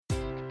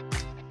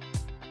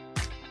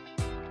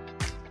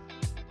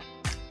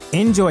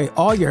Enjoy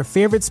all your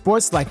favorite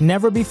sports like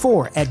never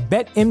before at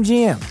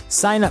BetMGM.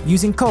 Sign up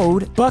using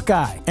code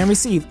Buckeye and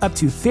receive up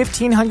to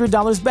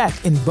 $1,500 back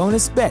in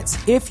bonus bets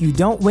if you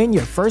don't win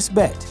your first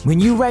bet. When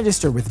you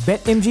register with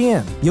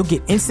BetMGM, you'll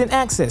get instant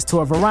access to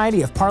a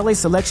variety of parlay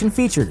selection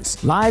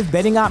features, live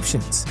betting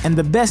options, and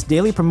the best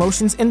daily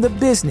promotions in the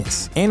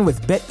business. And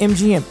with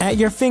BetMGM at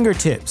your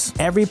fingertips,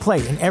 every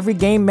play and every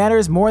game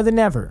matters more than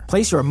ever.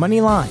 Place your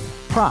money line,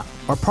 prop,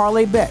 or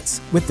parlay bets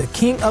with the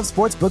king of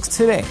sportsbooks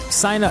today.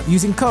 Sign up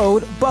using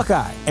code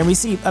Buckeye and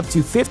receive up to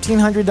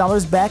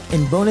 $1,500 back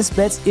in bonus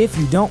bets if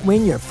you don't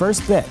win your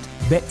first bet.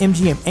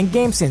 BetMGM and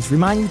GameSense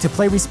remind you to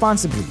play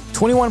responsibly.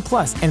 21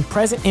 plus and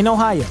present in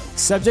Ohio,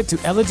 subject to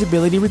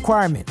eligibility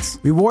requirements.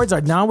 Rewards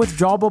are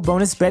non-withdrawable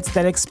bonus bets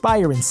that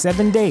expire in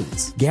 7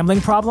 days. Gambling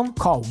problem?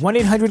 Call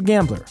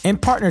 1-800-GAMBLER. In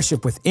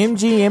partnership with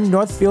MGM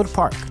Northfield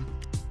Park.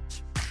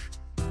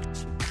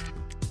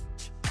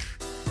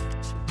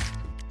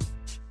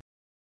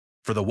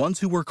 For the ones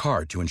who work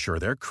hard to ensure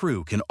their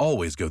crew can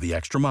always go the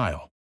extra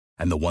mile,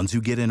 and the ones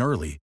who get in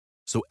early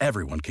so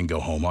everyone can go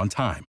home on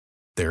time,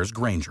 there's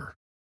Grainger,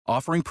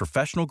 offering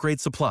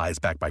professional-grade supplies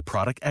backed by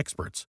product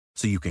experts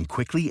so you can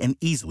quickly and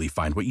easily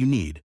find what you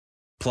need.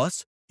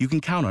 Plus, you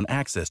can count on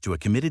access to a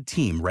committed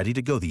team ready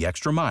to go the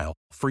extra mile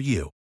for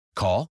you.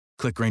 Call,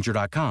 click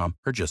Grainger.com,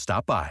 or just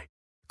stop by.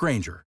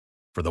 Grainger,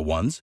 for the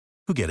ones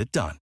who get it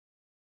done.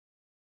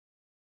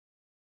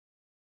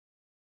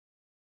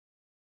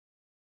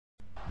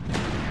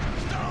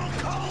 Stone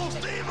Cold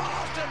Steve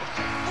Austin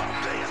will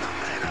be in the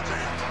main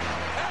event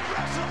at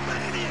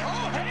WrestleMania.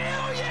 Oh,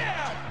 hell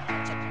yeah!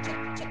 The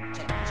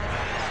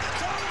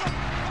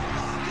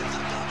Rock is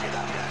the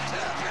WWE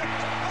champion.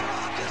 The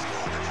Rock is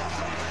going to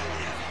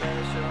WrestleMania.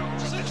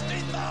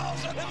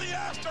 60,000 in the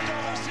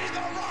Astrodome to see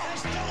The Rock.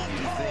 Stone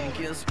Cold. You think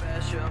you're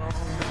special,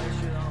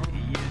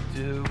 you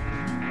do.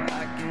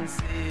 I can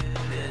see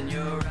it in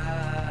your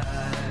eyes.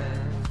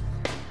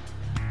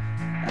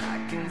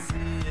 I can see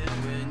it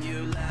when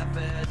you laugh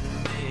at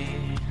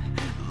me,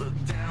 look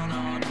down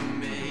on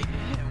me,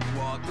 and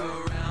walk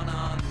around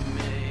on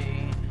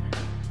me.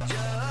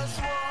 Just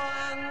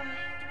one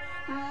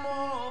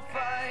more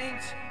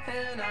fight,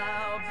 and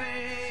I'll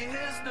be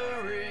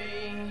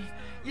history.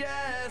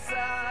 Yes,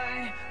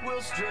 I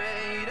will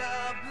straight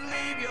up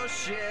leave your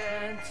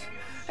shit,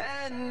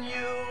 and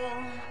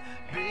you'll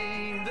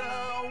be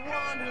the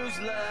one who's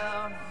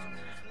left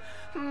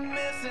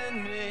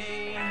missing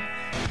me.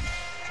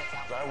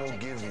 I will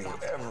give you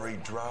every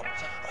drop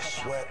of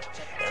sweat,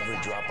 every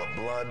drop of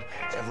blood,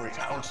 every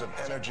ounce of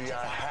energy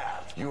I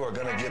have. You are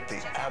going to get the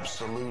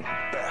absolute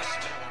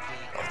best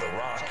of The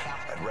Rock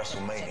at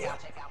WrestleMania.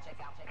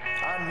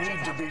 I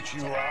need to beat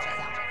you, Rock.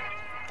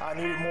 I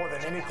need it more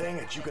than anything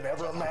that you can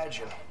ever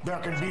imagine. There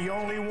can be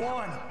only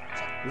one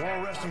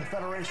World Wrestling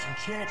Federation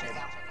champion,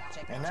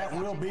 and that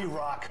will be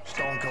Rock,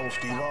 Stone Cold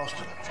Steve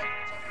Austin.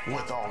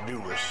 With all due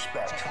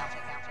respect.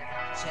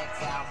 Check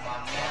out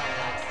my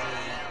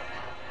melody.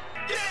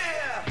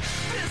 Yeah!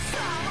 This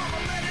time I'ma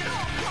let it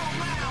all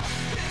come out.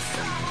 This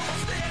time I'ma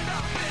stand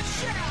up and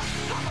shout.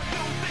 I'ma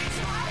do things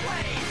my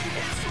way.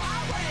 It's my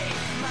way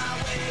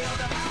or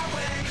the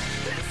highway.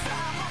 This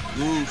time I'ma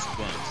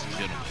Goosebumps,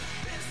 gentlemen.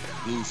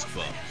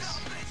 Goosebumps.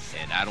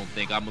 And I don't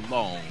think I'm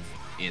alone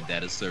in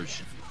that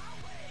assertion.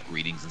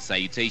 Greetings and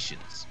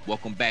salutations.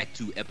 Welcome back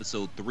to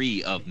episode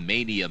 3 of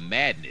Mania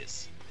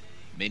Madness.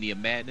 Mania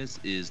Madness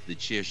is the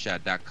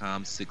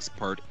Chairshot.com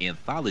 6-part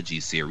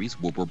anthology series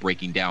where we're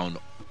breaking down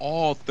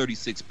all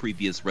 36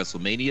 previous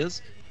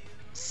WrestleManias,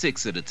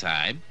 6 at a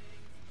time.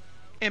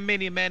 And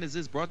Mania Madness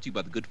is brought to you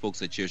by the good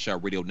folks at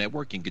Chairshot Radio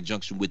Network in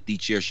conjunction with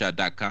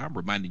thechairshot.com,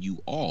 reminding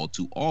you all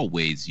to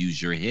always use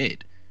your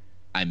head.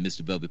 I'm Mr.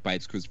 Velvet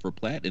Pipes, Christopher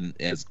Platt, and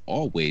as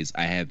always,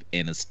 I have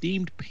an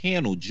esteemed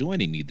panel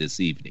joining me this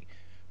evening.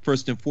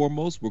 First and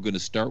foremost, we're going to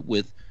start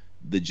with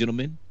the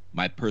gentleman,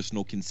 my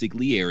personal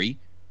consigliere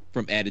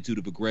from Attitude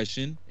of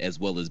Aggression, as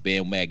well as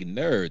Bandwagon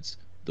Nerds,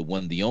 the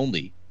one, the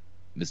only,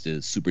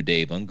 Mr. Super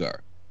Dave Ungar.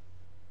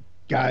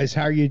 Guys,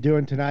 how are you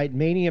doing tonight?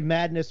 Mania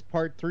Madness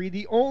Part 3,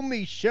 the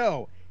only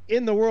show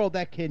in the world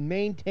that can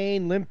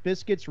maintain Limp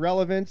Bizkit's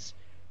relevance.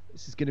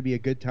 This is going to be a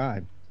good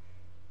time.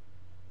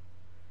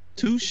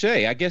 Touche.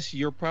 I guess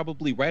you're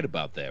probably right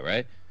about that,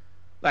 right?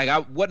 Like, I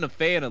wasn't a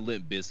fan of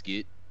Limp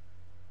Bizkit.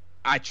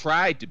 I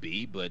tried to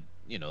be, but,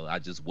 you know, I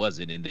just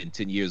wasn't. And then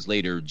 10 years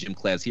later, Gym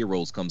Class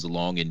Heroes comes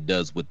along and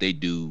does what they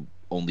do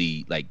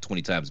only like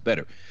 20 times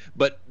better.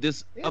 But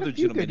this other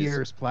gentleman good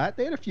years, Platt.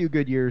 They had a few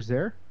good years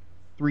there.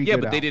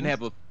 But they didn't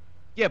have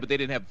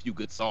a few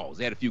good songs.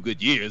 They had a few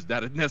good years,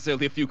 not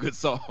necessarily a few good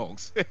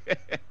songs.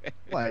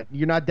 What?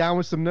 You're not down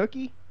with some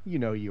Nookie? You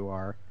know you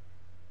are.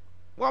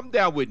 Well, I'm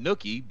down with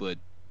Nookie, but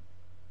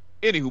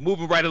anywho,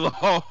 moving right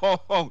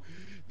along.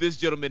 This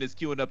gentleman is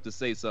queuing up to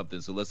say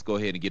something, so let's go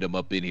ahead and get him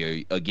up in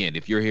here. Again,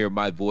 if you're hearing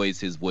my voice,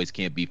 his voice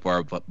can't be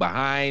far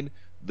behind.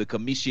 The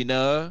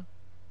commissioner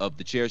of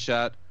the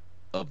Chairshot,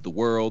 of the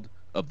world,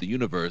 of the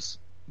universe,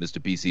 Mr.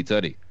 PC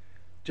Tunney.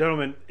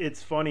 Gentlemen,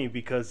 it's funny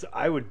because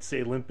I would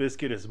say Limp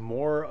Bizkit is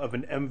more of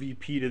an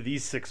MVP to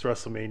these 6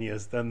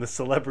 WrestleManias than the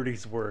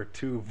celebrities were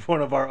to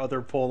one of our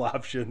other poll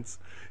options,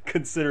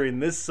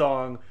 considering this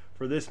song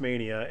for this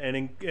Mania.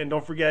 And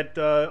don't forget,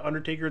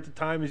 Undertaker at the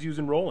time is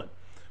using Rollin'.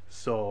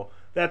 So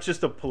that's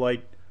just a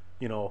polite,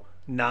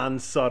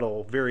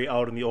 non-subtle, very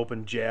out in the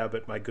open jab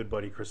at my good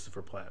buddy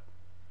Christopher Platt.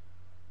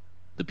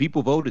 The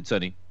people voted,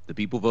 Sonny. The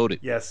people voted.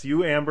 Yes,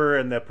 you, Amber,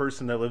 and that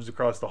person that lives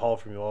across the hall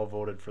from you all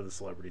voted for the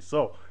celebrities.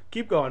 So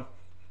keep going.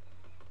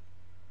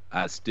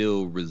 I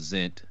still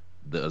resent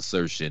the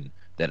assertion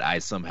that I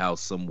somehow,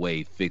 some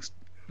way fixed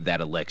that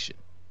election.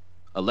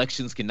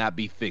 Elections cannot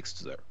be fixed,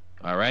 sir.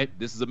 All right?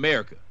 This is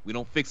America. We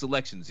don't fix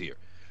elections here.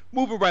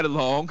 Moving right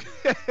along.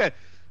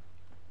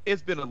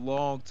 It's been a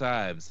long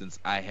time since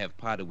I have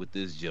potted with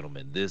this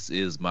gentleman. This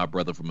is my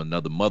brother from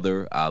another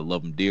mother. I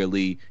love him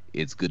dearly.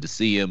 It's good to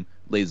see him.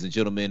 Ladies and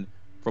gentlemen,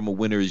 from A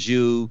Winner Is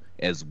You,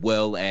 as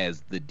well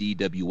as the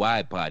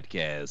DWI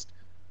podcast,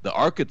 the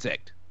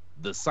architect,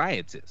 the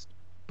scientist.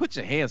 Put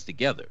your hands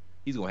together.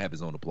 He's going to have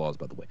his own applause,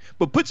 by the way.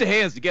 But put your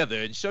hands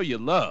together and show your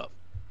love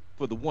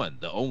for the one,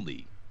 the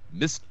only,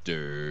 Mr.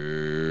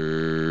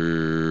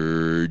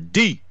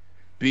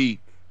 DBP.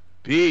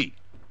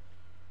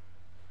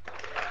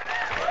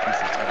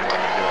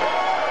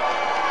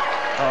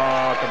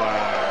 Oh, come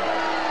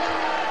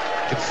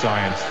on. It's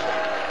science.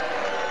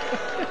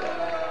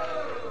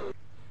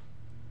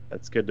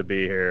 It's good to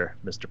be here,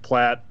 Mr.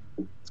 Platt.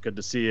 It's good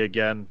to see you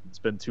again. It's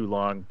been too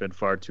long, been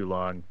far too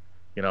long.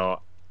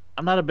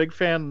 I'm not a big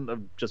fan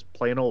of just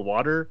plain old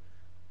water,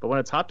 but when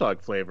it's hot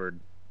dog flavored,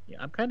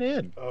 I'm kind of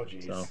in. Oh,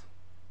 jeez. So.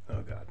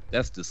 Oh, God.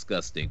 That's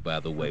disgusting, by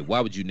the way.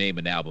 Why would you name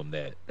an album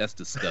that? That's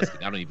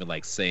disgusting. I don't even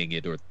like saying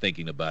it or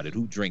thinking about it.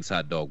 Who drinks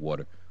hot dog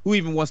water? Who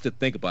even wants to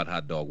think about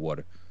hot dog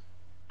water?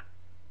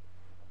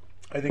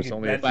 I think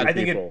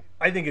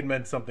it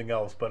meant something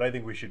else, but I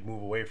think we should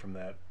move away from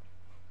that.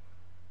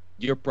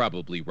 You're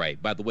probably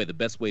right. By the way, the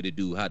best way to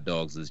do hot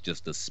dogs is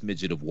just a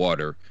smidget of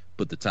water,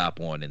 put the top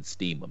on, and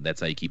steam them.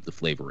 That's how you keep the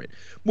flavor in.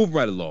 Moving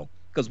right along,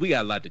 because we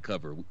got a lot to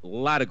cover, a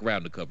lot of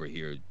ground to cover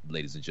here,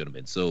 ladies and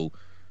gentlemen. So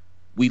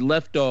we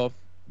left off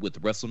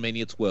with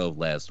WrestleMania 12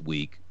 last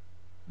week.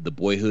 The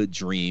boyhood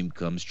dream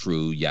comes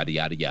true, yada,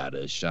 yada,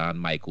 yada. Shawn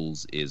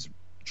Michaels is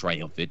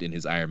triumphant in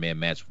his Iron Man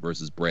match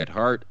versus Bret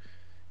Hart.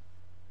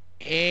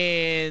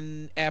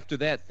 And after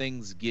that,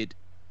 things get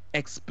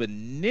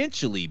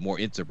exponentially more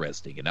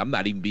interesting, and I'm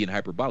not even being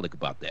hyperbolic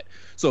about that.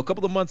 So a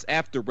couple of months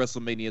after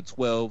WrestleMania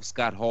 12,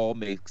 Scott Hall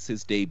makes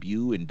his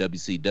debut in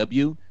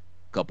WCW.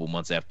 A couple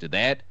months after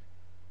that,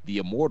 the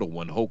immortal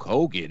one, Hulk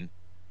Hogan,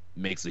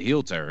 makes a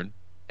heel turn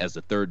as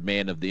the third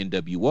man of the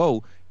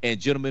NWO.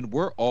 And gentlemen,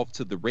 we're off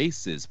to the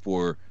races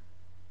for,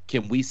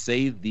 can we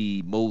say,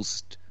 the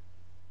most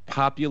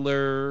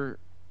popular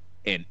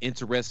and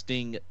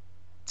interesting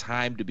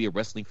time to be a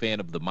wrestling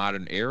fan of the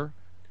modern era?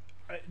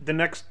 The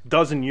next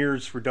dozen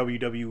years for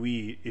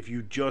WWE, if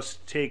you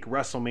just take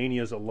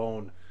WrestleManias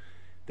alone,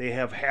 they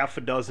have half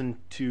a dozen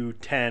to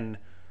 10,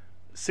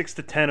 6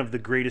 to 10 of the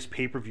greatest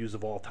pay-per-views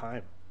of all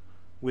time,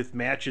 with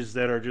matches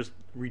that are just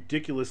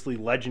ridiculously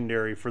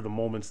legendary for the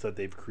moments that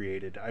they've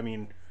created. I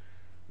mean,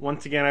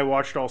 once again, I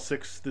watched all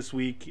 6 this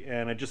week,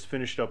 and I just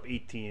finished up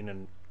 18,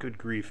 and good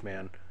grief,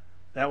 man.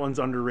 That one's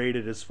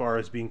underrated as far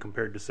as being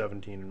compared to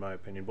 17, in my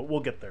opinion, but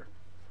we'll get there.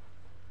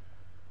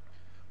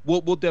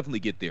 We'll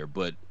definitely get there,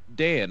 but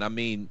Dan, I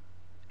mean,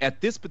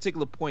 at this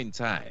particular point in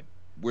time,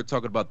 we're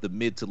talking about the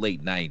mid to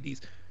late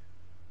 90s,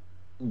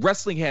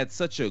 wrestling had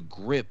such a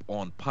grip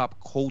on pop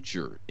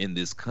culture in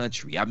this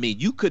country. I mean,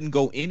 you couldn't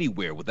go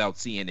anywhere without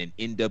seeing an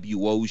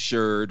NWO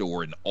shirt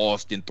or an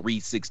Austin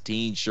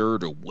 316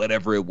 shirt or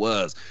whatever it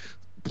was.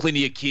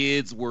 Plenty of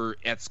kids were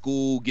at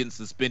school getting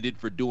suspended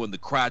for doing the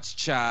crotch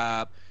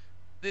chop.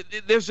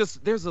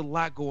 There's a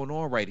lot going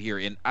on right here,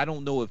 and I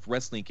don't know if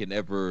wrestling can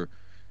ever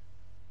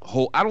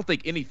I don't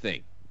think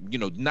anything,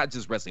 not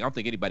just wrestling, I don't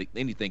think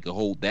anything can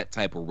hold that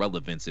type of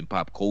relevance in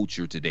pop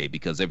culture today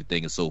because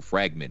everything is so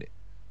fragmented.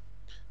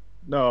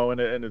 No,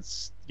 and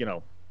it's,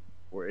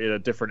 we're in a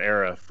different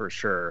era for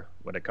sure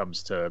when it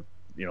comes to,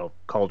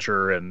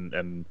 culture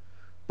and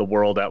the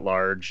world at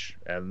large.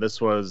 And this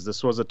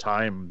was a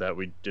time that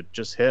we did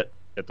just hit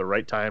at the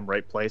right time,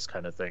 right place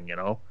kind of thing,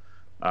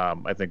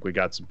 I think we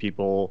got some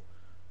people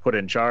put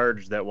in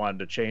charge that wanted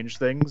to change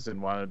things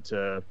and wanted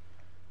to,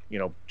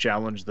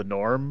 challenge the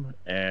norm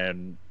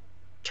and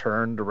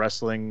turned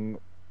wrestling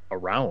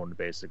around,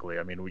 basically.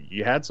 I mean,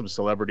 you had some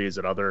celebrities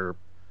at other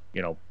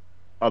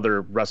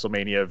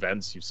WrestleMania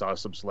events. You saw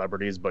some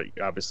celebrities, but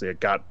obviously it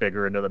got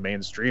bigger into the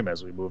mainstream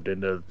as we moved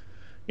into,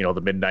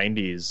 the mid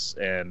 90s,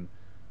 and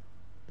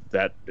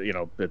that,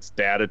 it's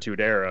the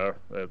Attitude Era,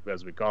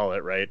 as we call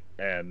it, right?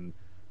 And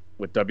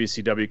with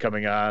WCW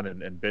coming on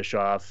and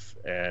Bischoff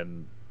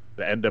and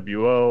the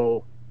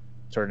NWO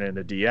turning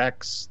into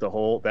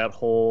DX, that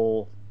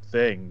whole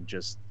thing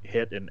just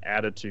hit an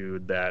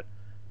attitude that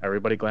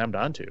everybody glammed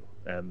onto,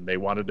 and they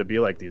wanted to be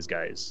like these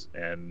guys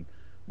and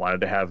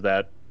wanted to have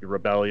that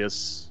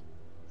rebellious,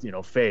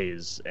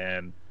 phase,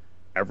 and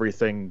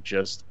everything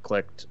just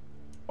clicked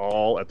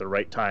all at the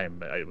right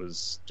time. It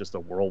was just a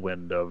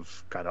whirlwind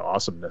of kind of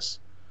awesomeness.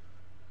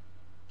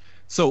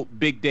 So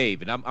Big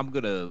Dave, and I'm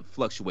gonna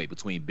fluctuate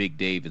between Big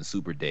Dave and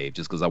Super Dave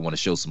just because I want to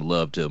show some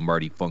love to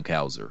Marty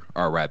Funkhauser,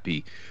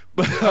 R.I.P.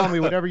 But tell me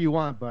whatever you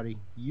want, buddy.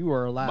 You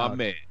are allowed.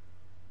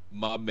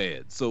 My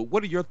man. So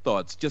what are your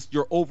thoughts? Just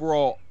your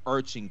overall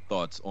arching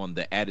thoughts on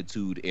the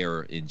Attitude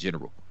Era in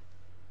general.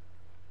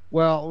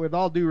 Well, with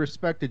all due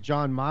respect to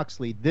Jon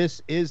Moxley,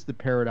 this is the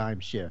paradigm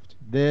shift.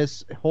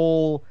 This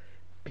whole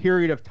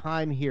period of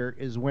time here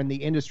is when the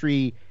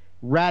industry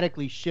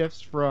radically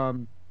shifts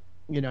from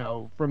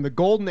the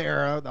golden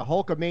era, the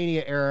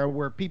Hulkamania era,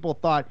 where people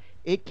thought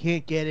it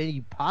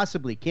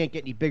possibly can't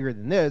get any bigger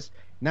than this.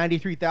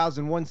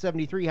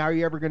 93,173, how are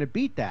you ever going to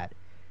beat that?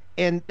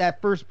 And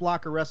that first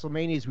block of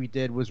WrestleManias we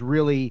did was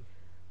really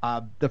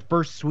the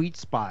first sweet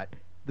spot.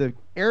 The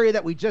area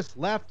that we just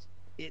left,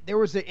 there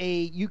was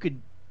you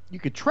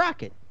could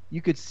track it.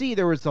 You could see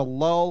there was a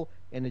lull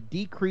and a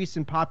decrease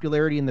in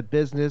popularity in the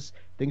business.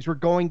 Things were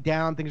going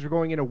down. Things were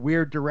going in a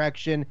weird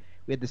direction.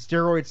 We had the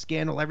steroid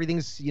scandal.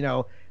 Everything's,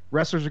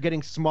 wrestlers are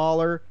getting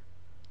smaller.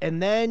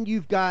 And then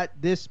you've got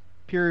this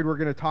period we're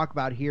going to talk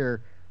about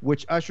here,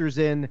 which ushers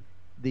in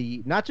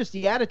not just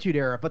the Attitude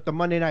Era, but the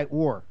Monday Night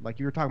War. Like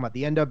you were talking about,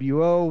 the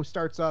NWO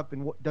starts up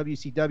in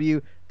WCW.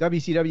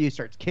 WCW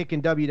starts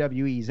kicking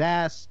WWE's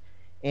ass,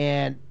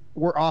 and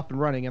we're off and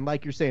running. And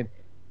like you're saying,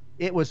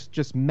 it was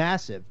just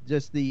massive.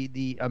 Just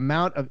the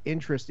amount of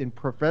interest in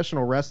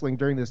professional wrestling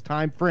during this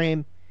time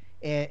frame,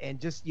 and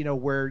just,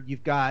 where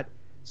you've got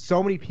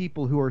so many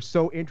people who are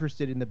so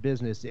interested in the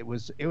business. It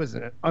was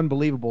an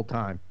unbelievable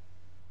time.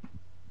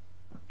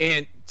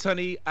 And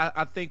Tony,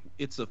 I think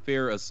it's a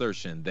fair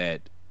assertion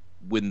that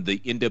when the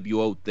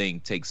NWO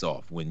thing takes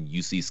off, when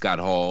you see Scott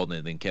Hall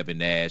and then Kevin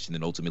Nash and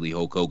then ultimately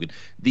Hulk Hogan,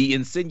 the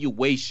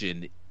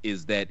insinuation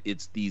is that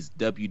it's these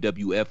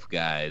WWF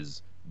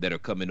guys that are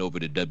coming over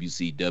to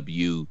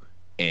WCW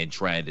and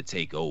trying to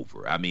take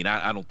over. I mean,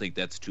 I don't think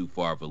that's too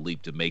far of a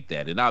leap to make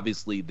that. And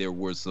obviously there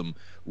were some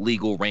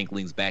legal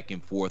ranklings back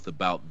and forth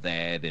about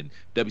that, and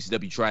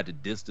WCW tried to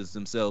distance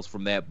themselves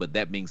from that. But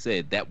that being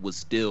said, that was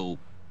still,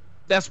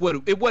 that's what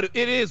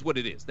it is. What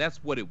it is.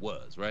 That's what it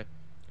was, right?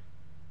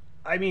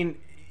 I mean,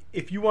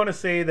 if you want to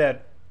say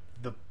that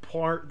the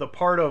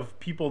part of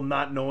people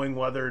not knowing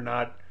whether or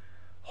not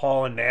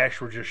Hall and Nash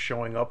were just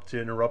showing up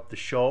to interrupt the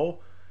show,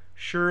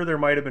 sure, there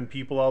might have been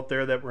people out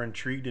there that were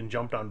intrigued and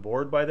jumped on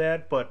board by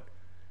that, but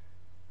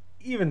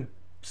even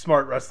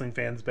smart wrestling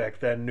fans back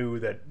then knew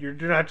that you're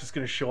not just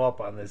going to show up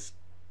on this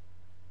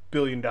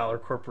billion-dollar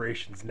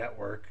corporation's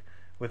network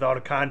without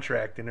a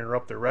contract and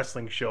interrupt their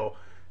wrestling show,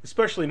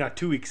 especially not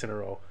 2 weeks in a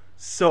row.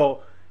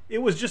 So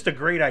it was just a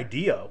great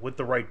idea with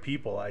the right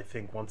people, I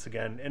think, once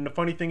again. And the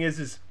funny thing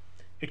is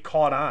it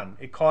caught on.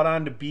 It caught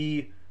on to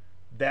be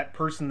that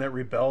person that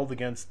rebelled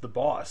against the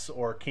boss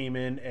or came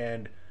in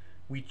and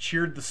we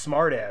cheered the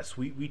smartass.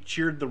 We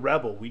cheered the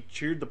rebel. We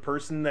cheered the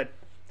person that,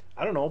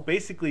 I don't know,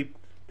 basically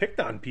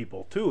picked on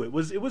people too. It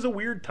was a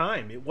weird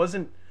time. It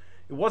wasn't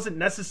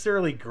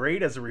necessarily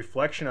great as a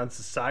reflection on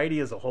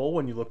society as a whole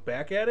when you look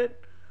back at it.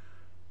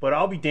 But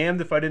I'll be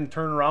damned if I didn't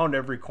turn around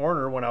every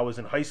corner when I was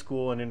in high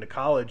school and into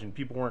college and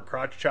people weren't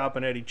crotch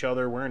chopping at each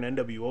other, wearing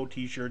NWO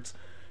t-shirts,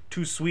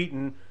 Too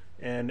Sweetin'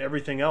 and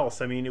everything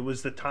else. I mean, it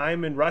was the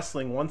time in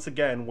wrestling, once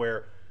again,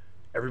 where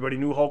everybody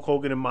knew Hulk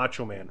Hogan and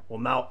Macho Man.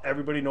 Well, now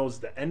everybody knows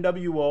the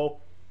NWO,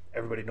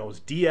 everybody knows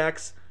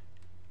DX,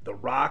 The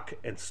Rock,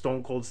 and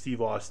Stone Cold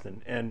Steve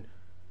Austin. And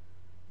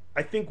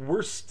I think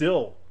we're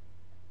still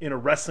in a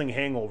wrestling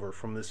hangover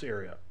from this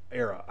era.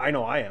 I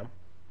know I am.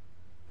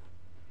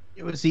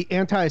 It was the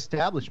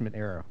anti-establishment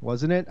era,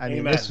 wasn't it? I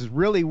mean, this is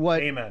really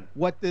what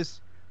this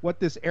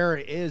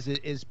era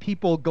is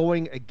people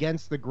going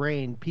against the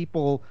grain,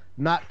 people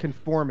not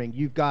conforming.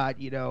 You've got,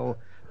 the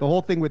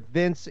whole thing with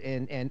Vince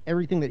and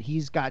everything that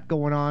he's got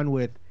going on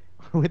with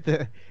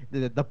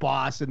the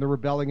boss and the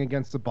rebelling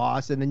against the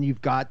boss, and then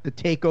you've got the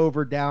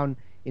takeover down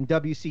in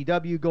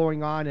WCW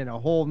going on, and a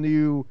whole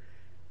new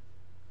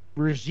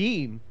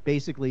regime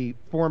basically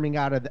forming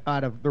out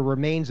of the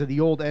remains of the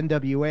old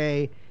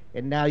NWA.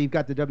 And now you've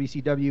got the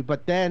WCW,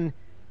 but then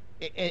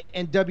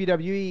and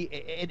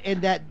WWE and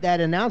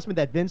that announcement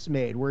that Vince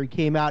made where he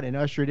came out and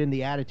ushered in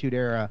the Attitude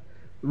Era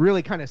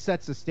really kind of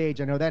sets the stage.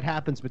 I know that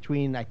happens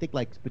between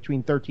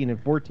 13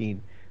 and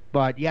 14,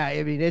 but yeah,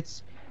 I mean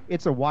it's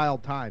a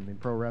wild time in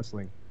pro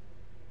wrestling.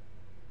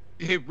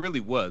 It really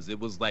was. It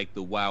was like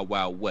the Wild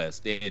Wild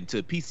West. And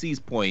to PC's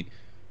point,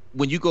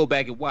 when you go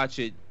back and watch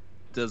it,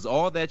 does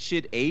all that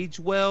shit age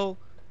well?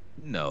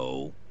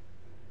 No,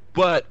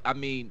 but I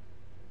mean,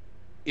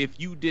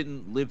 if you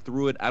didn't live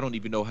through it, I don't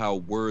even know how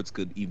words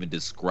could even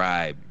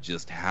describe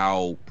just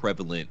how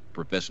prevalent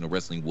professional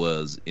wrestling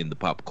was in the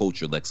pop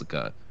culture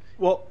lexicon.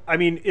 Well, I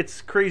mean, it's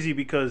crazy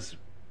because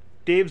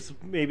Dave's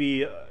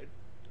maybe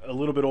a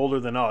little bit older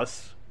than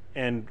us,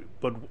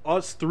 but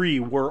us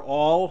three were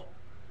all,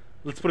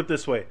 let's put it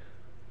this way,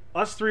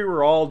 us three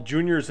were all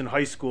juniors in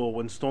high school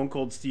when Stone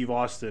Cold Steve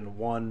Austin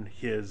won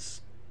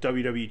his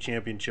WWE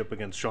championship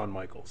against Shawn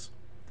Michaels.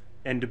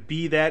 And to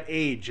be that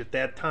age at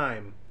that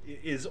time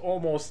is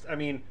almost, I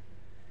mean,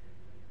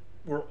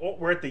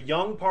 we're at the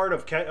young part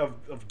of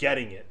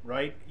getting it,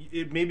 right?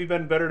 It maybe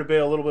been better to be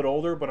a little bit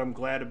older, but I'm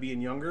glad of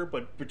being younger.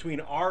 But between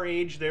our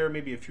age there,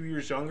 maybe a few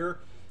years younger,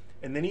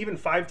 and then even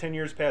 5-10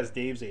 years past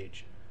Dave's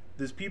age,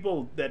 there's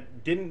people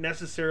that didn't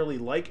necessarily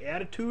like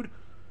Attitude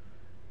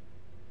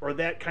or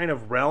that kind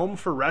of realm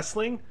for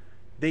wrestling.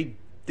 They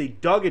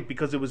dug it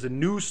because it was a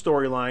new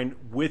storyline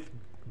with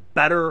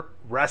better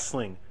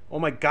wrestling. Oh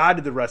my God,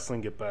 did the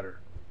wrestling get better?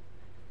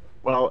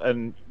 Well,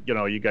 and, you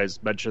know, you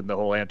guys mentioned the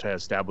whole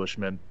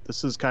anti-establishment.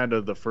 This is kind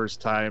of the first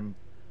time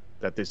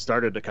that they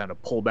started to kind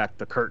of pull back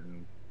the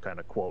curtain, kind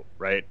of quote,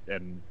 right?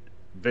 And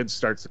Vince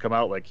starts to come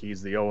out like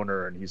he's the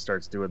owner and he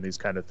starts doing these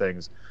kind of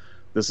things.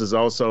 This is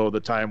also the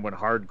time when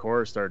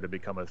hardcore started to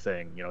become a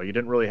thing. You know, you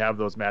didn't really have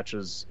those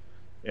matches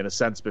in a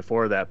sense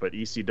before that, but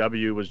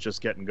ECW was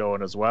just getting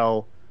going as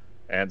well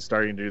and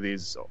starting to do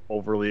these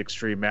overly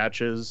extreme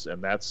matches.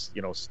 And that's,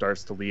 you know,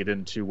 starts to lead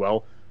into,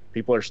 well,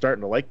 people are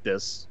starting to like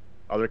this.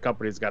 Other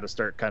companies got to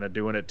start kind of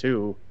doing it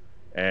too,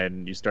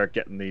 and you start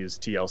getting these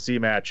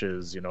TLC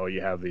matches. You know,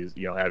 you have these,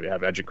 you know,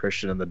 have Edge and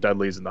Christian and the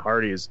Dudleys and the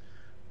Hardys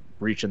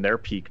reaching their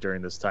peak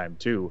during this time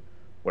too,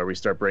 where we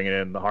start bringing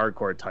in the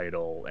hardcore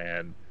title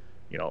and,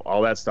 you know,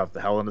 all that stuff. The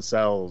Hell in a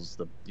Cells,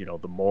 the, you know,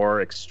 the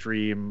more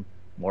extreme,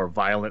 more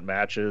violent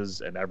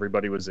matches, and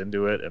everybody was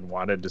into it and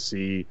wanted to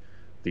see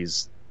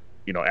these,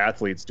 you know,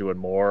 athletes doing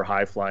more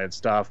high flying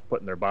stuff,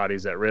 putting their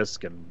bodies at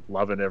risk and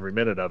loving every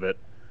minute of it.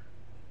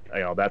 You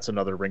know, that's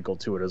another wrinkle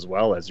to it as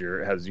well, as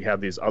you have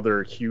these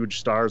other huge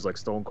stars like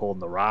Stone Cold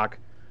and The Rock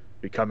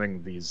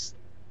becoming these,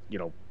 you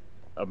know,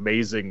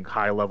 amazing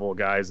high level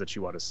guys that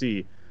you want to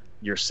see.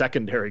 Your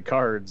secondary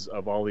cards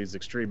of all these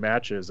extreme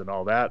matches and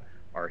all that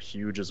are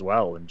huge as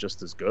well and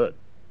just as good.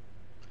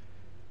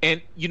 And,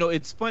 you know,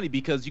 it's funny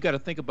because you got to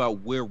think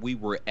about where we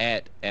were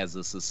at as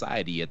a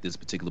society at this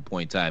particular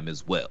point in time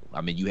as well.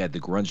 I mean, you had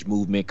the grunge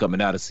movement coming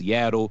out of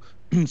Seattle.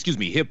 Excuse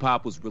me,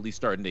 hip-hop was really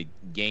starting to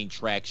gain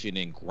traction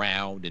and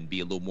ground and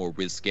be a little more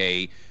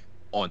risque.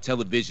 On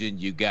television,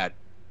 you got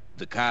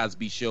the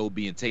Cosby Show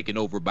being taken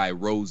over by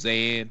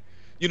Roseanne.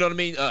 You know what I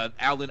mean?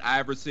 Allen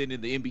Iverson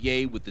in the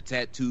NBA with the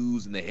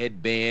tattoos and the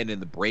headband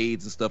and the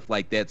braids and stuff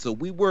like that. So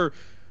we were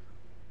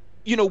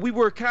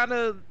kind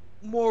of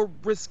more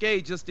risque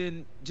just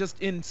in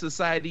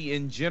society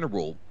in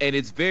general, and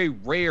it's very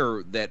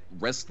rare that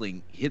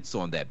wrestling hits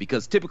on that,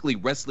 because typically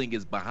wrestling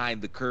is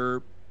behind the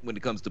curve when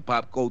it comes to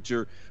pop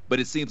culture, but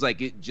it seems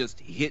like it just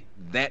hit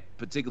that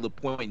particular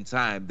point in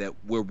time that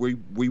where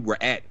we were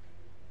at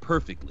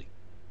perfectly.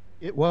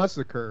 It was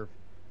the curve.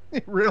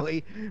 It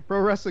really, pro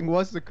wrestling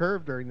was the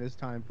curve during this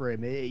time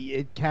frame.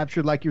 It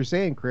captured, like you're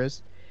saying,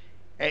 Chris,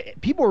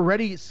 people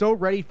were so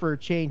ready for a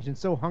change and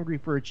so hungry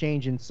for a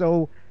change, and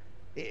so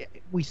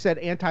we said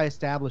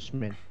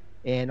anti-establishment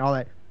and all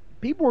that.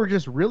 People were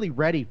just really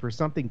ready for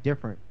something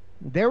different.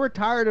 They were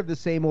tired of the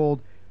same old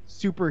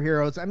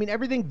superheroes. I mean,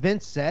 everything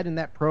Vince said in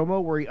that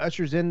promo where he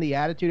ushers in the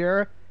Attitude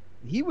Era,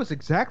 he was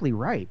exactly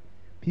right.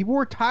 People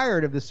were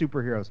tired of the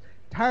superheroes,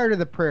 tired of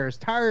the prayers,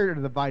 tired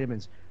of the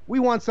vitamins. We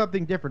want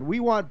something different. We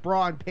want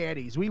bra and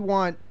panties. We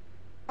want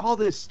all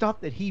this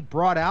stuff that he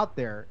brought out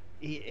there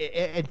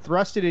and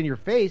thrust it in your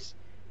face.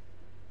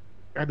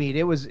 I mean,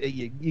 it was,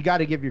 you got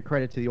to give your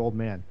credit to the old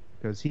man,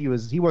 because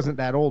he wasn't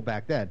that old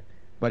back then,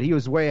 but he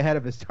was way ahead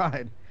of his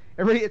time.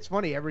 It's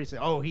funny, everybody says,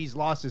 oh, he's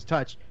lost his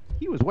touch.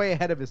 He was way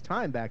ahead of his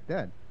time back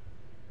then.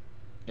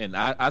 And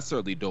I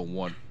certainly don't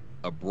want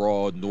a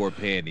bra nor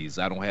panties.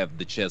 I don't have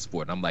the chest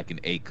for it. I'm like an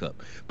A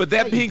cup. But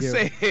that being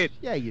said,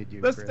 yeah, you do.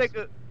 Let's Chris. take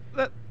a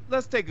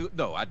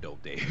no, I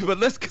don't, Dave. But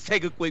let's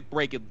take a quick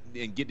break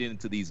and get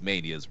into these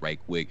manias right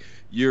quick.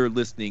 You're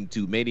listening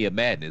to Mania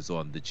Madness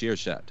on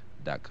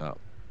thechairshot.com.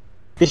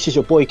 This is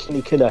your boy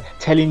Kenny Killer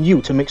telling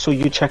you to make sure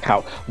you check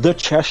out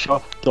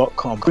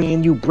thechairshot.com,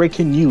 bringing you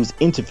breaking news,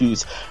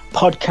 interviews,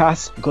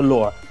 podcasts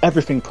galore,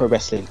 everything pro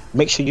wrestling.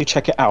 Make sure you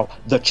check it out,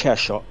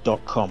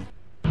 thechairshot.com.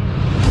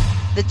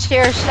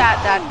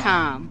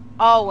 Thechairshot.com.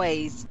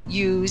 Always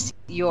use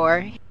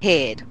your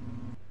head.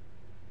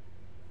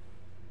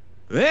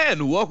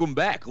 And welcome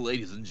back,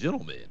 ladies and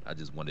gentlemen. I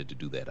just wanted to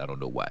do that. I don't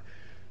know why.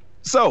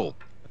 So,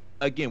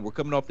 again, we're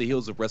coming off the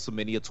heels of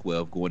WrestleMania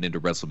 12, going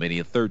into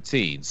WrestleMania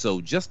 13.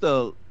 So just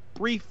a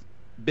brief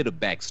bit of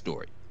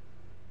backstory.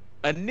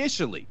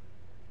 Initially,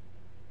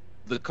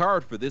 the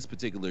card for this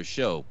particular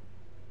show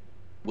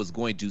was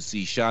going to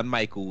see Shawn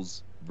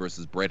Michaels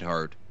versus Bret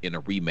Hart in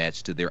a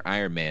rematch to their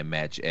Iron Man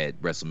match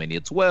at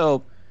WrestleMania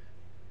 12.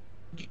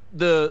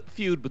 The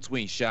feud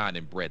between Shawn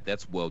and Bret,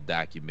 that's well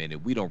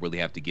documented. We don't really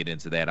have to get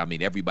into that. I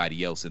mean,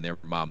 everybody else and their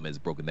mama has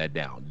broken that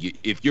down.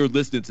 If you're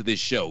listening to this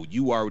show,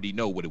 you already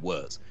know what it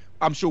was.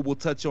 I'm sure we'll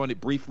touch on it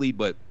briefly,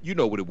 but you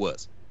know what it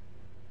was.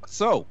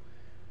 So,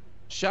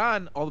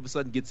 Shawn all of a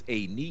sudden gets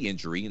a knee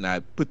injury, and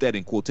I put that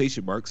in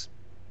quotation marks.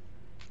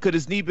 Could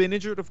his knee been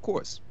injured? Of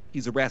course.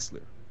 He's a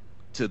wrestler.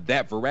 To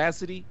that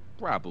veracity?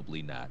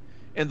 Probably not.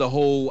 And the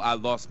whole I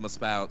lost my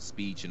spout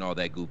speech and all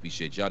that goofy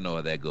shit. Y'all know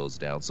how that goes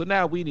down. So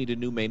now we need a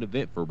new main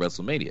event for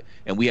WrestleMania.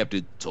 And we have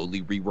to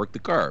totally rework the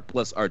card.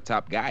 Plus, our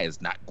top guy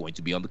is not going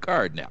to be on the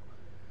card now.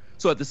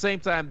 So at the same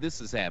time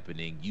this is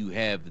happening, you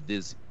have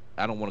this,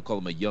 I don't want to call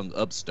him a young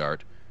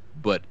upstart,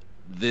 but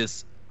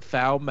this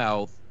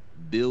foul-mouthed,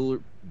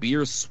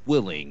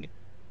 beer-swilling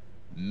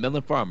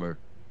melon farmer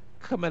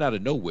coming out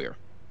of nowhere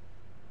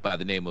by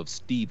the name of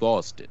Steve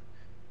Austin.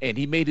 And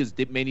he made his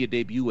Mania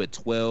debut at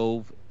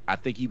 12. I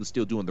think he was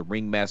still doing the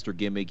ringmaster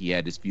gimmick. He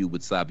had his feud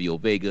with Savio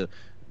Vega.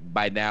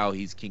 By now,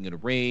 he's king of the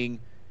ring.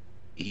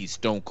 He's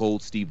Stone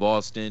Cold Steve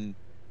Austin.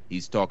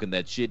 He's talking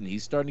that shit, and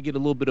he's starting to get a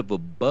little bit of a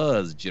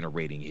buzz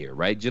generating here,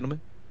 right, gentlemen?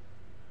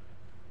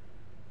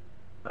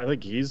 I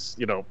think he's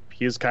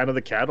kind of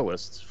the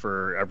catalyst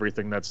for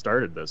everything that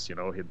started this.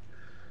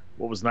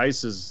 What was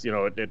nice is,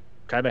 it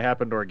kind of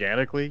happened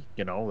organically.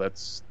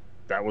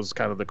 That was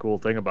kind of the cool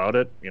thing about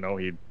it.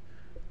 He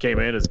came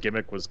in, his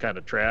gimmick was kind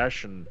of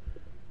trash, and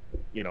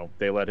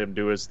they let him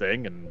do his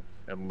thing,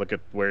 and look at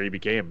where he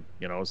became.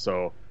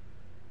 So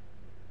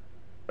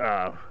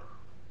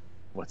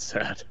what's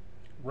that?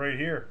 Right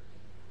here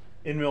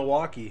in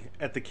Milwaukee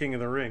at the King of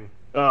the Ring.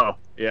 Oh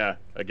yeah,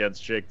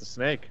 against Jake the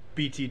Snake.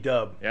 BT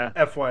Dub. Yeah.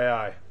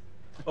 FYI.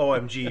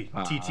 OMG.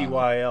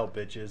 TTYL,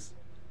 bitches.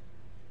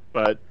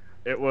 But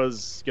it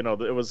was,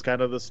 it was kind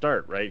of the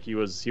start, right? He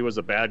was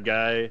a bad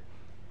guy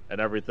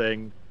and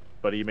everything,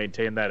 but he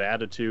maintained that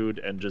attitude,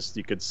 and just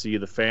you could see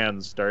the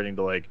fans starting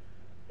to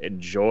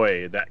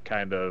enjoy that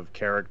kind of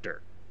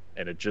character,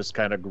 and it just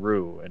kind of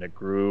grew, and it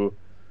grew,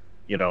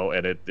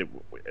 and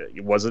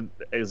it wasn't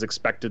as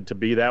expected to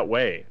be that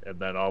way, and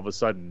then all of a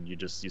sudden you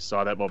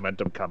saw that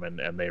momentum coming,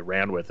 and they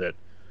ran with it,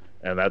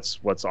 and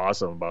that's what's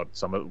awesome about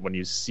when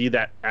you see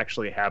that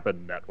actually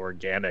happen, that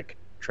organic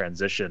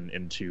transition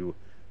into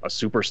a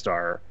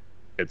superstar.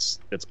 It's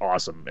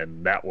awesome,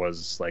 and that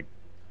was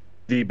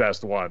the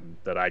best one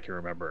that I can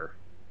remember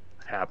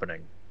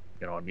happening,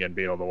 and being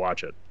able to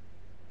watch it.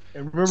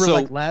 And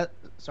remember,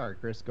 sorry,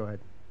 Chris, go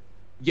ahead.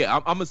 Yeah,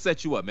 I'm gonna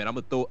set you up, man.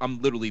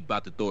 I'm literally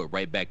about to throw it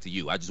right back to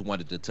you. I just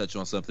wanted to touch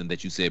on something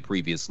that you said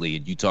previously,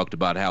 and you talked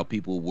about how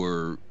people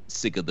were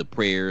sick of the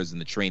prayers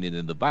and the training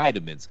and the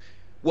vitamins.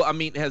 Well, I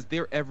mean, has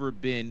there ever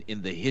been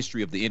in the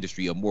history of the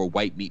industry a more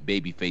white meat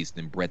babyface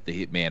than Bret the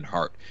Hitman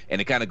Hart?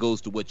 And it kind of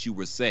goes to what you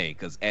were saying,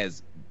 because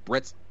as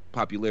Bret's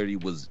popularity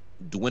was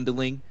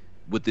dwindling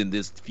within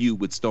this feud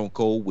with Stone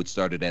Cold, which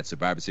started at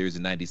Survivor Series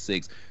in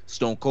 '96,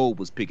 Stone Cold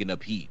was picking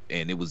up heat,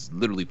 and it was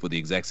literally for the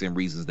exact same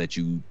reasons that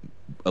you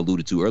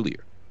alluded to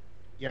earlier.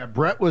 Yeah,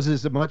 Bret was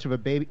as much of a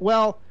baby.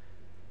 Well,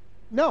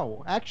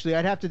 no, actually,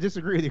 I'd have to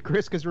disagree with you,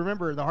 Chris, because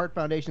remember, the Hart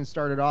Foundation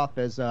started off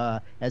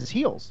as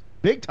heels,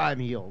 big time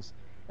heels,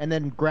 and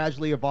then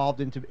gradually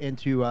evolved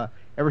into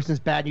ever since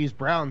Bad News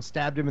Brown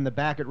stabbed him in the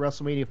back at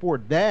WrestleMania 4.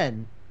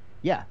 Then,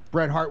 yeah,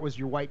 Bret Hart was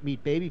your white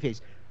meat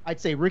babyface. I'd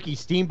say Ricky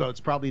Steamboat's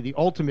probably the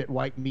ultimate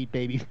white meat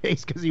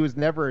babyface because he was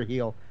never a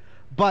heel.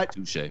 But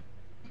touche.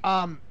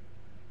 The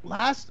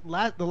last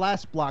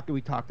block that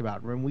we talked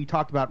about, when we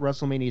talked about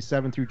WrestleMania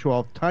 7 through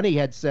 12, Tunney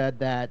had said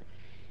that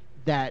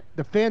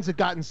the fans had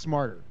gotten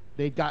smarter.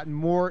 They'd gotten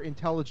more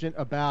intelligent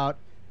about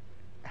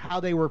how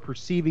they were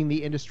perceiving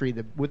the industry,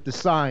 with the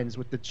signs,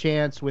 with the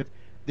chants, with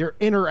their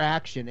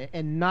interaction,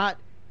 and not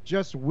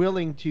just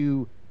willing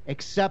to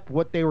accept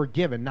what they were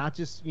given, not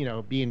just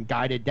being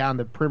guided down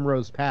the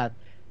primrose path.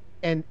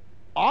 And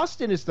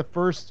Austin is the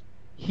first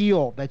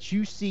heel that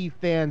you see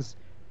fans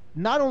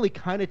not only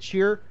kind of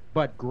cheer,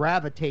 but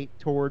gravitate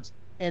towards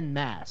en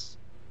masse.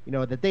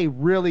 That they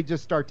really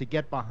just start to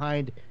get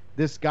behind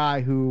this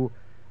guy who,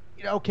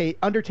 okay,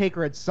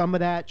 Undertaker had some of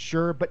that,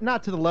 sure, but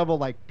not to the level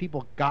like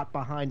people got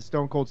behind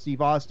Stone Cold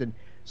Steve Austin.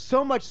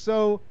 So much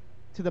so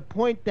to the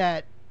point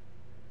that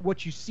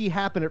what you see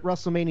happen at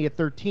WrestleMania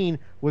 13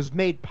 was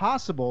made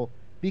possible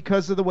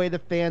because of the way the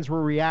fans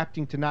were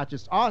reacting to not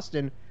just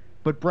Austin,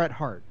 but Bret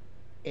Hart.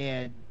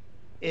 And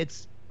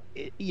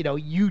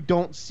you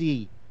don't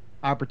see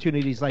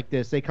opportunities like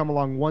this. They come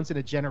along once in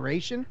a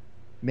generation,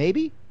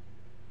 maybe,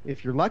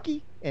 if you're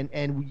lucky,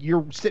 and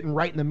you're sitting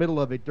right in the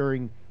middle of it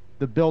during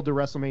the build to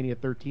WrestleMania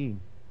 13.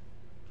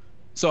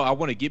 So I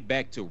want to get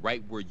back to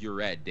right where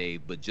you're at,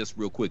 Dave, but just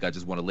real quick, I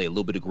just want to lay a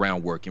little bit of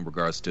groundwork in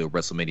regards to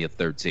WrestleMania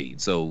 13.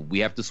 So we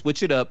have to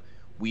switch it up.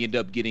 We end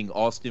up getting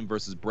Austin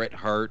versus Bret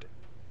Hart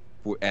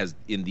as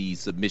in the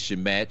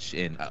submission match,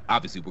 and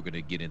obviously we're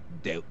going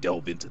to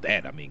delve into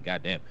that. I mean,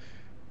 goddamn.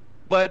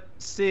 But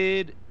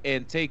Sid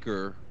and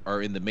Taker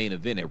are in the main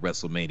event at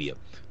WrestleMania.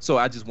 So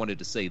I just wanted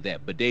to say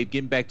that. But Dave,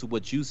 getting back to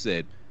what you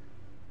said,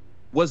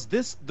 was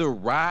this the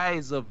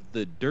rise of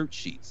the dirt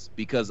sheets?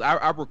 Because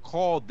I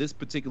recall this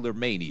particular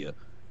Mania.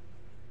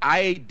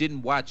 I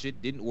didn't watch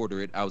it, didn't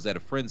order it. I was at a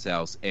friend's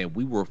house, and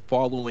we were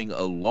following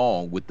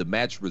along with the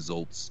match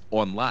results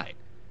online.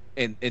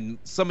 And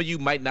some of you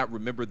might not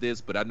remember this,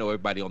 but I know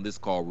everybody on this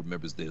call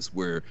remembers this,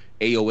 where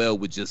AOL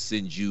would just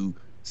send you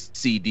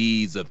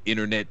CDs of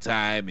internet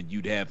time, and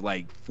you'd have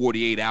like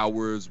 48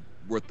 hours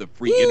worth of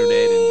free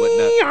internet and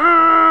whatnot.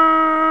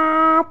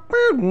 Yeah.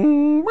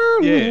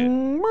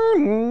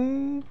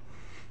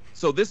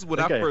 So this is when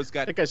I first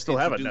got. I think I still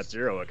have a Net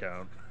Zero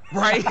account.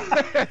 Right.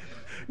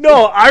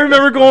 No, I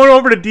remember going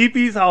over to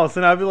DP's house,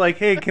 and I'd be like,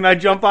 "Hey, can I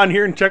jump on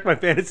here and check my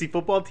fantasy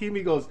football team?"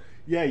 He goes,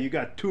 "Yeah, you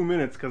got 2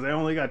 minutes because I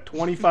only got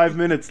 25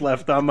 minutes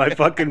left on my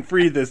fucking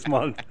free this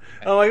month."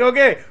 I'm like,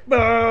 "Okay."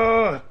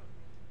 But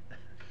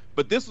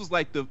this was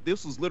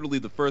literally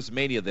the first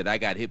Mania that I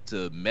got hip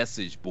to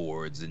message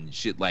boards and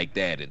shit like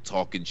that, and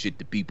talking shit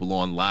to people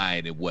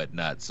online and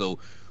whatnot. So,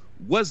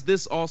 was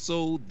this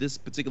also this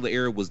particular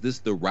era? Was this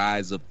the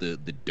rise of the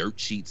dirt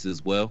sheets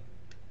as well?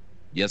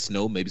 Yes,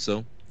 no, maybe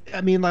so.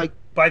 I mean, like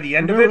by the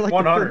end of it,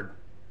 100.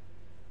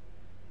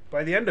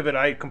 By the end of it,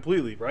 I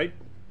completely right.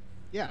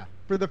 Yeah,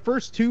 for the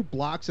first 2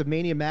 blocks of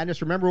Mania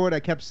Madness, remember what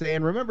I kept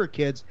saying? Remember,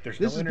 kids,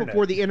 this is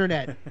before the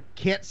internet.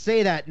 Can't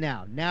say that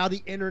now. Now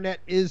the internet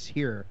is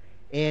here,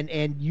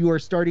 and you are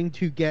starting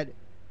to get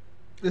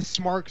the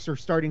smarks are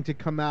starting to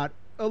come out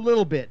a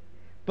little bit.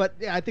 But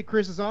yeah, I think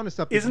Chris is on to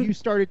something. You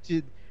started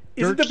to.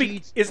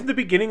 Isn't the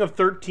beginning of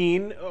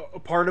 13 a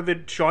part of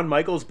it? Shawn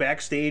Michaels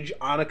backstage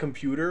on a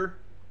computer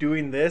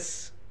doing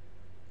this,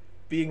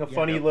 being a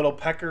funny little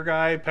pecker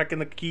guy, pecking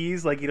the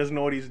keys like he doesn't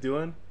know what he's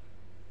doing.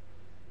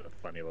 A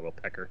funny little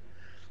pecker.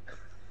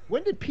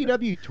 When did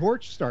PW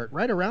Torch start?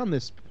 Right around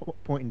this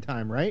point in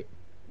time, right?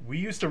 We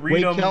used to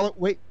read them.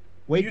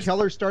 Wade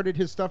Keller started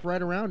his stuff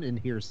right around in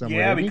here somewhere.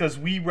 Yeah, because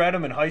we read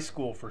them in high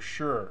school for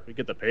sure. We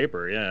get the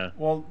paper, yeah.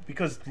 Well,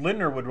 because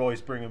Lindner would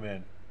always bring them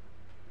in.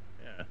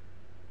 Yeah.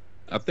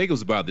 I think it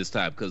was about this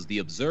time because the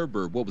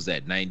Observer, what was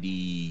that,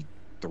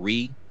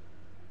 93?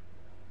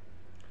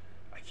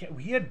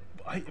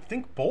 I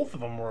think both of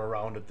them were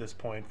around at this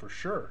point for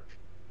sure.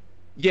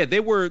 Yeah, they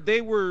were.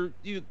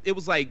 It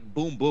was like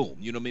boom, boom.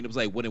 You know what I mean? It was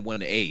like 1 and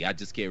 1A. I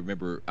just can't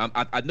remember.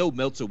 I know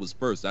Meltzer was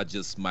first.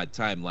 My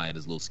timeline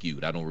is a little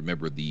skewed. I don't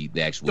remember the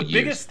actual years. The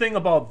biggest thing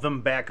about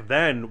them back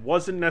then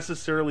wasn't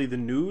necessarily the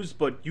news,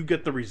 but you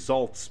get the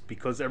results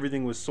because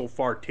everything was so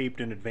far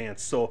taped in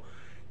advance. So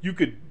you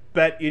could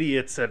bet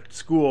idiots at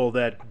school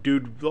that,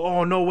 dude,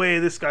 oh no way,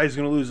 this guy's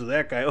gonna lose to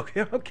that guy.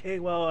 Okay.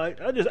 Well,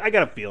 I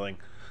got a feeling.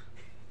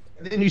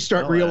 And then you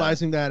start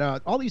realizing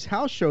that all these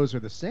house shows are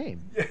the same.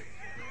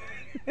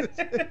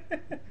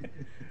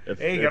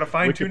 Hey, you gotta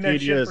fine-tune that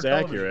shit for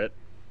television.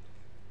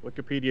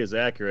 Wikipedia is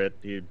accurate.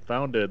 He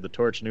founded the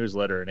Torch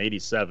newsletter in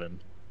 '87,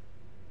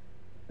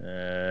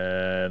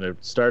 and it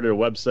started a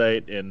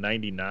website in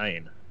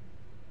 '99.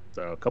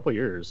 So a couple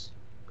years.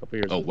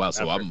 Oh wow!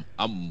 So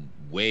I'm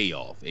way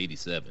off.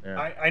 '87.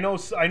 Yeah. I know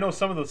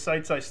some of the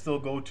sites I still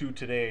go to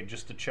today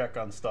just to check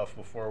on stuff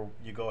before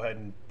you go ahead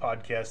and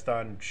podcast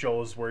on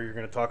shows where you're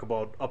going to talk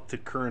about up to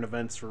current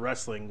events for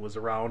wrestling was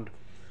around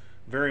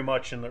very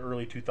much in the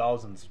early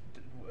 2000s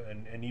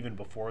and even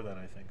before then,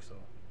 I think so.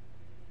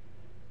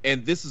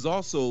 And this is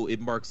also, it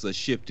marks a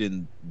shift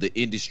in the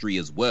industry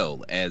as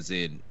well, as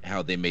in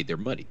how they made their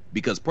money.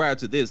 Because prior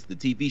to this, the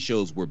TV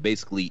shows were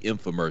basically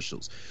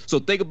infomercials. So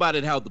think about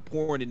it how the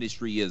porn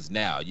industry is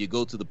now. You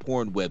go to the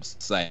porn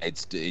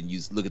websites and you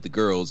look at the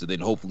girls, and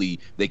then hopefully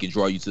they can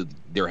draw you to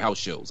their house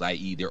shows,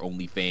 i.e. their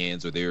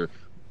OnlyFans or their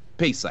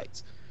pay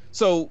sites.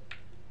 So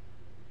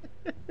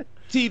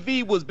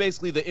TV was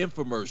basically the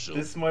infomercial.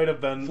 This might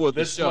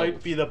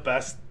be the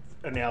best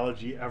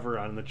analogy ever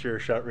on the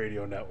Chairshot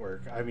Radio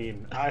Network. I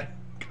mean, I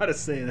gotta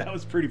say that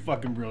was pretty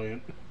fucking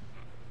brilliant.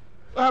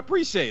 I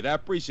appreciate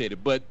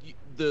it, but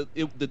the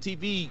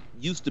TV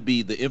used to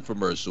be the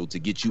infomercial to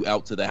get you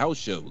out to the house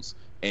shows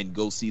and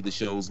go see the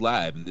shows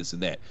live and this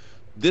and that.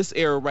 This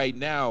era right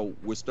now,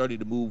 we're starting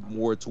to move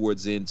more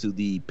towards into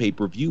the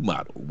pay-per-view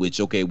model, which,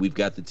 okay, we've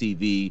got the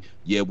TV,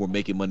 yeah, we're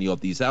making money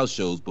off these house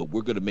shows, but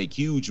we're going to make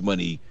huge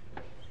money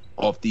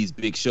off these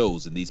big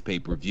shows and these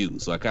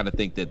pay-per-views. So I kind of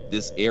think that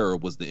this era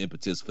was the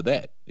impetus for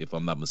that, if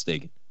I'm not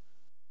mistaken.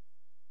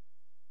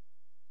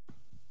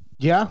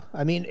 Yeah,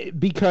 I mean,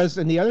 because,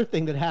 and the other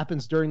thing that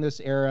happens during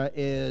this era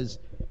is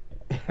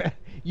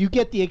you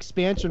get the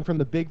expansion from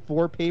the big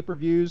 4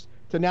 pay-per-views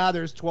to now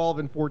there's 12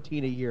 and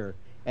 14 a year.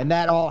 And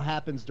that all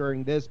happens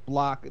during this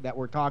block that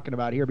we're talking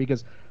about here,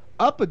 because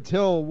up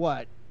until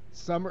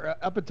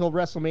up until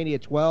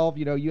WrestleMania 12,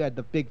 you had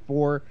the big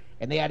 4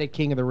 and they added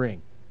King of the Ring,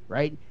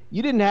 right?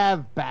 You didn't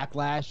have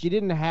Backlash, you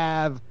didn't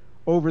have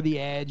Over the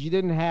Edge, you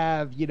didn't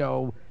have,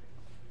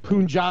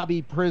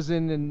 Punjabi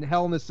Prison and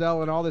Hell in a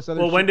Cell and all this other.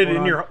 Well, when did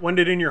In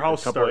Your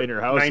House start? In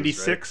Your Houses,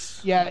 96.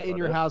 Right? Yeah, In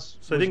Your House.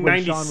 So I think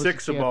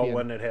 96 about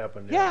when it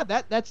happened. Yeah,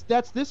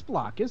 that's this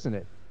block, isn't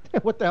it?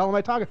 What the hell am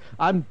I talking?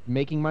 I'm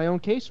making my own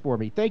case for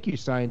me. Thank you,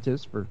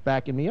 scientists, for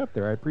backing me up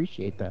there. I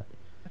appreciate that.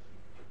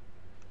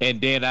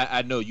 And Dan,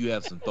 I know you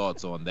have some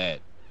thoughts on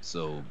that,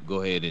 so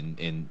go ahead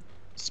and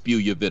spew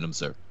your venom,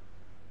 sir.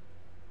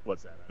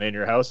 What's that? In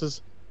Your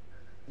Houses?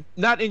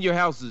 Not In Your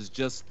Houses,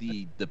 just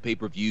the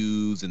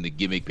pay-per-views and the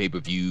gimmick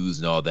pay-per-views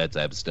and all that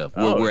type of stuff.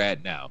 Where we're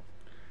at now.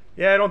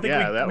 Yeah, I don't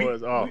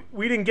think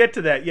we didn't get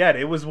to that yet.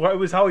 It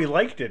was how he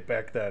liked it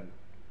back then.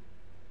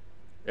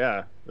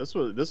 Yeah, this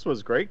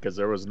was great because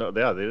they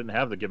didn't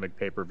have the gimmick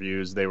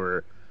pay-per-views. They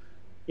were,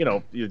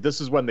 this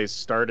is when they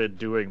started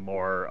doing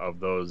more of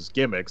those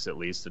gimmicks, at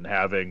least, and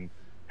having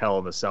Hell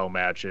in the Cell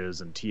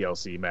matches and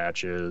TLC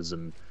matches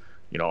and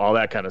all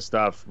that kind of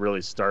stuff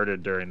really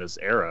started during this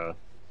era.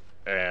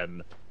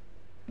 And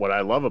what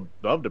I loved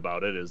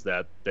about it is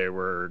that they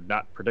were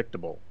not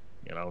predictable.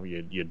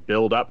 You'd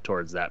build up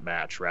towards that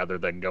match rather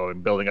than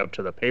building up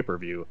to the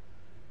pay-per-view.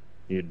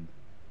 You're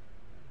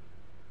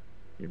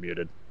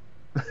muted.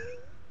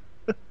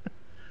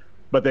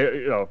 But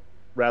they,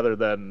 rather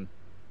than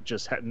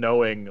just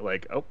knowing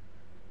like, oh,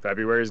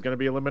 February is going to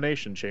be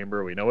Elimination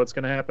Chamber, we know what's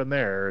going to happen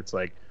there. It's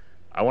like,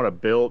 I want to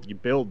build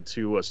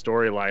to a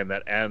storyline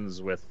that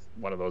ends with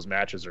one of those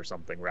matches or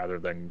something, rather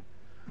than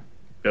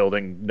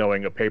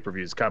knowing a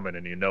pay-per-view is coming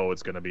and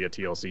it's going to be a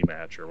TLC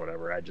match or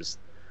whatever. I just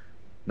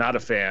not a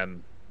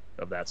fan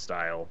of that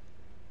style.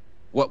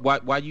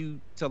 Why you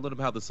telling them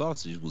how the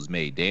sausage was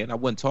made, Dan? I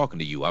wasn't talking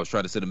to you. I was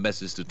trying to send a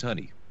message to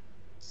Tunney.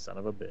 Son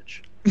of a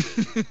bitch.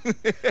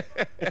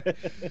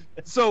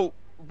 So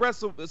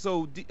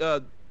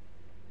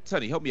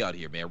Tunney, help me out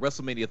here, man.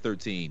 WrestleMania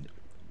 13.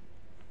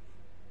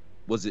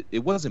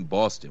 It wasn't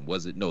Boston,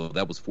 was it? No,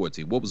 that was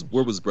 14. Where was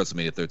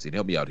WrestleMania 13?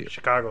 Help me out here.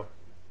 Chicago.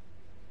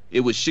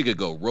 It was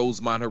Chicago,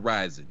 Rosemont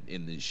Horizon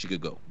in the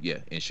Chicago. Yeah,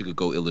 in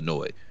Chicago,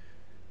 Illinois.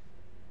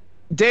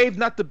 Dave,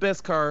 not the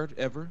best card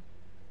ever.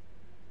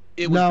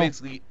 It was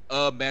basically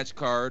a match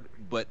card,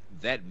 but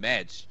that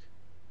match,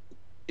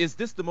 is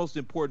this the most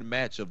important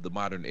match of the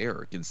modern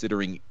era,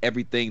 considering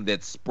everything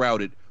that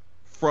sprouted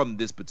from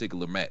this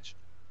particular match?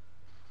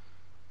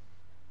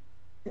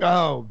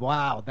 Oh,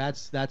 wow.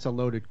 That's a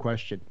loaded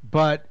question.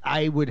 But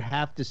I would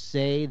have to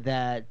say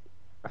that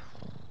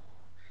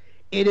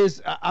it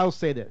is, I'll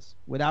say this,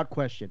 without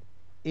question,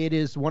 it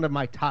is one of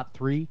my top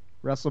 3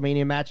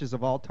 WrestleMania matches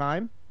of all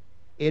time.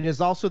 It is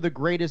also the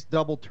greatest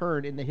double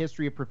turn in the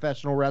history of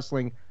professional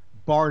wrestling,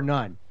 bar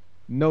none.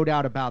 No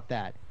doubt about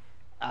that.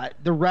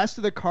 The rest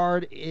of the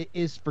card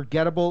is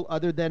forgettable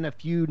other than a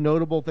few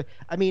notable things.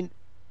 I mean,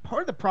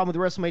 part of the problem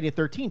with WrestleMania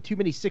 13, too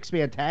many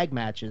 6-man tag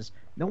matches.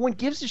 No one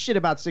gives a shit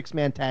about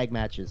 6-man tag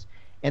matches.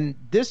 And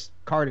this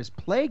card is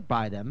plagued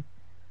by them.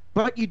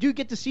 But you do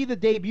get to see the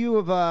debut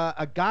of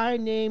a guy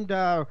named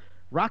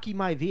Rocky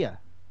Maivia,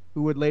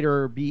 who would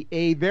later be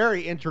a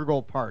very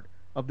integral part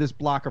of this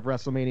block of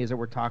WrestleManias that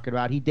we're talking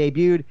about. He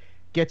debuted,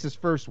 gets his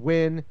first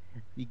win.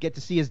 You get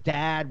to see his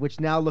dad,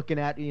 which now looking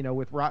at,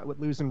 with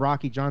losing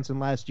Rocky Johnson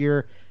last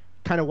year,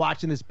 kind of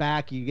watching this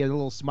back, you get a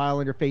little smile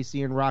on your face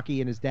seeing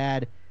Rocky and his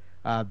dad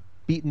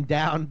beating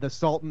down the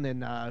Sultan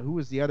and who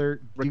was the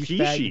other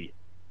Rikishi.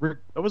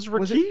 That was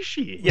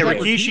Rikishi. Yeah,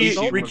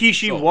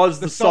 Rikishi was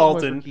the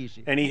Sultan,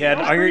 and he had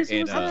Iron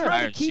Sheik.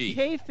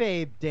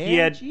 Kayfabe,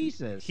 Dan.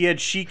 Jesus. He had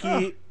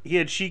Shiki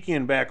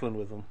and Backlund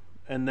with him.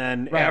 And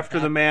then after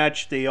the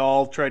match, they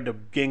all tried to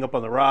gang up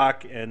on The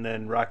Rock, and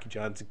then Rocky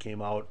Johnson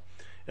came out.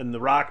 And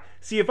The Rock...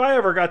 See, if I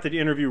ever got to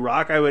interview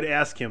Rock, I would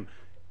ask him,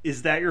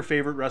 is that your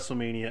favorite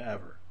WrestleMania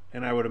ever?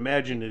 And I would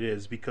imagine it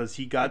is, because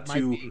he got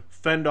to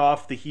fend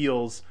off the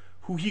heels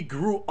who he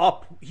grew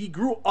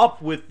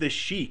up with the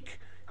Sheik.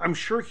 I'm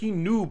sure he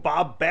knew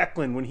Bob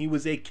Backlund when he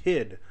was a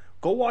kid.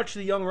 Go watch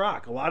The Young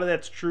Rock. A lot of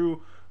that's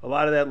true. A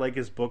lot of that, like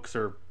his books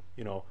are,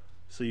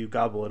 so you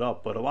gobble it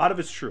up. But a lot of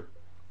it's true.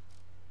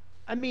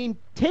 I mean,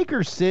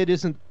 Taker Sid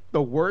isn't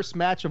the worst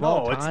match of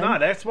all time. No, it's not.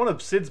 That's one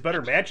of Sid's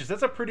better matches.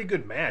 That's a pretty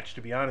good match,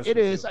 to be honest with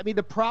you. It is. I mean,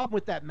 the problem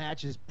with that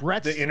match is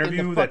Brett's the interview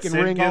in the that fucking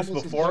Sid ring gives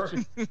before.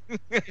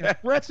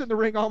 Brett's in the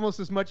ring almost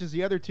as much as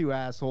the other two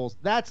assholes.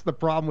 That's the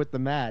problem with the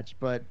match.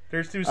 But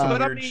there's some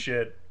weird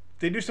shit.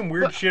 They do some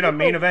weird shit on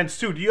main events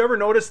too. Do you ever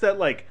notice that,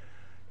 like,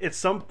 at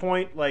some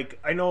point, like,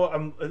 I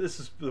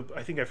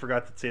think I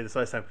forgot to say this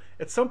last time.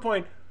 At some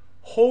point,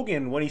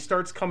 Hogan, when he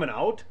starts coming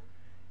out,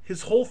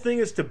 his whole thing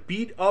is to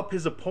beat up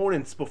his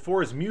opponents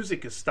before his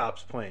music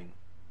stops playing,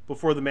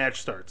 before the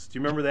match starts. Do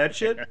you remember that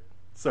shit?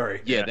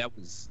 Sorry. Yeah, that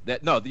was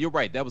that. No, you're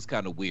right. That was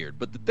kind of weird.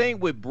 But the thing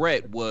with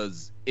Brett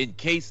was, in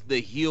case the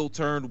heel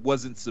turn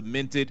wasn't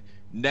cemented,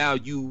 now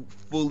you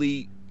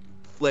fully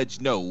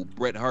fledged know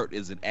Bret Hart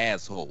is an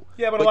asshole.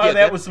 Yeah, but a lot of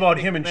that was about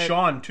him and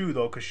Shawn too,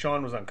 though, because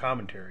Shawn was on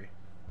commentary.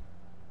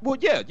 Well,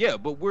 yeah,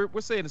 but we're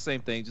saying the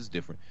same thing, just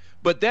different.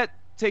 But that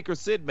Taker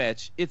Sid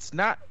match, it's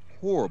not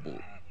horrible.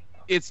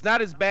 It's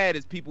not as bad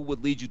as people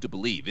would lead you to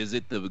believe. Is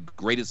it the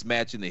greatest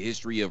match in the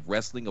history of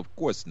wrestling? Of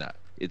course not.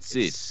 It's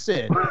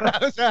Sid.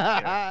 As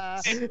I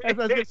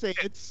was going to say,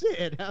 it's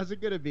Sid. How's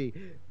it going to be?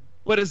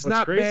 But it's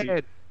not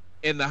bad.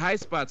 In the high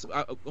spots,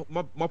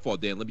 my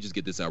fault, Dan. Let me just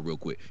get this out real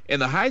quick.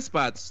 In the high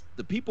spots,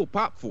 the people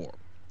popped for him.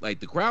 Like,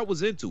 the crowd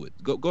was into it.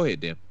 Go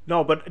ahead, Dan.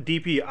 No, but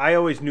DP, I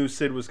always knew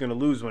Sid was going to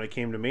lose when it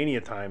came to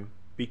Mania time,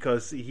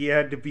 because he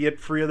had to be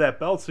free of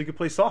that belt so he could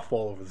play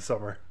softball over the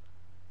summer.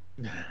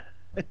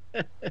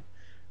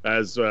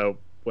 As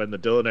when the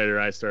Dillinator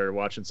and I started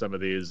watching some of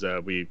these,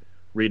 we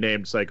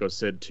renamed Psycho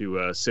Sid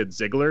to Sid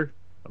Ziggler.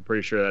 I'm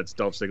pretty sure that's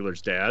Dolph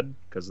Ziggler's dad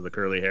because of the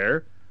curly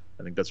hair.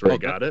 I think that's where he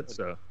got it.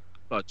 So I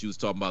thought you was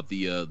talking about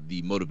the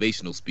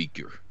motivational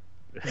speaker,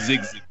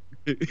 Zig.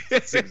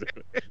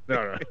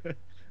 No.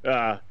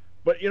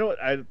 But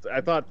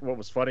I thought what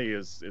was funny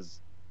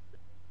is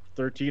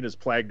 13 is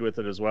plagued with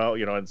it as well.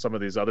 And some of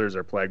these others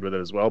are plagued with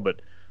it as well.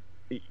 But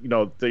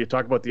you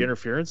talk about the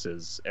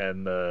interferences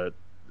and the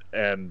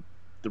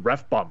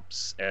ref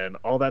bumps and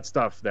all that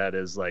stuff that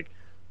is like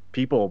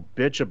people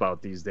bitch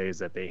about these days,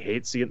 that they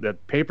hate seeing,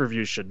 that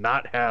pay-per-views should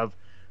not have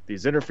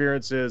these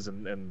interferences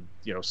and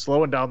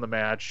slowing down the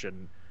match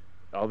and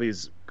all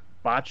these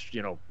botched,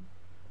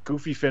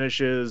 goofy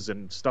finishes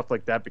and stuff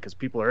like that because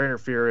people are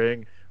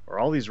interfering, or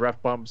all these ref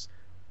bumps.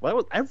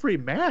 Well, every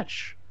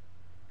match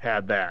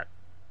had that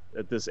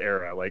at this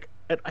era. Like,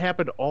 it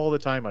happened all the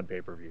time on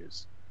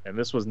pay-per-views, and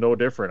this was no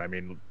different. I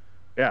mean,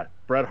 yeah,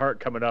 Bret Hart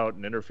coming out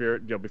and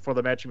interfering, before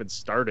the match even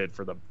started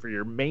for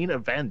your main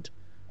event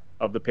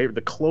of the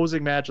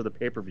closing match of the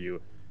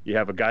pay-per-view. You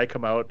have a guy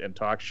come out and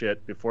talk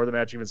shit before the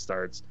match even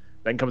starts,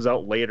 then comes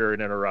out later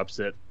and interrupts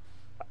it.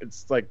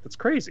 It's like, it's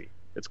crazy.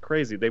 It's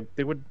crazy.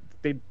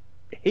 They'd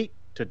hate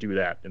to do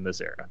that in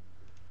this era.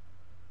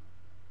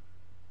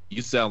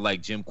 You sound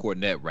like Jim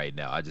Cornette right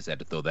now. I just had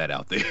to throw that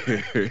out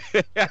there.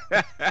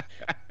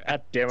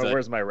 God damn it,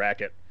 where's my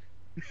racket?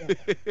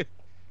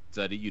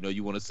 Teddy,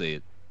 you want to say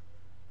it.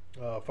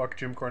 Fuck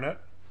Jim Cornette.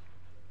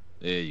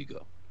 There you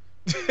go.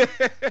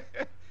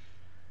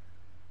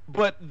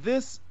 But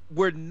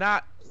we're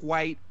not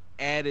quite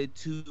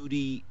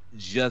attitude-y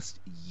just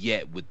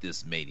yet with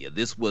this Mania.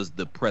 This was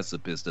the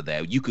precipice of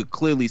that. You could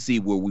clearly see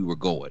where we were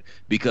going,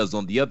 because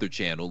on the other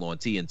channel, on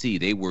TNT,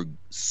 they were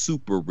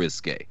super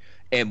risque.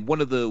 And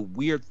one of the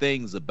weird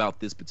things about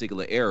this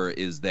particular era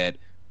is that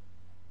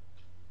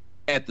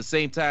at the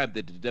same time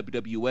that the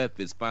WWF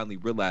is finally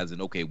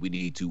realizing, okay, we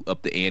need to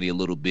up the ante a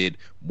little bit,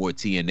 more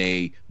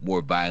TNA,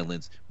 more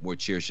violence, more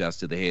chair shots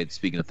to the head,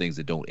 speaking of things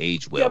that don't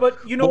age well. Yeah, but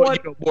you know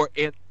what?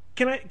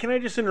 Can I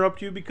just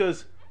interrupt you?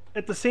 Because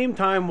at the same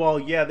time, while,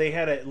 yeah, they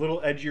had a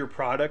little edgier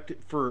product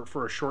for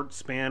a short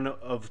span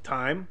of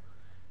time,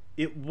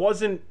 it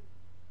wasn't...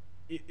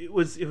 It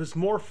was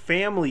more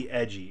family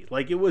edgy.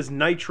 Like, it was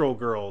Nitro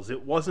Girls.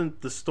 It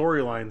wasn't the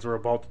storylines we're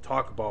about to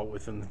talk about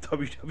within the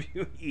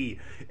WWE.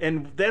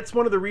 And that's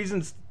one of the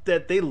reasons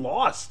that they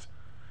lost,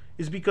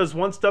 is because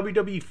once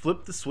WWE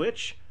flipped the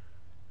switch,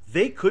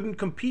 they couldn't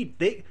compete.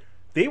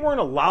 They weren't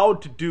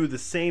allowed to do the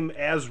same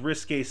as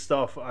risque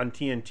stuff on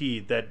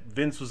TNT that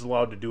Vince was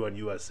allowed to do on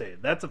USA.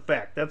 That's a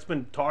fact. That's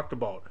been talked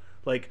about.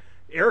 Like,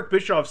 Eric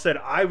Bischoff said,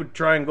 I would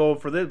try and go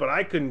for this, but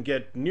I couldn't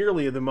get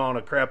nearly the amount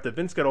of crap that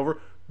Vince got over,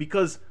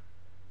 because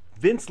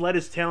Vince let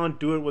his talent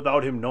do it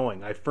without him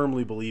knowing. I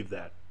firmly believe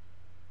that.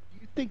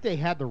 You think they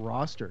had the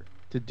roster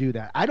to do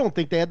that? I don't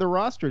think they had the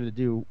roster to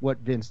do what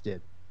Vince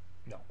did.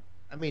 No.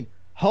 I mean,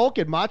 Hulk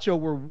and Macho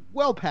were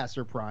well past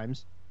their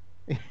primes.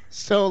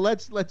 So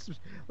let's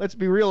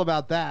be real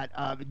about that.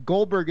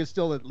 Goldberg is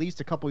still at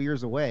least a couple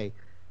years away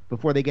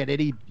before they get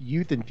any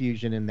youth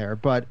infusion in there.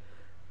 But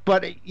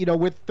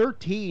with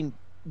 13,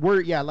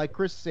 we're, like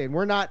Chris is saying,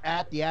 we're not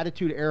at the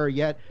Attitude Era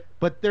yet.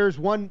 But there's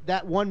one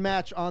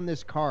match on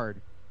this card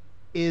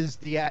is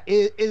the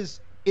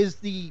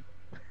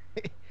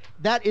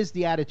that is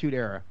the Attitude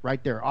Era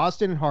right there.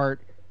 Austin and Hart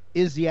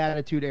is the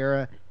Attitude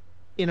Era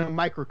in a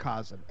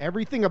microcosm.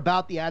 Everything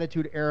about the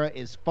Attitude Era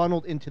is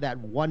funneled into that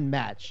one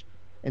match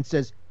and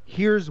says,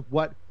 here's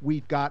what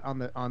we've got on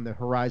the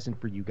horizon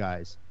for you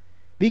guys.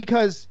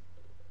 Because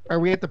are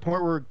we at the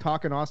point where we're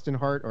talking Austin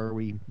Hart, or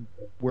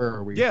where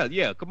are we?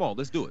 Yeah, come on,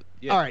 let's do it.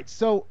 Yeah. All right,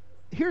 so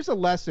here's a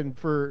lesson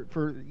for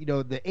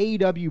the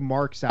AEW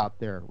marks out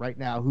there right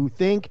now who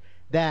think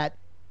that,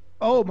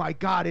 oh my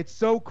God, it's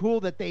so cool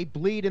that they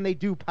bleed and they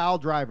do pile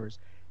drivers.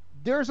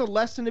 There's a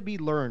lesson to be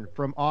learned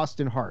from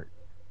Austin Hart,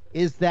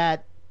 is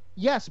that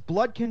yes,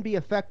 blood can be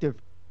effective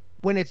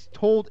when it's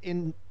told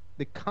in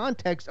the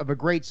context of a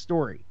great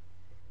story.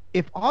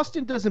 If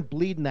Austin doesn't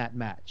bleed in that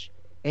match,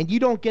 and you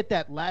don't get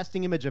that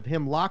lasting image of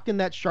him locked in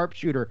that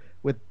sharpshooter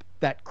with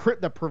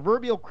the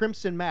proverbial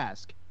crimson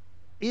mask,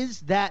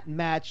 is that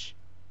match,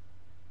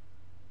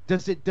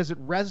 does it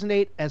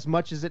resonate as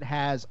much as it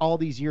has all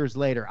these years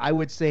later? I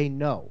would say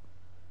no.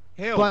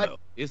 Hell no.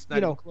 It's not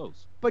even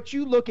close. But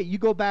you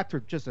go back to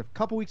just a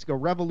couple weeks ago,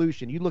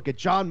 Revolution. You look at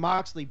Jon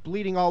Moxley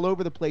bleeding all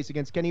over the place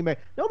against Kenny Omega.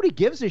 Nobody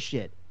gives a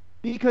shit,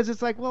 because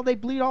it's like, well, they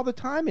bleed all the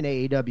time in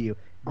AEW.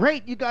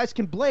 Great, you guys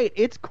can blade.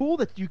 It's cool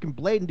that you can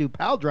blade and do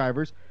pile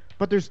drivers,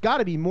 but there's got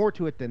to be more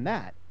to it than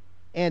that.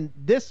 And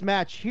this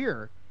match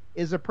here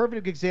is a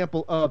perfect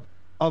example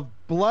of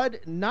blood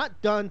not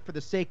done for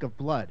the sake of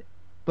blood,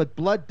 but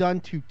blood done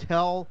to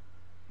tell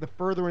the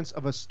furtherance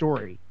of a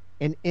story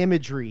and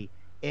imagery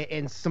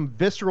and some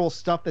visceral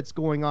stuff that's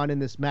going on in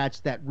this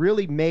match that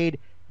really made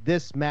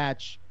this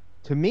match,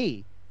 to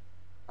me,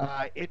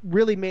 it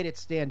really made it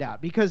stand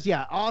out. Because,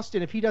 yeah,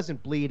 Austin, if he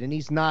doesn't bleed and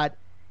he's not,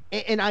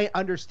 and I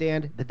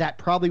understand that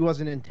probably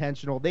wasn't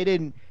intentional. They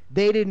didn't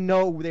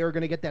know they were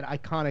going to get that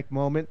iconic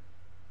moment,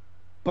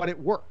 but it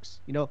works.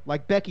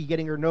 Like Becky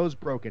getting her nose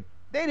broken.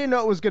 They didn't know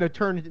it was going to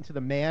turn into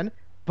the man,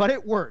 but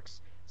it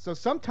works. So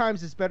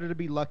sometimes it's better to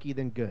be lucky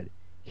than good.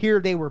 Here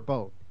they were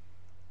both.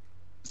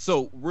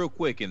 So real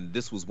quick, and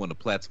this was one of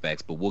Platt's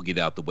facts, but we'll get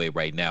out the way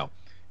right now.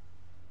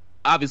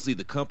 Obviously,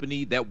 the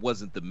company, that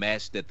wasn't the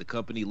match that the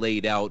company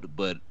laid out,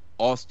 but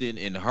Austin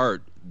and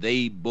Hart,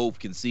 they both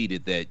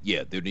conceded that,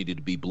 yeah, there needed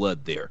to be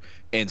blood there.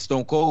 And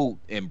Stone Cold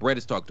and Bret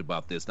has talked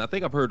about this, and I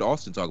think I've heard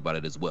Austin talk about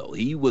it as well.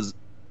 He was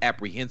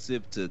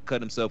apprehensive to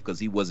cut himself because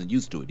he wasn't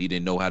used to it. He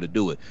didn't know how to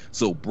do it.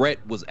 So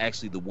Bret was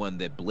actually the one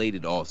that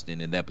bladed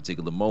Austin in that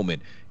particular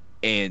moment.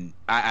 And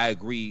I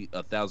agree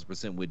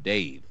 1,000% with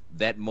Dave.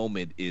 That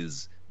moment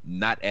is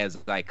not as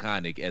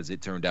iconic as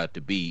it turned out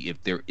to be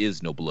if there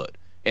is no blood.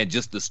 And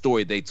just the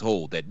story they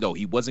told that, no,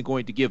 he wasn't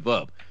going to give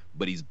up,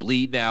 but he's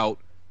bleeding out.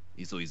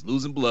 So he's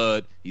losing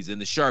blood. He's in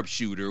the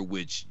sharpshooter,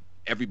 which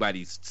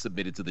everybody's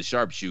submitted to the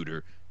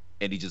sharpshooter,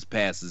 and he just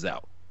passes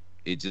out.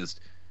 It just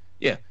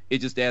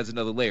adds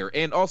another layer.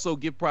 And also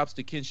give props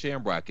to Ken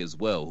Shamrock as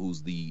well,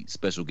 who's the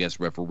special guest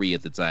referee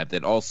at the time,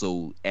 that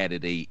also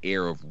added a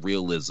air of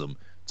realism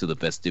to the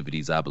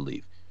festivities, I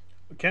believe.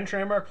 Ken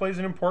Shamrock plays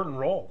an important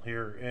role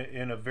here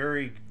in a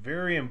very,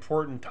 very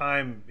important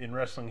time in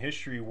wrestling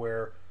history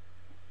where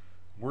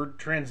we're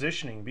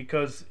transitioning,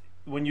 because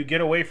when you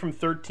get away from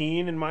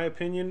 13, in my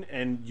opinion,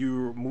 and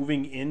you're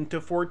moving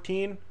into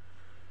 14,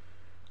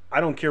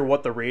 I don't care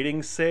what the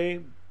ratings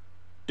say,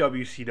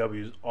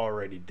 WCW is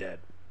already dead.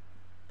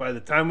 By the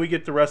time we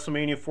get to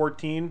WrestleMania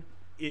 14,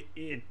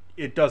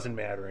 it doesn't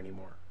matter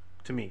anymore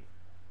to me.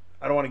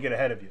 I don't want to get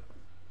ahead of you.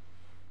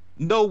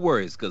 No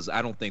worries, because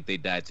I don't think they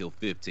died till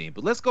 15.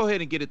 But let's go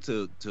ahead and get it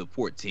to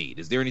 14.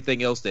 Is there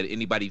anything else that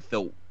anybody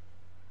felt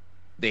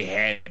they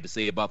had to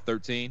say about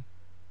 13?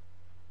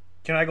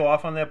 Can I go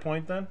off on that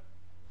point then?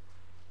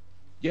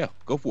 Yeah,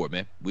 go for it,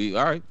 man.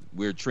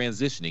 We're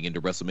transitioning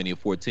into WrestleMania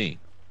 14.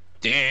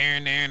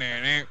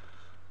 That's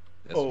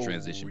a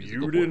transition music.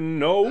 You didn't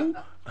know?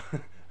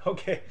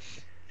 Okay.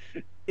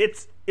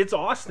 It's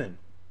Austin.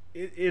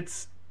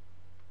 It's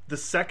the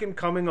second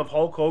coming of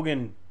Hulk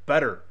Hogan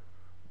better.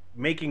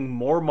 Making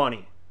more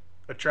money,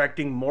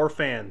 attracting more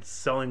fans,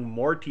 selling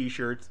more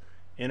t-shirts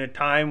in a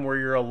time where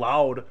you're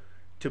allowed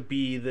to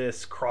be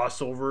this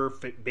crossover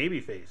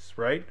babyface,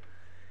 right?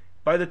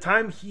 By the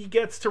time he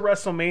gets to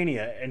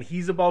WrestleMania and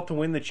he's about to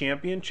win the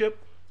championship,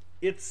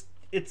 it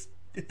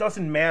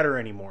doesn't matter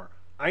anymore.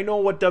 I know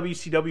what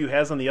WCW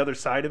has on the other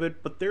side of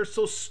it, but they're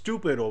so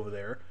stupid over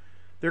there.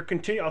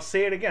 I'll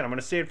say it again. I'm going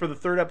to say it for the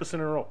third episode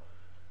in a row.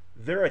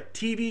 They're a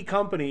TV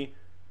company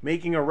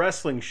making a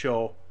wrestling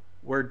show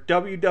where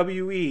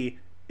WWE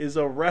is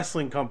a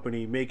wrestling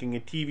company making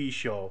a TV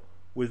show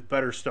with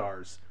better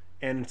stars.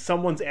 And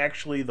someone's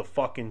actually the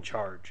fucking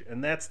charge.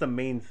 And that's the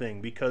main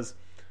thing, because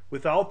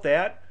without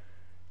that,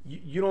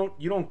 you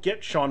don't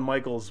get Shawn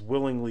Michaels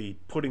willingly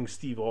putting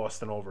Steve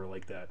Austin over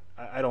like that.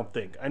 I don't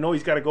think. I know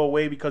he's got to go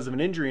away because of an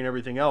injury and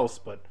everything else,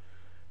 but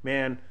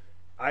man,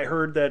 I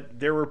heard that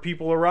there were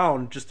people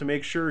around just to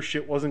make sure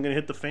shit wasn't going to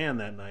hit the fan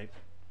that night.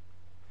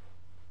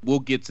 We'll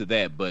get to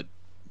that, but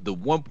the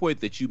one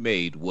point that you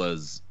made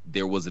was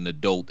there was an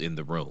adult in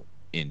the room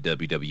in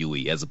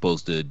WWE as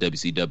opposed to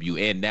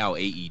WCW and now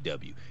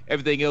AEW.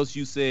 Everything else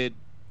you said,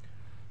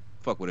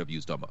 fuck whatever you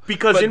was talking about.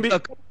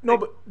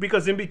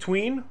 Because in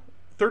between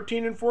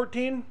 13 and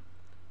 14,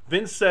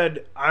 Vince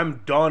said,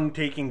 I'm done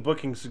taking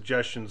booking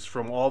suggestions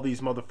from all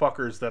these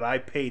motherfuckers that I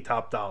pay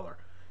top dollar.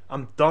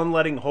 I'm done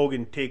letting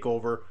Hogan take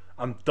over.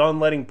 I'm done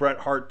letting Bret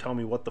Hart tell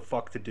me what the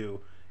fuck to do.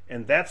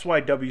 And that's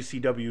why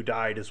WCW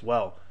died as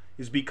well,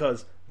 is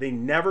because they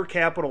never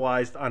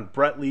capitalized on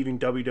Bret leaving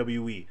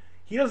WWE.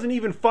 He doesn't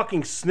even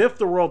fucking sniff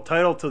the world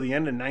title till the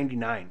end of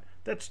 99.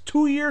 That's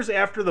 2 years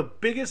after the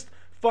biggest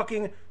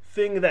fucking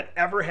thing that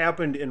ever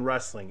happened in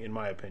wrestling, in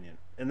my opinion.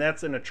 And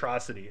that's an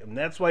atrocity. And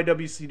that's why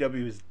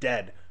WCW is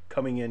dead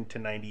coming into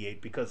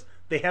 98, because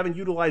they haven't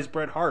utilized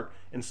Bret Hart,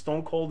 and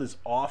Stone Cold is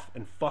off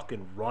and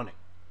fucking running.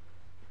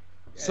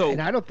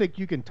 And I don't think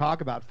you can talk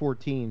about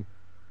 14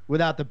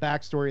 without the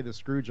backstory of the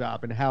screw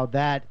job and how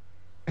that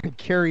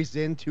carries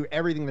into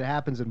everything that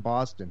happens in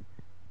Boston.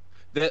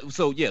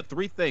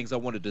 Three things I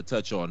wanted to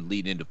touch on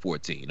leading into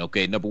 14.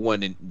 Okay, number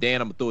one, and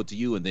Dan, I'm going to throw it to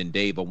you, and then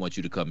Dave, I want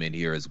you to come in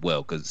here as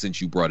well, because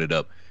since you brought it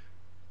up,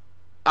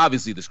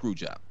 obviously the screw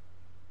job.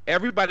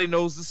 Everybody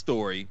knows the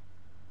story.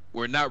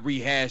 We're not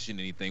rehashing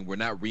anything. We're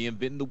not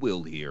reinventing the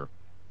wheel here.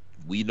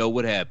 We know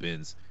what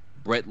happens.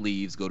 Bret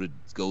leaves,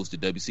 goes to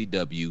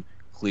WCW,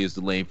 clears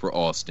the lane for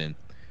Austin.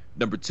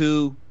 Number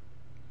two,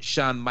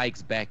 Shawn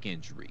Michaels' back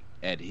injury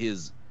at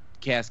his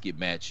casket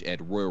match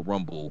at Royal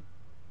Rumble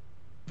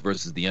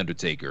versus The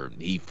Undertaker.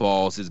 He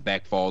falls, his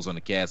back falls on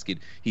the casket.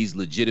 He's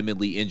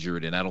legitimately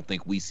injured, and I don't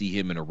think we see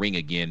him in a ring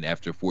again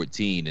after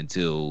 14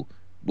 until,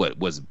 4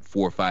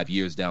 or 5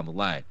 years down the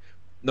line.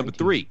 Number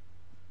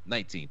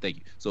 19, thank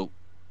you. So,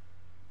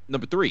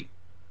 number 3,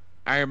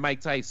 Iron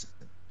Mike Tyson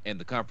and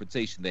the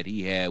confrontation that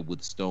he had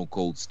with Stone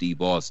Cold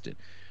Steve Austin.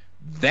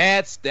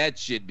 That's that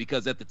shit,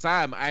 because at the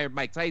time, Iron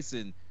Mike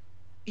Tyson,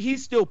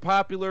 he's still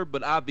popular,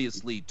 but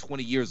obviously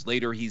 20 years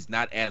later, he's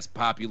not as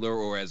popular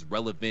or as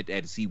relevant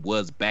as he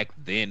was back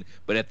then.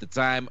 But at the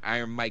time,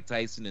 Iron Mike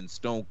Tyson and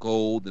Stone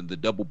Cold and the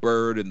Double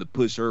Bird and the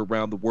push her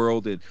around the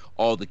world and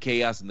all the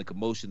chaos and the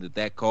commotion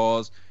that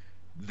caused,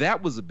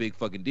 that was a big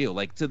fucking deal.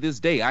 Like, to this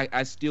day,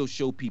 I still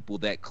show people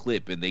that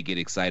clip and they get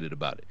excited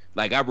about it.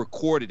 Like, I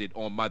recorded it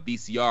on my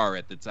VCR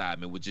at the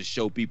time and would just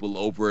show people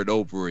over and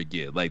over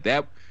again. Like,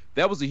 that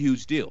was a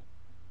huge deal.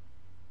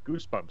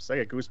 Goosebumps. I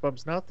get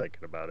goosebumps now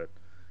thinking about it.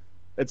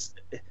 It's,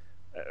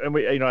 and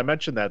we, I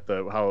mentioned that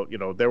how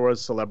there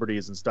was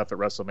celebrities and stuff at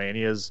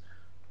WrestleManias,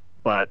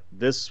 but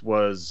this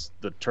was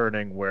the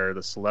turning where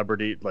the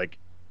celebrity, like,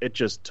 it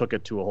just took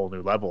it to a whole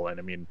new level. And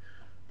I mean,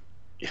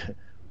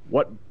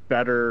 what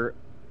better,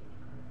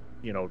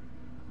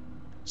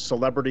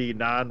 celebrity,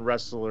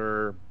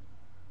 non-wrestler,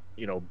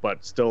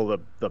 but still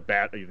the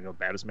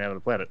baddest man on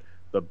the planet.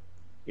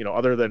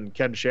 Other than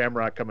Ken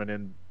Shamrock coming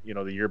in,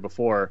 the year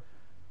before,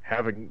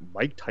 having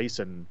Mike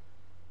Tyson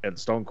and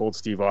Stone Cold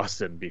Steve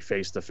Austin be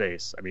face to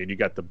face. I mean, you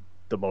got the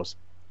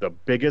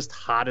biggest,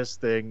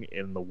 hottest thing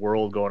in the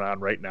world going on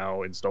right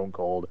now in Stone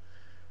Cold,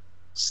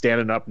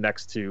 standing up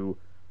next to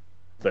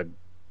the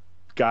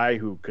guy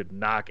who could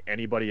knock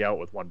anybody out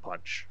with one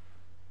punch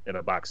in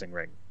a boxing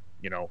ring,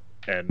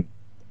 and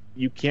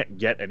you can't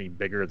get any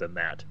bigger than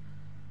that.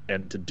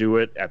 And to do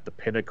it at the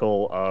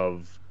pinnacle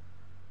of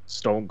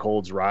Stone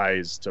Cold's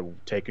rise to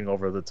taking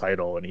over the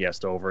title, and he has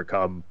to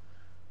overcome,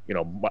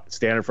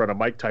 stand in front of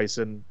Mike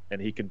Tyson,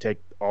 and he can take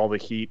all the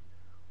heat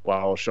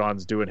while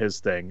Shawn's doing his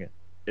thing.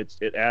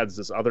 It adds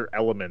this other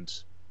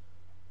element,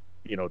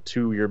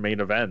 to your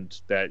main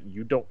event that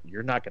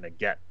you're not going to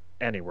get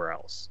anywhere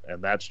else,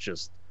 and that's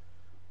just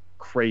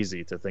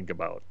crazy to think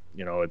about.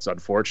 It's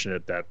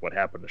unfortunate that what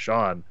happened to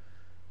Shawn.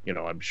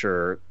 I'm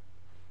sure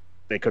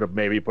they could have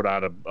maybe put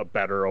on a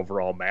better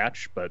overall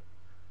match, but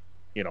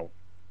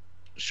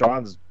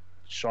Shawn's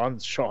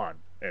Shawn,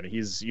 and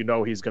he's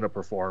he's going to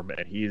perform,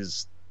 and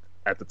he's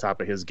at the top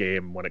of his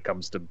game when it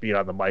comes to being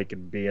on the mic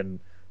and being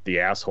the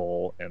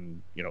asshole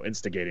and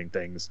instigating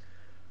things.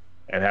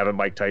 And having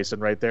Mike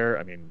Tyson right there,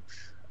 I mean,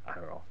 I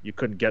don't know, you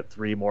couldn't get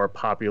three more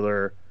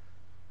popular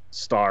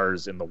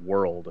stars in the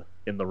world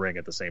in the ring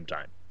at the same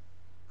time.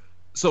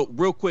 So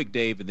real quick,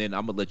 Dave, and then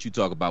I'm gonna let you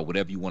talk about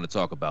whatever you want to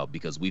talk about,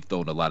 because we've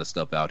thrown a lot of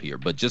stuff out here.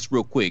 But just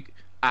real quick,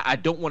 I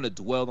don't want to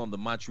dwell on the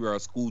Montreal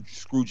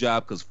screw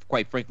job, because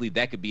quite frankly,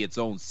 that could be its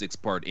own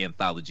 6-part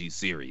anthology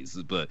series.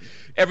 But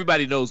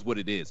everybody knows what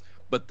it is.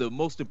 But the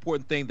most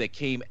important thing that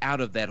came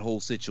out of that whole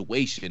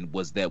situation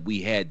was that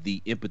we had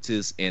the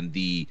impetus and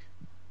the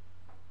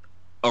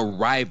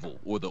arrival,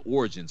 or the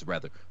origins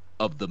rather,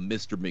 of the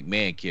Mr.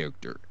 McMahon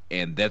character,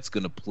 and that's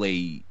going to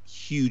play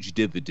huge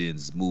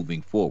dividends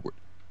moving forward.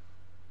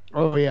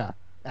 Oh yeah,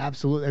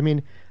 absolutely. I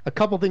mean, a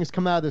couple things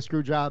come out of the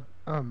screw job.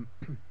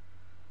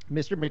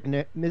 Mr.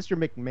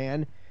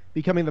 McMahon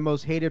becoming the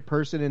most hated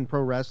person in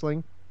pro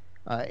wrestling.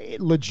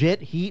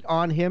 Legit heat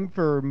on him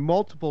for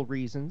multiple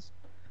reasons.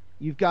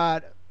 You've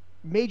got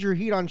major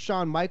heat on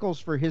Shawn Michaels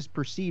for his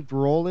perceived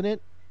role in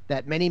it,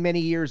 that many, many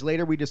years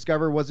later we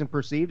discover wasn't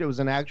perceived. It was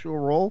an actual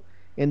role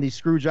in the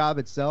screw job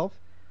itself.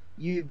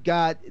 You've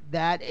got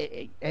that,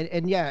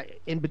 and yeah,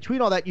 in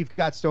between all that, you've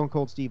got Stone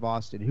Cold Steve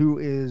Austin, who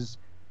is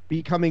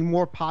becoming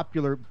more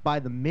popular by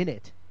the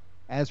minute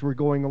as we're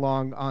going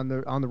along on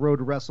the road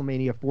to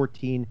WrestleMania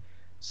 14.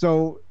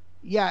 So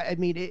yeah, I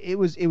mean, it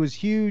was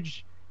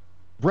huge.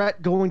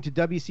 Brett going to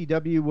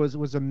WCW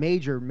was a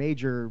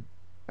major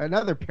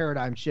another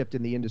paradigm shift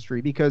in the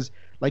industry, because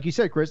like you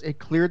said, Chris, it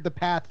cleared the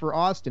path for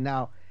Austin.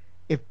 Now,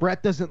 if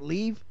Brett doesn't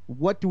leave,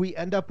 what do we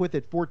end up with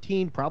at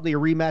 14? Probably a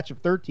rematch of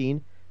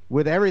 13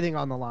 with everything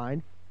on the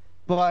line.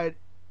 But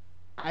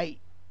I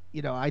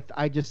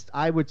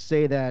would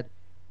say that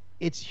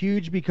it's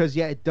huge because,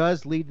 yeah, it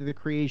does lead to the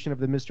creation of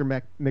the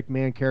Mr.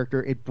 McMahon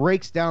character. It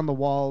breaks down the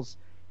walls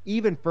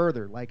even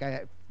further. Like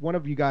one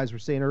of you guys were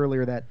saying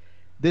earlier that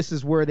this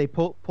is where they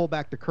pull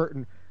back the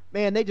curtain.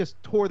 Man, they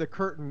just tore the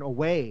curtain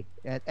away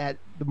at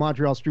the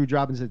Montreal Screw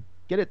Job and said,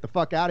 get it the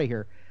fuck out of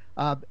here.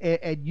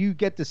 And you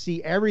get to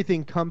see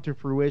everything come to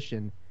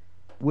fruition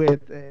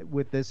with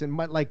this. And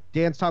like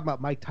Dan's talking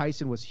about, Mike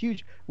Tyson was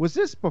huge. Was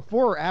this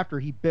before or after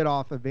he bit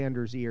off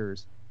Evander's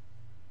ears?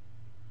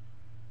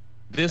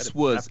 This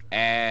was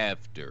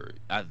after.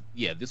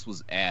 This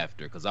was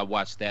after, because I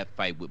watched that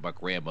fight with my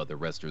grandmother,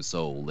 rest her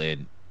soul,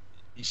 and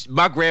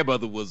my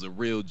grandmother was a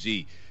real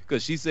G,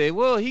 because she said,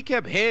 well, he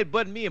kept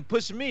headbutting me and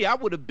pushing me. I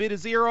would have bit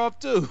his ear off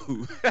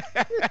too.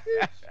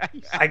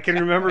 I can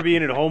remember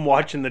being at home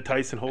watching the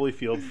Tyson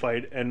Holyfield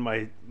fight, and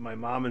my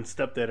mom and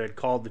stepdad had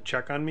called to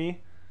check on me,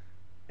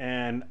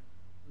 and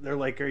they're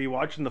like, are you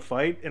watching the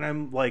fight? And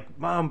I'm like,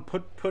 Mom,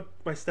 put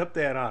my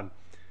stepdad on.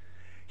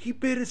 He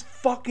bit his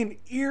fucking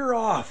ear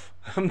off.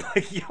 I'm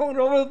like, yo,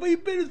 no, he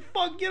bit his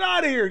fuck. Get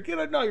out of here. Get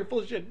out. No, you're full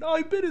of shit. No,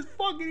 he bit his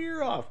fucking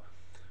ear off.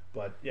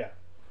 But yeah.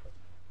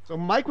 So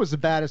Mike was the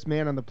baddest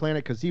man on the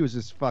planet because he was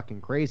just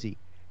fucking crazy.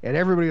 And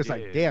everybody was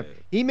like, damn,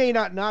 he may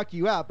not knock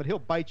you out, but he'll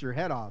bite your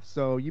head off.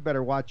 So you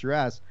better watch your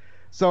ass.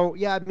 So,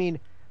 yeah, I mean,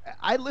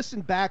 I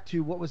listened back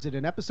to, what was it,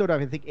 an episode of,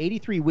 I think,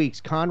 83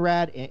 Weeks,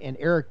 Conrad and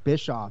Eric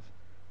Bischoff.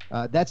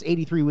 That's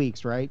 83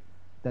 Weeks, right?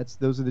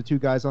 Those are the two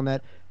guys on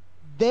that.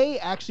 They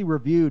actually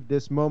reviewed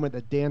this moment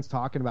that Dan's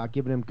talking about,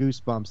 giving him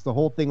goosebumps, the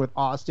whole thing with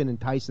Austin and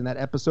Tyson, that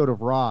episode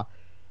of Raw.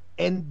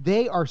 and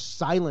they are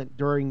silent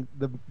during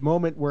the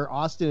moment where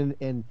Austin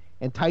and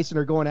Tyson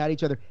are going at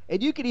each other.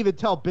 And you can even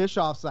tell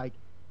Bischoff's like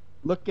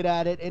looking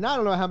at it, and I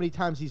don't know how many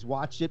times he's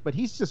watched it, but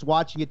he's just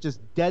watching it,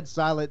 just dead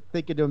silent,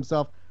 thinking to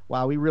himself,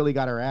 wow, we really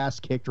got our ass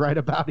kicked right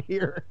about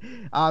here.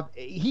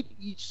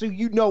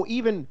 So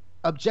even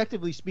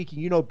objectively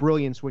speaking,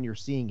 brilliance when you're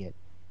seeing it.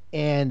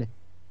 And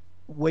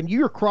when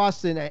you're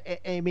crossing,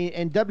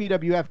 and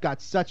WWF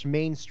got such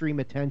mainstream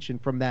attention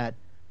from that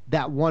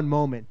one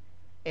moment.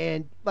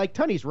 And like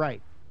Tony's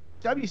right,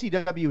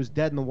 WCW is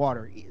dead in the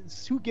water.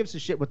 Who gives a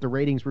shit what the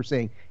ratings were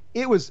saying?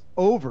 It was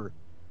over.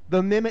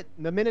 The minute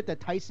that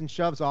Tyson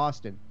shoves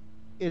Austin,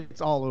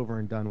 it's all over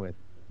and done with.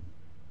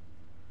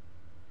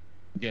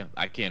 Yeah,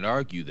 I can't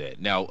argue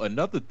that. Now,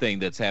 another thing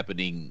that's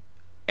happening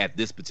at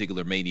this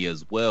particular Mania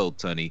as well,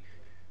 Tony,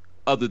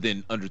 other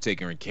than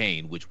Undertaker and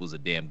Kane, which was a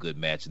damn good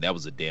match, and that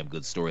was a damn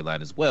good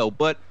storyline as well,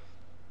 but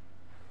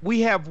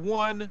we have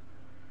one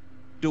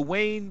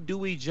Dwayne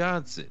Dewey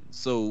Johnson.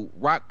 So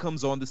Rock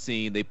comes on the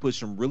scene. They push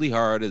him really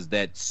hard as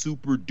that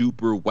super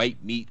duper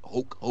white meat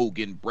Hulk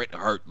Hogan, Bret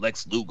Hart,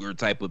 Lex Luger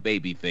type of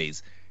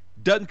babyface.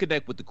 Doesn't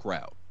connect with the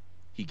crowd.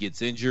 He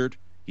gets injured.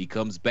 He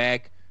comes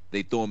back.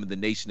 They throw him in the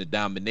Nation of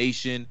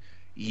Domination.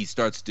 He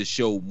starts to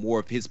show more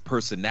of his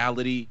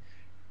personality.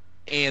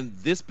 And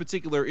this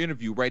particular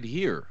interview right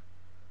here,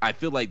 I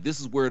feel like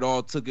this is where it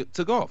all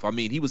took off. I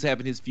mean, he was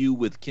having his feud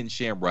with Ken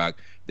Shamrock.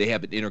 They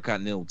have an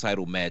Intercontinental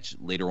title match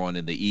later on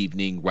in the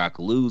evening. Rock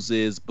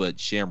loses, but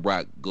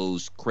Shamrock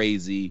goes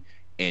crazy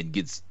and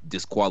gets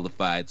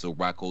disqualified, so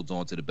Rock holds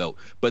on to the belt.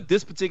 But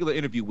this particular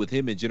interview with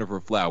him and Jennifer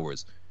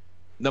Flowers,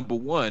 number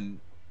one,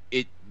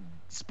 it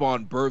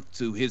spawned birth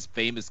to his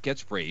famous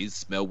catchphrase,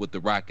 "Smell what the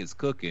Rock is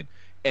cooking."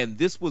 And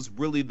this was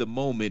really the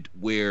moment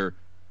where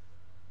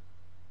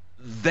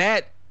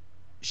that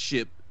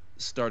ship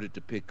started to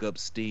pick up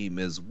steam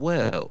as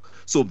well.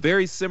 So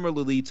very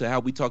similarly to how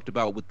we talked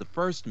about with the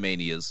first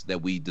Manias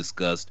that we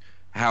discussed,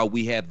 how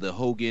we have the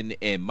Hogan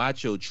and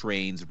Macho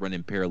trains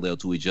running parallel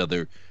to each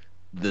other,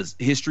 the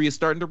history is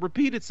starting to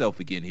repeat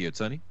itself again here,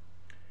 Tony.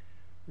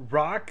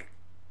 Rock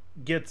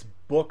gets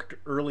booked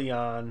early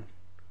on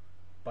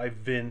by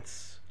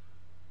Vince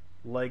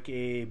like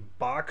a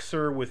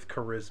boxer with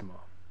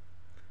charisma.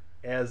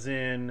 As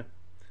in,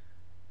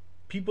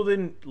 people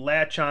didn't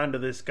latch on to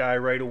this guy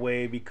right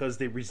away because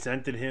they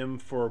resented him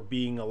for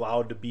being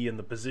allowed to be in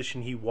the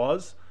position he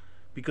was,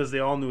 because they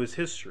all knew his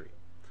history.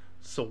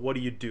 So what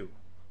do?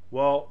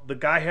 Well, the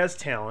guy has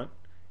talent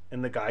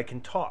and the guy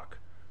can talk.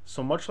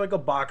 So much like a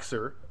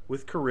boxer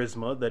with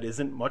charisma that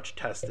isn't much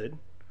tested,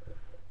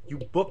 you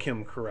book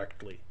him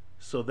correctly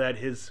so that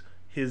his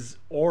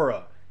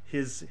aura,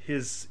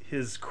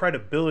 his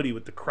credibility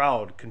with the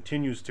crowd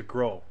continues to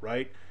grow,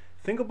 right?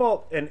 Think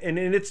about and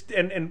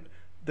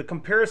the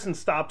comparison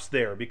stops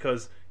there,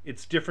 because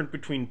it's different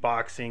between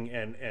boxing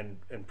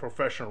and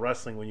professional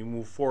wrestling when you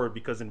move forward,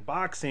 because in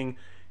boxing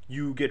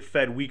you get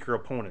fed weaker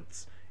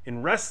opponents.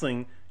 In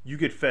wrestling you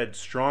get fed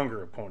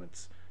stronger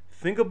opponents.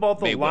 Think about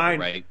the line.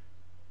 Right?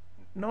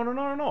 No. You're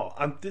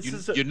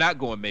not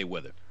going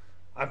Mayweather.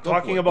 I'm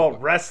talking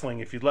about wrestling.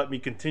 If you'd let me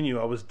continue,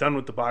 I was done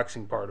with the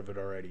boxing part of it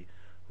already.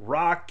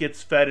 Rock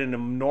gets fed an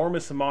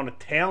enormous amount of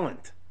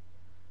talent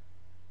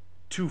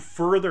to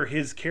further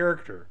his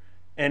character.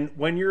 And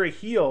when you're a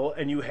heel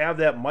and you have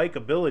that mic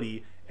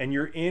ability and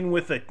you're in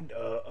with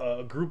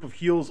a group of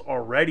heels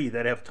already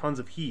that have tons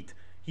of heat,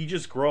 he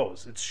just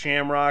grows. It's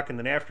Shamrock, and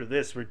then after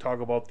this we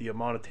talk about the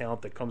amount of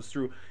talent that comes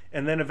through,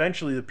 and then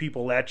eventually the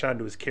people latch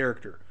onto his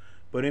character.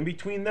 But in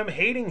between them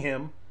hating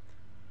him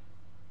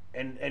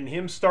and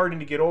him starting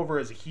to get over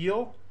as a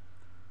heel,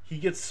 he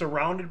gets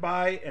surrounded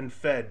by and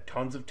fed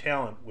tons of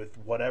talent with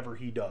whatever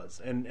he does.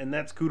 And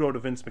that's kudos to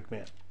Vince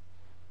McMahon.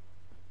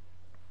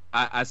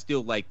 I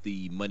still like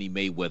the Money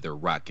Mayweather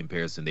Rock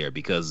comparison there,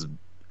 because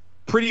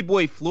Pretty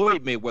Boy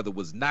Floyd Mayweather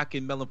was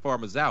knocking melon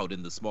farmers out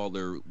in the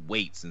smaller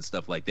weights and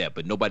stuff like that,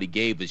 but nobody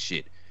gave a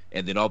shit.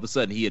 And then all of a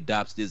sudden he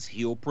adopts this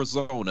heel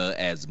persona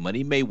as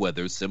Money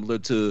Mayweather, similar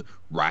to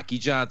Rocky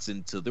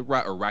Johnson to the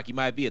Rock, or Rocky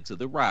Maivia to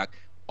the Rock.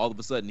 All of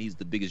a sudden he's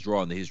the biggest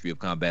draw in the history of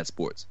combat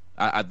sports.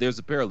 There's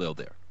a parallel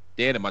there.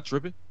 Dan, am I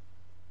tripping?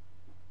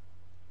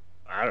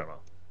 I don't know.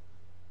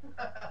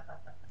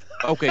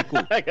 Okay, cool.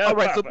 All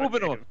right, so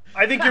moving on.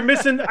 I think you're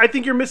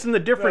missing the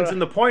difference in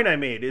the point I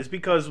made, is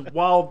because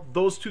while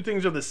those two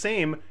things are the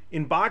same,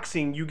 in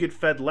boxing you get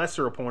fed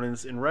lesser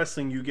opponents, in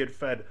wrestling you get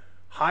fed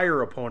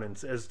higher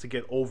opponents as to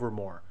get over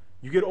more.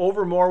 You get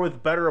over more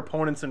with better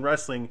opponents in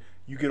wrestling,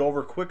 you get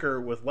over quicker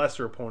with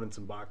lesser opponents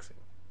in boxing.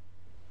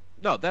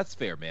 No, that's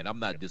fair, man. I'm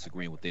not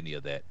disagreeing with any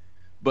of that.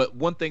 But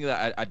one thing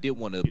that I did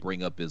want to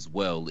bring up as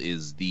well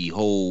is the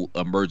whole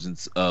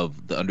emergence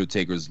of the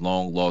Undertaker's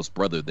long-lost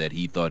brother that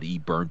he thought he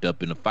burned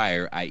up in a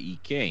fire, i.e.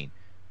 Kane.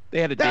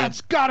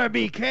 That's gotta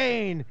be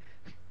Kane!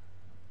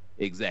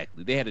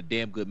 Exactly. They had a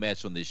damn good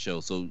match on this show.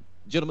 So,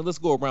 gentlemen, let's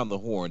go around the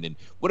horn, and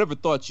whatever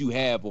thoughts you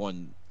have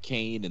on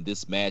Kane and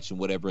this match and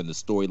whatever in the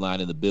storyline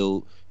and the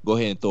build, go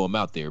ahead and throw them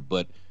out there.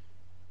 But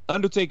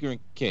Undertaker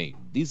and Kane,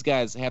 these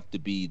guys have to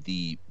be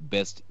the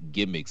best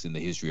gimmicks in the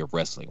history of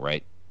wrestling,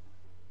 right?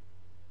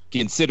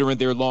 considering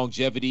their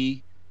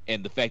longevity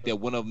and the fact that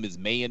one of them is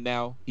Mayan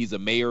now. He's a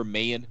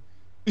Mayan.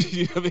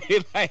 You know what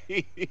I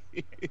mean?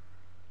 Like,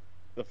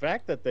 the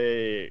fact that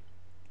they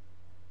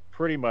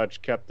pretty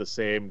much kept the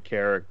same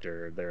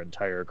character their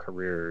entire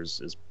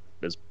careers is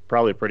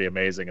probably pretty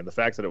amazing. And the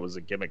fact that it was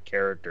a gimmick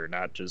character,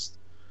 not just,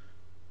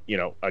 you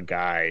know, a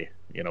guy,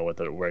 you know, with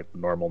a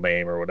normal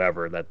name or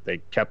whatever, that they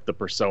kept the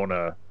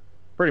persona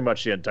pretty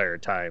much the entire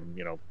time.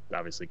 You know,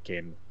 obviously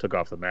Kane took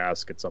off the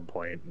mask at some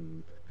point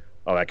and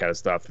all that kind of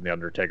stuff, and the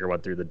Undertaker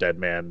went through the dead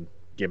man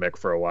gimmick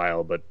for a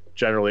while, but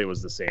generally it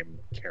was the same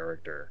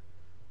character.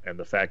 And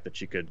the fact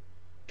that you could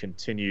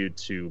continue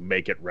to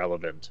make it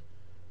relevant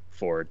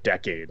for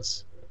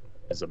decades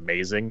is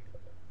amazing.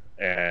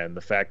 And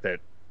the fact that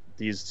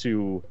these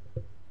two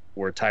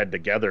were tied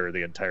together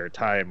the entire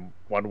time,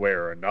 one way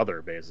or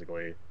another,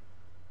 basically,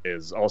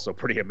 is also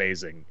pretty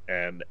amazing.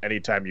 And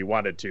anytime you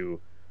wanted to,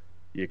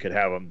 you could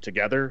have them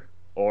together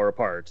or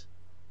apart,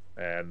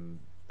 and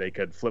they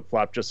could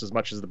flip-flop just as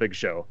much as the Big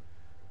Show,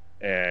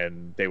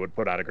 and they would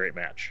put on a great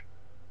match.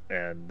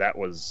 And that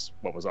was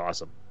what was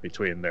awesome.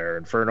 Between their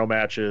Inferno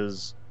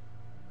matches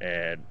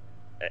and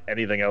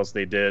anything else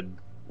they did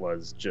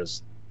was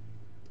just...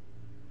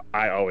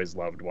 I always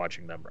loved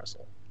watching them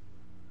wrestle.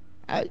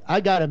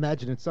 I gotta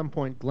imagine at some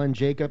point Glenn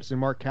Jacobs and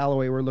Mark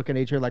Calloway were looking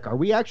at each other like, are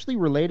we actually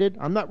related?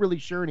 I'm not really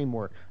sure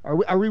anymore.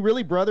 Are we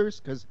really brothers?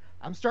 Because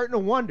I'm starting to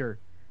wonder.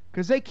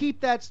 Because they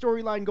keep that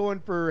storyline going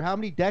for how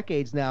many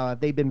decades now have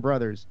they been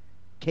brothers?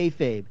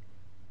 Kayfabe.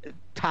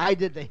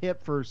 Tied at the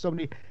hip for so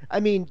many... I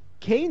mean,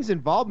 Kane's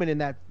involvement in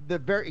that...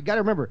 You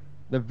gotta remember,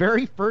 the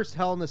very first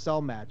Hell in a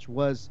Cell match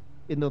was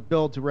in the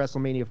build to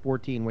WrestleMania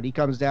 14 when he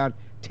comes down,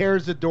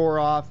 tears the door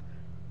off,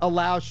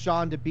 allows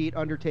Shawn to beat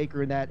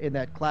Undertaker in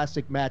that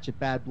classic match at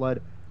Bad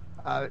Blood.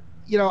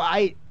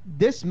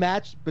 This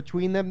match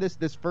between them,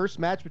 this first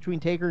match between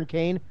Taker and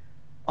Kane,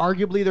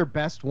 arguably their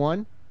best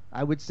one,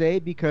 I would say,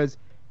 because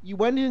you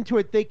went into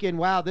it thinking,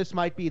 wow, this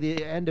might be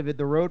the end of it,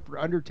 the road for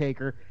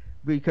Undertaker,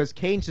 because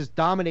Kane just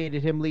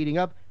dominated him leading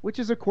up, which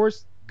is, of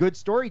course, good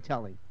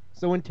storytelling.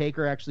 So when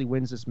Taker actually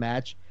wins this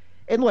match,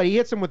 and he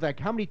hits him with, like,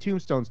 how many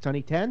tombstones,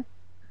 Tony? 10?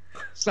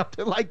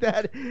 Something like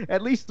that.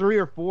 At least 3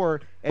 or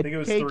 4. And I think it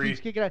was Kane 3. keeps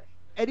kicking out.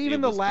 And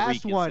even the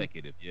last one,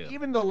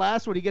 even the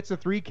last one, he gets a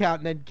 3 count,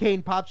 and then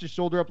Kane pops his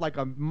shoulder up like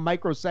a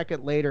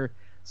microsecond later.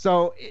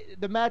 So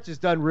the match is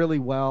done really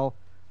well.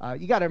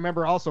 You got to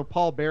remember also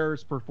Paul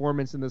Bearer's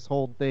performance in this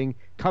whole thing,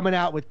 coming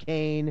out with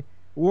Kane,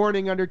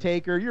 warning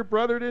Undertaker, your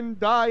brother didn't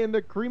die in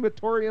the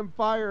crematorium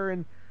fire,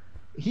 and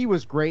he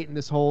was great in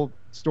this whole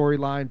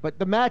storyline. But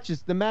the match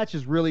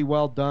is really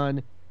well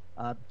done.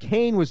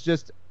 Kane was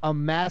just a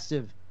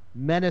massive,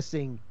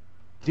 menacing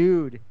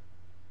dude.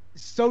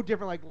 So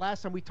different. Like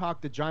last time we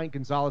talked to Giant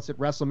Gonzalez at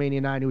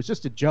WrestleMania 9, it was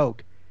just a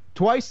joke.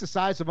 Twice the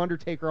size of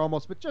Undertaker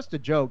almost, but just a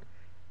joke.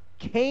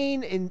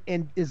 Kane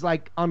is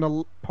like on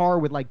a par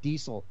with like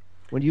Diesel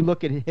when you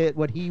look at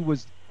what he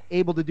was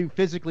able to do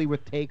physically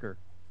with Taker.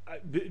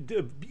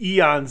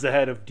 Eons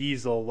ahead of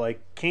Diesel.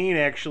 Like Kane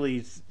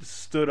actually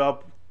stood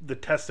up the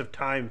test of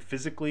time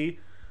physically,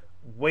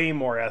 way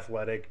more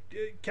athletic.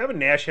 Kevin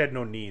Nash had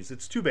no knees.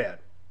 It's too bad.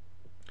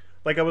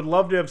 Like I would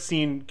love to have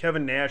seen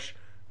Kevin Nash,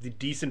 the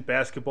decent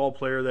basketball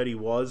player that he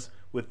was,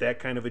 with that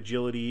kind of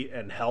agility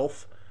and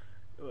health,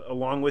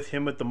 along with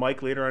him at the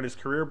mic later on in his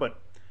career. But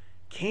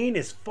Kane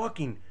is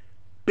fucking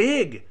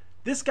big.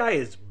 This guy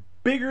is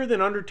bigger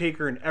than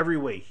Undertaker in every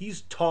way.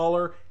 He's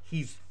taller,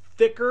 he's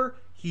thicker,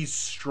 he's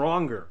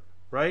stronger,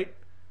 right?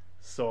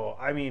 So,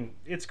 I mean,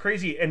 it's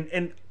crazy.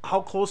 And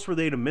how close were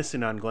they to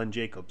missing on Glenn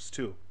Jacobs,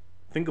 too?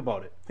 Think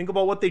about it. Think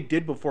about what they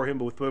did before him,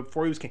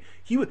 before he was King.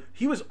 He was.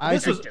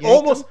 This was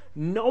almost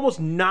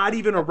not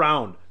even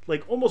around,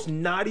 like almost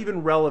not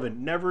even relevant,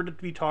 never to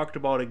be talked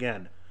about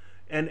again.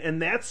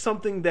 And that's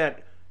something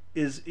that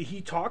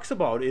he talks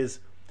about is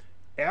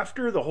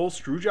after the whole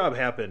screw job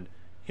happened,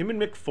 him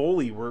and Mick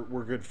Foley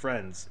were good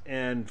friends,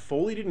 and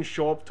Foley didn't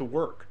show up to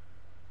work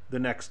the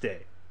next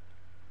day.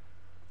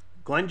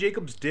 Glenn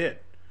Jacobs did,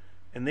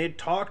 and they had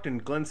talked,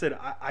 and Glenn said,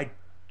 I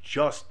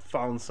just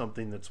found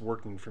something that's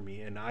working for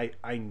me, and I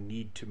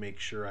need to make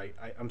sure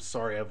I'm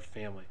sorry I have a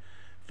family.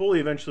 Foley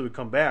eventually would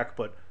come back,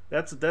 but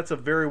that's a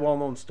very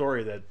well-known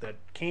story that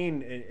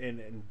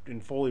Kane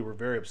and Foley were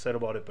very upset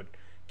about it, but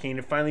Kane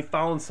had finally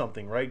found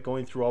something, right,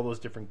 going through all those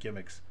different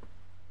gimmicks.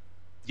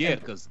 Yeah,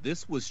 because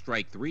this was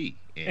strike 3,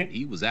 and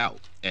he was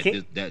out at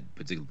that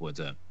particular point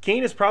in time.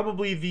 Kane is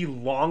probably the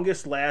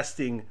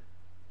longest-lasting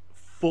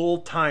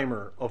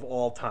full-timer of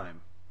all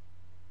time.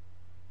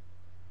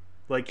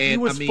 Like, he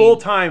was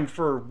full-time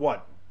for,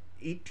 what,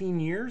 18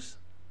 years?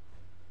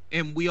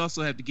 And we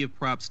also have to give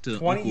props to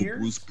Uncle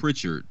Bruce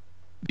Pritchard,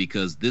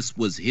 because this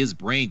was his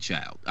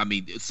brainchild. I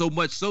mean, so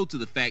much so to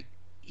the fact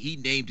he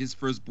named his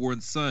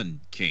firstborn son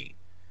Kane.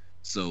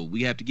 So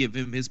we have to give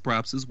him his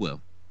props as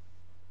well.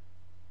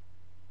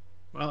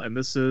 Well, and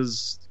this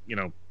is,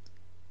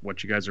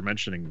 what you guys are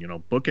mentioning,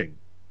 booking.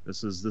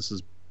 This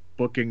is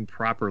booking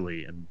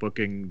properly and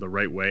booking the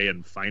right way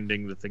and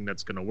finding the thing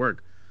that's going to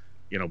work.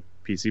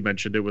 PC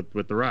mentioned it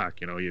with The Rock.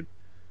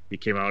 he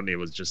came out and it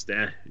was just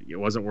it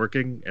wasn't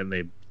working, and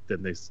they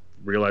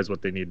realized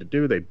what they needed to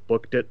do. They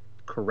booked it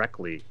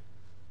correctly,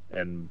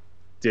 and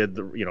did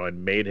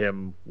and made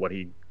him what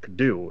he could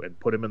do and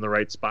put him in the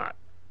right spot.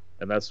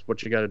 And that's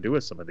what you got to do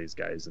with some of these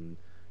guys. And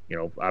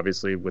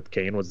obviously with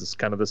Kane was this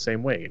kind of the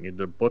same way. You need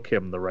to book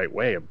him the right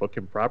way and book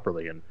him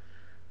properly, and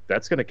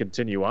that's going to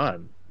continue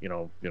on.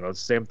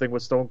 Same thing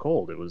with Stone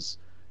Cold. It was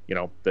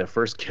the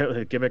first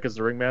gimmick as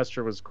the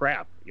ringmaster was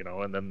crap,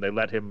 and then they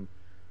let him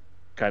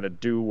kind of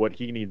do what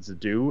he needs to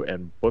do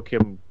and book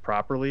him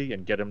properly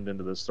and get him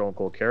into the Stone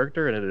Cold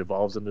character, and it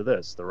evolves into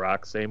this. The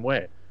Rock, same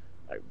way.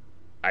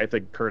 I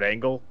think Kurt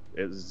Angle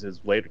is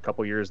late a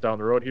couple years down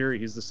the road here.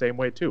 He's the same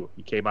way too.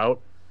 He came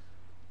out,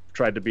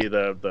 tried to be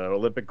the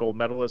Olympic gold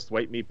medalist,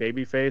 white meat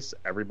babyface.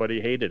 Everybody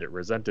hated it,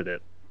 resented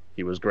it.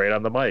 He was great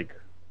on the mic.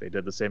 They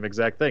did the same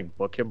exact thing.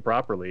 Book him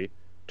properly,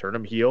 turn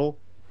him heel,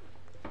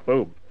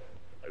 boom,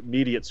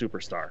 immediate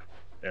superstar.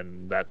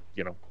 And that,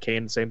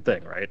 Kane, same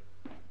thing, right?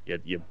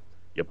 You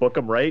book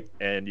them right,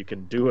 and you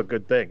can do a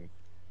good thing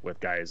with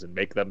guys and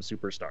make them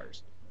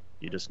superstars.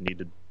 You just need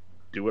to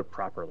do it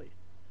properly.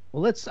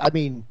 Well,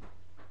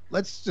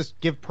 let's just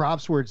give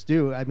props where it's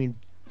due. I mean,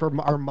 for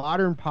our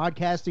modern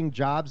podcasting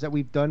jobs that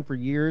we've done for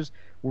years,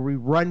 where we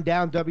run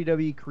down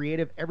WWE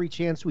Creative every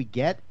chance we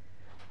get,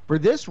 for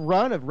this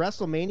run of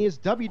WrestleManias,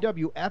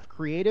 WWF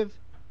Creative,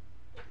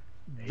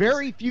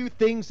 very few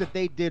things that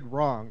they did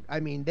wrong. I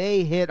mean,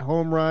 they hit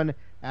home run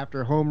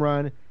after home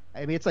run.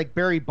 I mean, it's like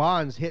Barry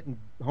Bonds hitting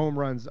home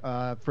runs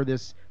for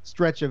this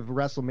stretch of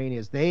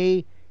WrestleManias.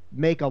 They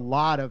make a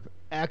lot of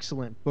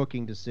excellent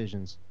booking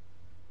decisions.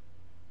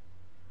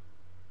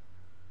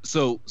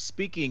 So,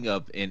 speaking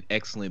of an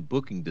excellent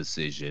booking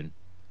decision,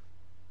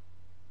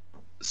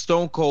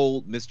 Stone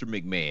Cold, Mr.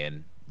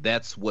 McMahon,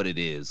 that's what it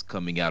is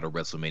coming out of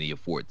WrestleMania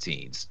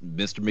 14.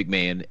 Mr.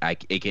 McMahon,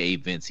 a.k.a.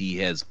 Vince, he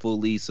has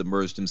fully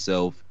submerged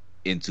himself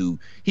into...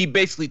 He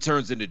basically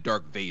turns into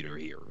Darth Vader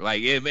here.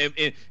 Like,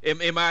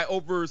 am I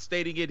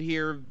overstating it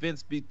here?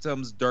 Vince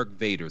becomes Darth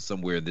Vader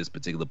somewhere in this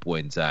particular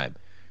point in time.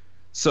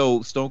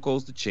 So Stone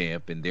Cold's the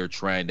champ, and they're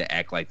trying to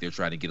act like they're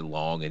trying to get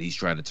along, and he's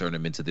trying to turn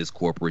him into this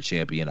corporate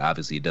champion.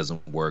 Obviously, it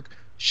doesn't work.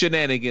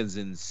 Shenanigans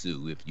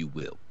ensue, if you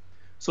will.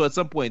 So at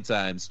some point in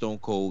time, Stone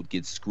Cold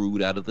gets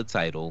screwed out of the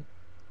title,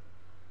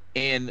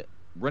 and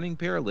running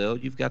parallel,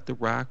 you've got The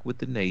Rock with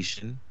the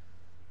Nation.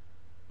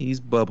 He's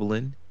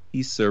bubbling.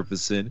 He's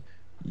surfacing.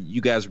 You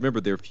guys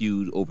remember their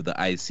feud over the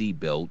IC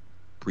belt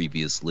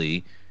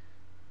previously.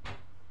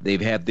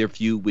 They've had their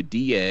feud with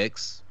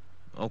DX.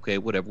 Okay,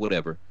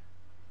 whatever.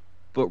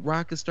 But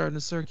Rock is starting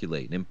to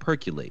circulate and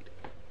percolate.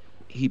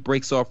 He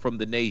breaks off from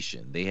the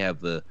Nation. They have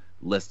the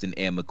less than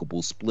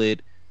amicable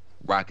split.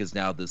 Rock is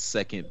now the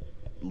second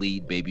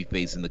lead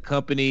babyface in the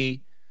company,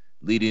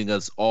 leading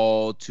us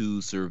all to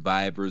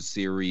Survivor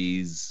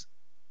Series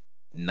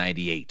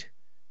 98,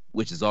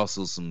 which is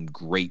also some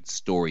great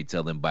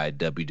storytelling by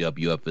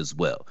WWF as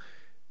well.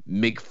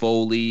 Mick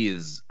Foley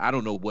is, I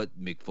don't know what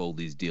Mick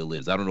Foley's deal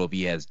is. I don't know if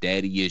he has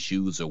daddy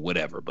issues or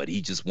whatever, but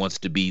he just wants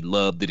to be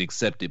loved and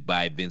accepted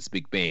by Vince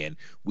McMahon.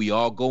 We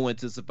all go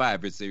into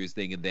Survivor Series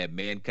thinking that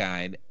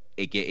Mankind,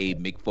 a.k.a.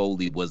 Mick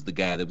Foley, was the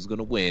guy that was going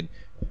to win.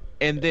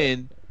 And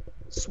then,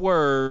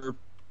 swerve,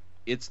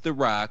 it's The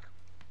Rock.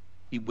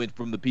 He went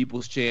from the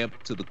People's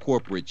Champ to the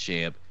Corporate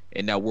Champ,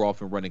 and now we're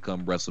off and running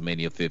come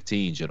WrestleMania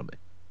 15, gentlemen.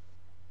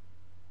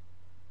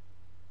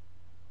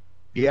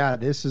 Yeah,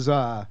 this is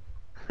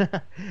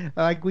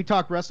like we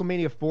talked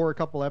WrestleMania 4 a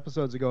couple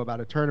episodes ago about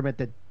a tournament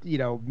that,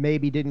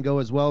 maybe didn't go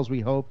as well as we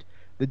hoped.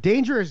 The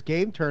Dangerous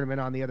Game tournament,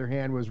 on the other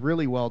hand, was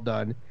really well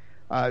done.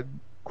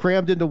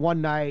 Crammed into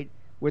one night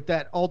with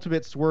that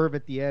ultimate swerve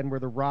at the end where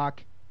The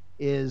Rock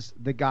is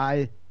the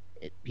guy.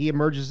 He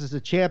emerges as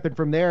a champ, and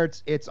from there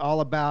it's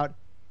all about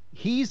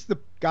he's the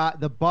guy,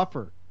 the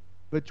buffer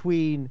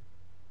between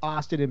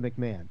Austin and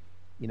McMahon.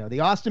 The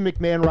Austin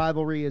McMahon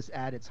rivalry is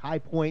at its high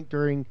point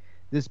during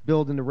this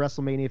build into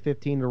WrestleMania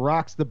 15. The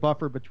Rock's the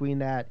buffer between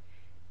that.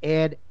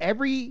 And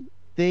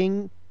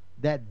everything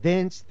that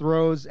Vince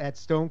throws at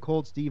Stone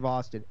Cold Steve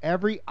Austin,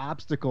 every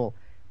obstacle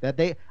that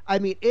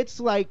it's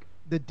like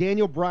the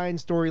Daniel Bryan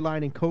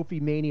storyline in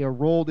Kofi Mania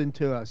rolled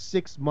into a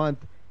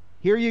 6-month,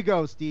 here you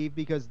go, Steve,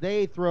 because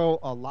they throw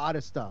a lot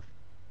of stuff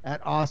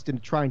at Austin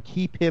to try and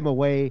keep him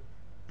away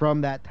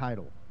from that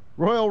title.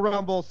 Royal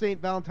Rumble,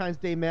 St. Valentine's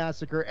Day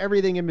Massacre,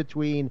 everything in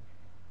between.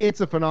 It's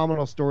a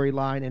phenomenal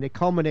storyline, and it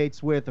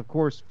culminates with, of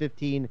course,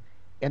 15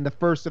 and the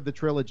first of the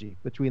trilogy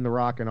between The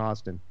Rock and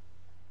Austin.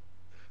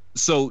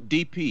 So,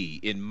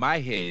 DP, in my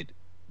head,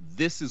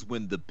 this is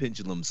when the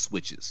pendulum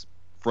switches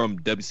from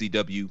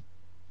WCW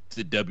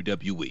to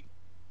WWE.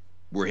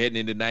 We're heading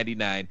into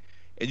 99,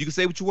 and you can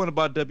say what you want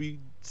about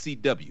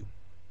WCW.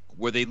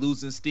 Were they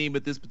losing steam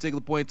at this particular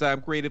point in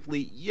time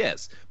creatively?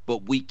 Yes,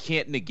 but we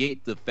can't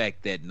negate the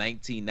fact that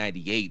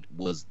 1998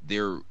 was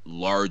their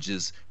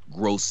largest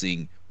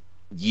grossing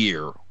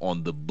year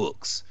on the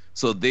books.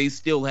 So they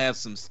still have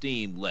some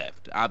steam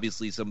left.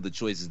 Obviously, some of the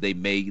choices they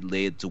made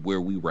led to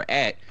where we were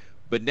at,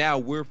 but now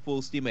we're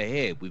full steam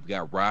ahead. We've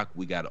got Rock,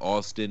 we got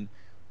Austin,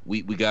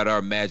 We got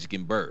our Magic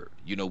and Bird.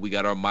 You know, we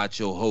got our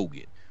Macho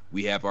Hogan.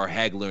 We have our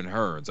Hagler and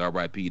Hearns,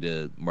 R.I.P.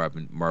 to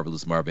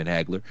Marvelous Marvin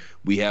Hagler.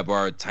 We have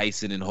our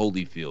Tyson and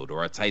Holyfield, or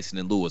our Tyson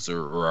and Lewis,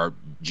 or our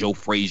Joe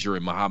Frazier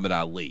and Muhammad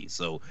Ali.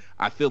 So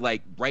I feel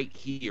like right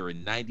here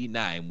in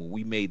 99, when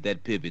we made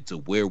that pivot to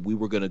where we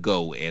were going to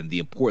go and the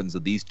importance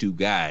of these two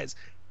guys,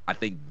 I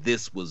think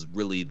this was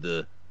really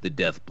the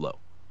death blow.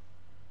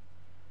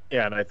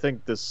 Yeah, and I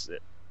think this,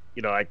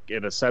 you know,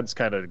 in a sense,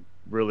 kind of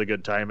really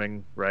good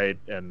timing, right?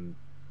 And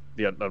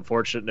the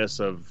unfortunateness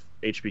of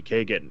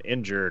HBK getting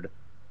injured,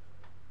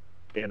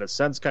 in a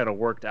sense, kind of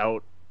worked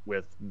out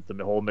with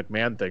the whole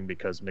McMahon thing,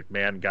 because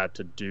McMahon got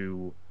to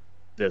do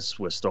this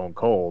with Stone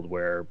Cold,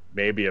 where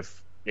maybe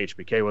if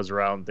HBK was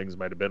around, things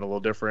might have been a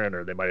little different,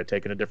 or they might have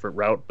taken a different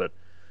route. But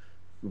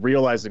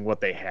realizing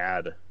what they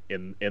had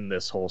in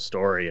this whole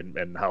story,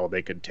 and how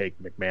they could take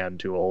McMahon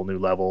to a whole new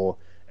level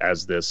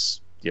as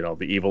this, you know,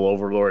 the evil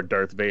overlord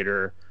Darth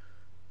Vader,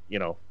 you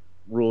know,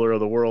 ruler of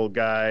the world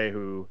guy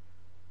who,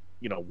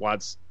 you know,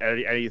 wants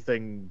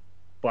anything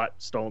but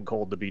Stone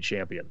Cold to be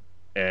champion,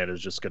 and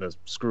is just going to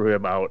screw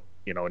him out,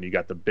 you know. And you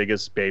got the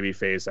biggest baby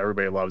face,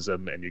 everybody loves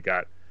him, and you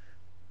got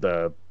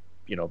the,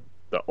 you know,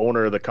 the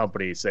owner of the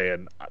company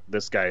saying,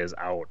 this guy is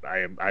out,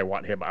 I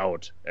want him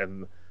out.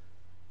 And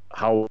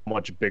how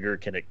much bigger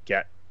can it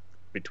get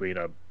between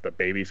the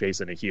baby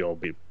face and a heel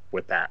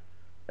with that?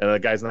 And the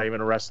guy's not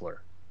even a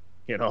wrestler,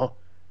 you know,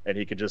 and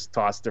he could just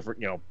toss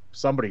different, you know,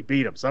 somebody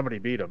beat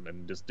him,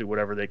 and just do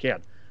whatever they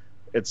can.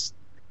 It's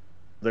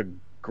the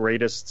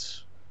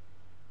greatest,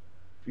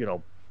 you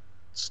know,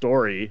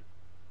 story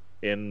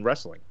in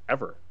wrestling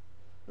ever.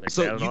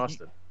 So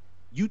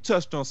you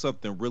touched on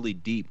something really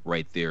deep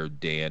right there,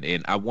 Dan,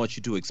 and I want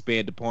you to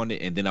expand upon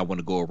it, and then I want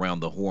to go around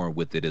the horn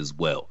with it as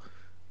well.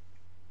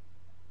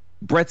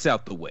 Brett's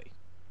out the way.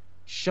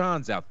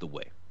 Shawn's out the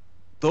way.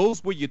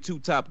 Those were your two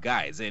top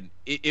guys, and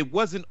it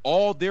wasn't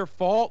all their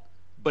fault,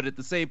 but at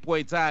the same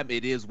point in time,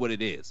 it is what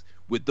it is.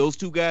 With those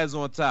two guys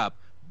on top,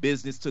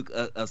 business took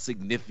a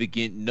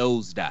significant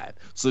nosedive.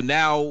 So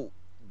now,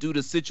 due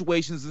to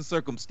situations and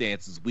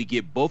circumstances, we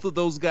get both of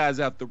those guys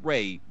out the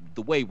way,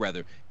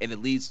 and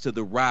it leads to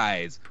the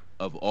rise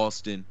of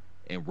Austin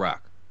and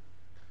Rock.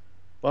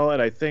 Well,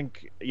 and I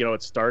think, you know,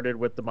 it started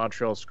with the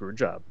Montreal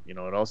Screwjob. You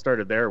know, it all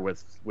started there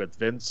with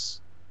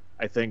Vince,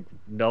 I think,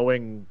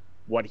 knowing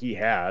what he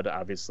had,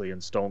 obviously,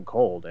 in Stone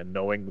Cold, and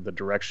knowing a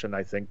direction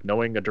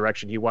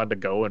he wanted to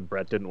go, and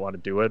Brett didn't want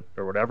to do it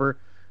or whatever.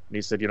 And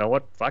he said, you know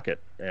what, fuck it,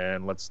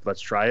 and let's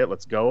try it,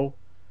 let's go.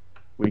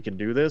 We can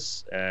do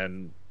this.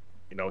 And,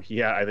 you know,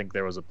 I think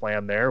there was a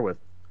plan there with,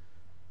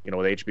 you know,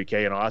 with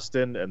HBK and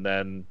Austin, and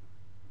then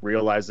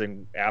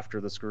realizing after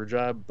the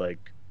Screwjob,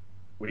 like,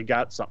 we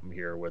got something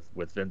here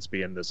with Vince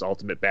being this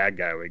ultimate bad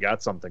guy. We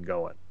got something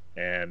going.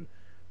 And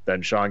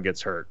then Shawn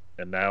gets hurt,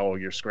 and now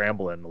you're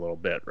scrambling a little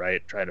bit,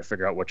 right? Trying to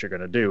figure out what you're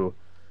going to do.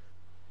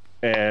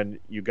 And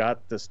you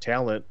got this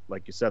talent,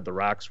 like you said, The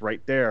Rock's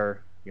right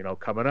there, you know,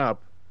 coming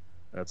up.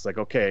 And it's like,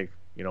 okay,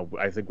 you know,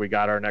 I think we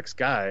got our next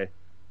guy.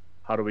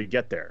 How do we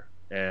get there?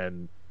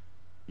 And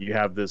you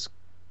have this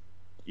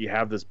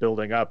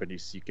building up, and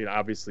you can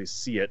obviously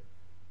see it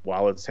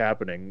while it's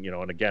happening, you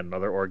know. And again,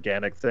 another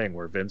organic thing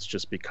where Vince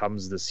just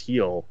becomes this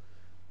heel,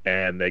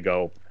 and they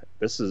go,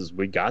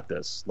 we got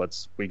this.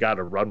 We got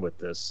to run with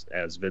this,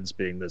 as Vince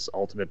being this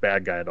ultimate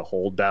bad guy to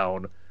hold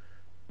down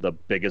the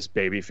biggest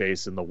baby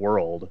face in the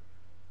world.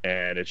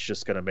 And it's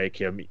just going to make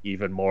him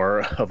even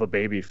more of a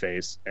baby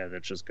face, and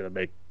it's just going to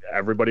make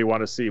everybody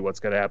want to see what's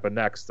going to happen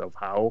next, of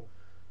how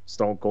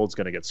Stone Cold's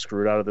going to get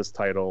screwed out of this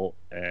title,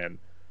 and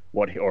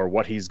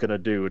what he's going to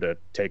do to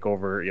take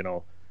over, you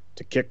know,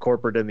 to kick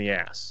corporate in the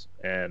ass.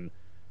 And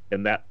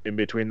in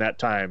between that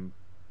time,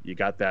 you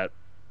got that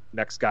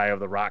next guy of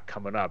The Rock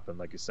coming up, and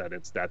like you said,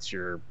 that's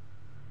your,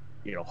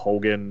 you know,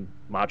 Hogan,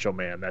 Macho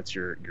Man. That's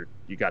you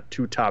got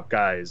two top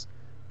guys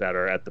that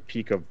are at the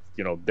peak of,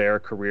 you know, their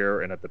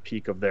career and at the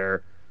peak of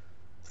their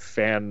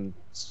fan,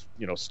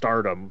 you know,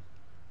 stardom,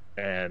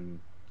 and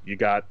you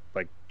got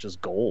like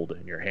just gold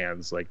in your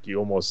hands. Like, you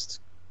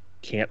almost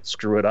can't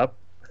screw it up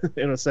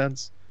in a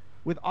sense.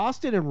 With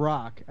Austin and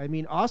Rock, I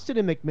mean, Austin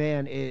and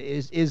McMahon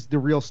is the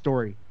real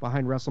story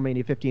behind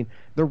WrestleMania 15.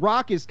 The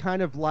Rock is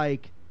kind of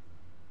like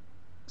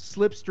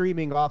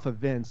slipstreaming off of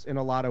Vince in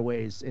a lot of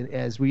ways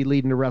as we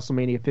lead into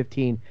WrestleMania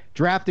 15,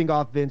 drafting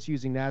off Vince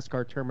using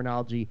NASCAR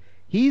terminology.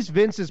 He's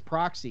Vince's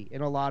proxy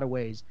in a lot of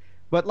ways.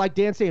 But like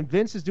Dan's saying,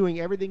 Vince is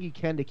doing everything he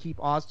can to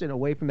keep Austin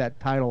away from that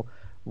title.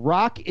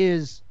 Rock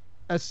is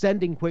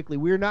ascending quickly.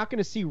 We're not going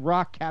to see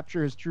Rock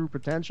capture his true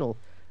potential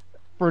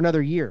for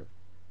another year.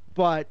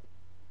 But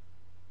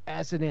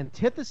as an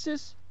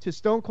antithesis to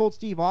Stone Cold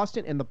Steve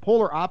Austin, and the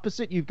polar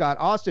opposite, you've got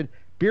Austin,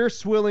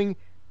 beer-swilling,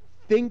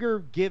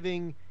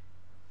 finger-giving,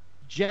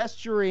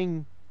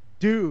 gesturing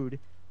dude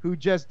who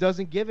just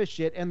doesn't give a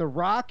shit. And The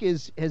Rock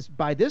has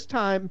by this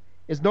time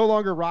is no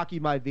longer Rocky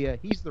Maivia.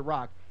 He's The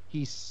Rock.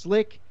 He's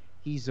slick.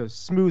 He's a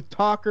smooth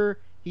talker.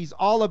 He's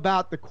all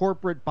about the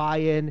corporate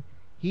buy-in.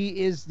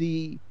 He is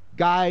the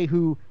guy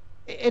who,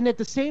 and at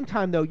the same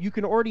time, though, you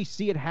can already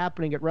see it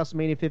happening at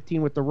WrestleMania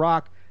 15 with The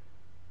Rock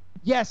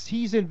yes,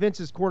 he's in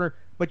Vince's corner,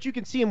 but you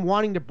can see him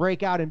wanting to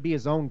break out and be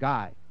his own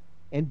guy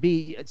and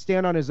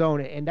stand on his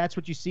own. And that's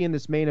what you see in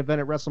this main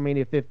event at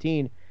WrestleMania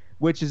 15,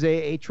 which is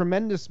a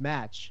tremendous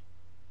match.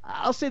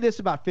 I'll say this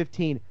about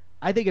 15.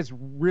 I think it's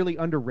really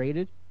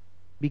underrated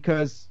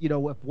because,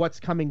 of what's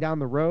coming down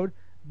the road.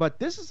 But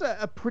this is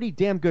a pretty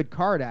damn good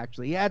card,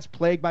 actually. Yeah, it's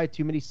plagued by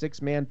too many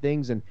six-man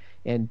things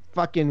and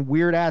fucking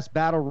weird-ass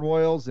battle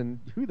royals and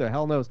who the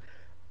hell knows.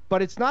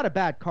 But it's not a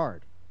bad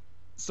card.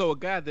 So a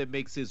guy that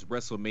makes his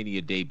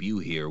WrestleMania debut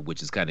here,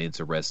 which is kind of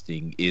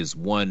interesting, is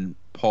one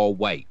Paul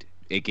White,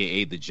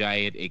 a.k.a. The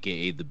Giant,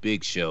 a.k.a. The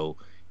Big Show.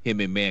 Him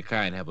and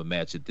Mankind have a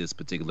match at this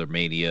particular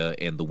Mania,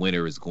 and the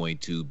winner is going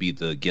to be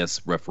the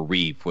guest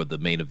referee for the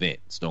main event,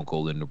 Stone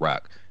Cold and The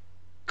Rock.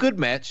 Good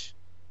match.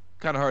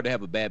 Kind of hard to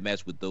have a bad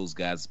match with those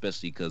guys,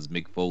 especially because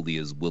Mick Foley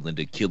is willing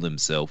to kill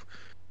himself.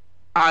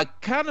 I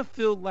kind of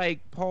feel like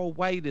Paul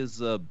White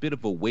is a bit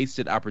of a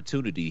wasted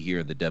opportunity here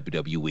in the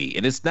WWE.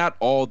 And it's not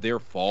all their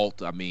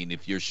fault. I mean,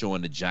 if you're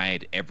showing the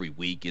Giant every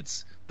week,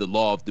 it's the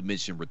law of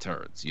diminishing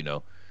returns,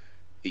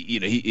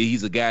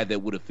 He's a guy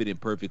that would have fit in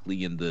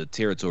perfectly in the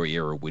territory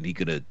era when he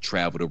could have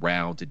traveled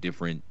around to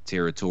different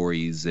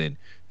territories and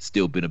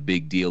still been a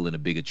big deal and a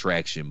big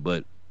attraction.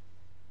 But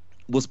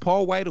was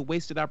Paul White a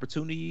wasted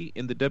opportunity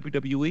in the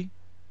WWE?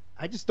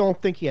 I just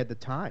don't think he had the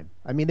time.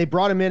 I mean, they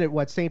brought him in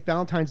at St.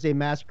 Valentine's Day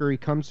Massacre. He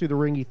comes through the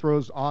ring. He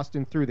throws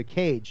Austin through the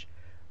cage.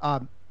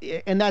 And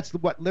that's,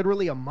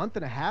 literally a month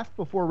and a half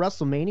before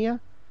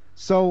WrestleMania?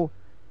 So,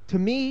 to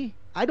me,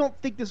 I don't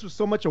think this was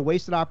so much a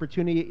wasted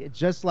opportunity. It's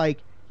just like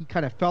he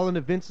kind of fell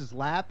into Vince's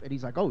lap, and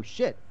he's like, oh,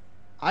 shit.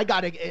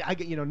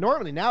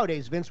 Normally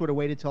nowadays, Vince would have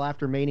waited till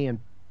after Mania and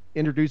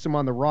introduced him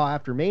on the Raw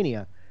after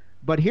Mania.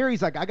 But here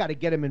he's like, I got to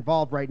get him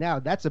involved right now.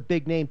 That's a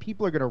big name.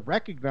 People are going to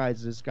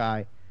recognize this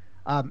guy.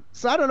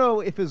 So I don't know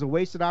if it was a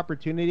wasted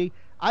opportunity.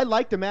 I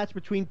like the match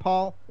between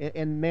Paul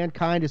and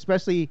Mankind,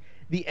 especially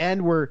the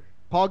end where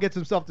Paul gets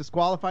himself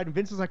disqualified and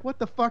Vince is like, what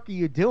the fuck are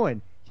you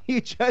doing? You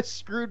just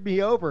screwed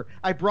me over.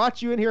 I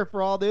brought you in here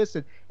for all this.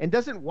 And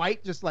doesn't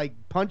White just like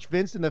punch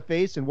Vince in the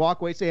face and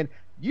walk away saying,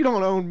 you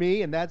don't own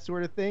me and that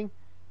sort of thing?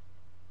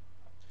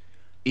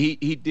 He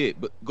did.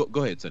 But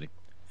go ahead, Sonny.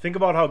 Think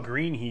about how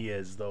green he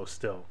is, though,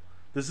 still.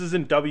 This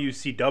isn't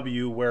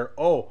WCW where,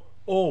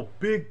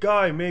 big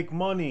guy, make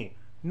money.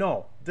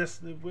 No,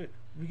 you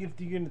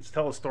can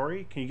tell a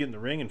story? Can you get in the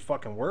ring and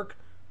fucking work?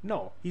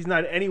 No, he's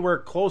not anywhere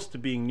close to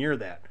being near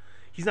that.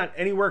 He's not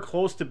anywhere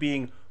close to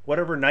being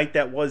whatever night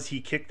that was he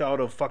kicked out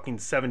of fucking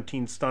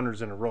 17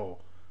 stunners in a row,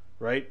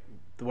 right?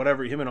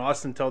 Whatever, him and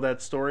Austin tell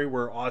that story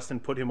where Austin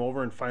put him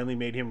over and finally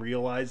made him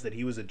realize that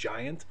he was a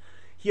giant.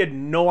 He had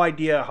no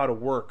idea how to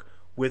work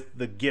with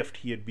the gift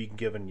he had been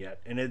given yet,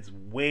 and it's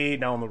way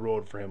down the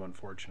road for him,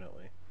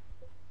 unfortunately.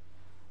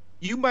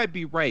 You might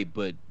be right,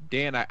 but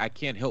Dan, I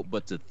can't help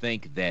but to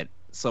think that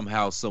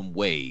somehow, some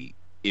way,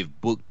 if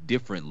booked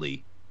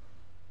differently,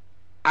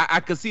 I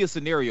could see a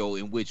scenario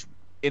in which,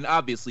 and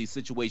obviously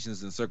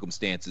situations and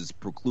circumstances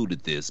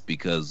precluded this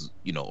because,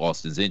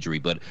 Austin's injury,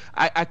 but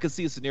I could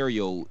see a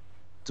scenario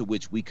to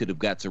which we could have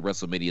got to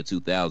WrestleMania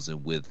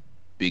 2000 with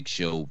Big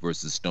Show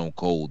versus Stone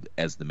Cold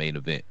as the main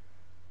event.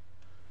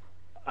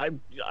 I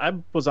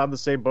was on the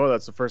same boat.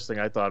 That's the first thing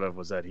I thought of,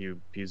 was that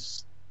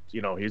he's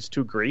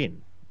too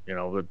green.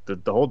 The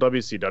whole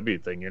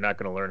WCW thing, you're not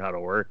going to learn how to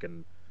work.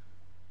 And,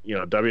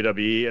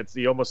 WWE,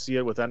 you almost see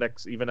it with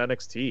even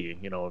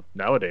NXT,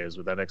 nowadays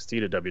with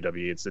NXT to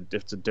WWE, it's a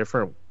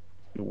different,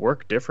 you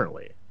work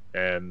differently.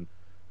 And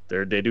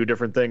they do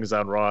different things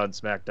on Raw and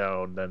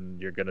SmackDown than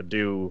you're going to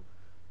do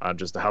on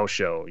just a house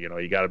show. You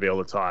got to be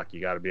able to talk.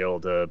 You got to be able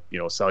to,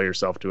 sell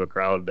yourself to a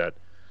crowd that,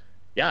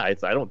 I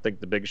don't think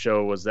the Big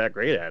Show was that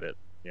great at it,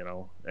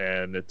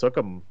 and it took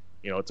him,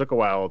 it took a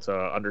while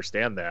to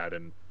understand that.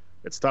 And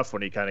it's tough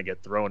when you kind of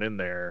get thrown in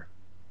there,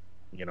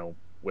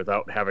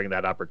 without having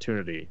that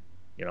opportunity,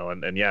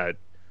 and yeah,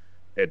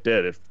 it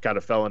did. It kind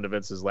of fell into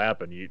Vince's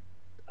lap, and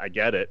I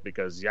get it,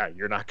 because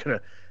you're not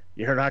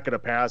gonna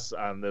pass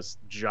on this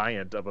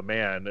giant of a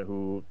man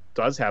who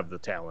does have the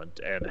talent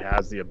and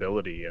has the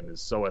ability and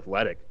is so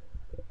athletic,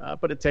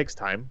 but it takes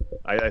time.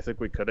 I think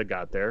we could have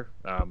got there.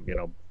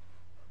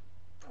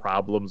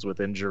 Problems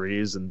with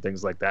injuries and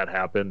things like that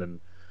happen, and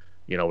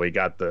we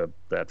got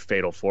that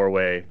fatal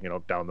 4-way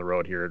down the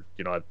road here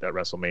at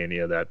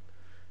WrestleMania that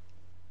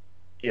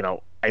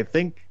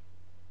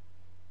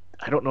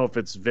I don't know if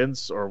it's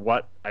Vince or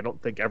what, I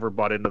don't think ever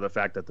bought into the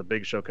fact that the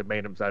Big Show could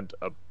main event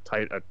a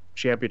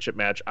championship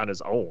match on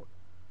his own,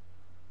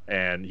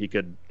 and he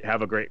could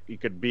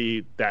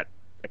be that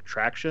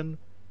attraction,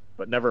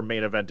 but never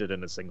main evented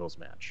in a singles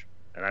match.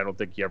 And I don't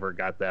think he ever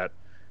got that.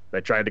 They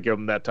tried to give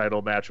him that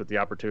title match with the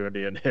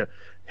opportunity, and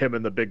him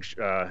and the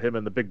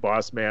Big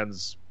Boss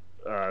Man's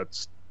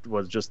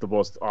was just the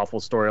most awful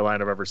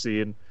storyline I've ever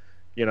seen,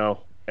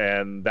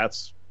 and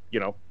that's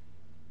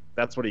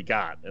what he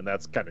got, and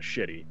that's kind of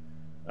shitty.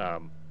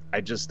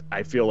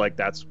 I feel like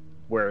that's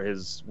where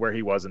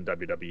he was in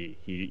WWE.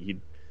 He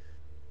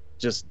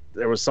just,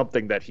 there was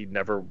something that he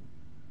never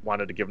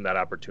wanted to give him that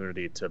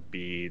opportunity to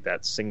be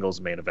that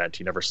singles main event.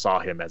 He never saw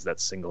him as that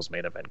singles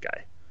main event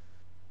guy.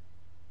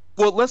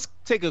 Well, let's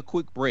take a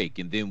quick break,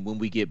 and then when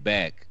we get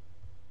back,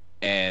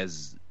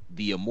 as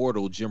the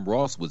immortal Jim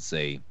Ross would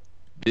say,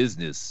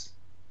 business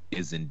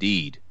is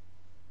indeed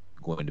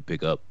going to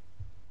pick up.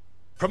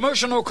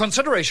 Promotional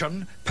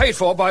consideration paid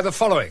for by the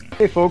following.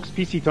 Hey folks,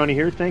 PC Tony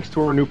here. Thanks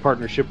to our new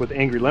partnership with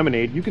Angry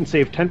Lemonade, you can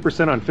save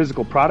 10% on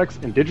physical products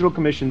and digital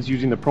commissions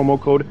using the promo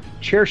code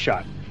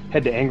ChairShot.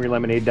 Head to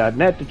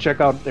angrylemonade.net to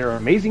check out their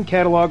amazing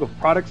catalog of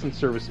products and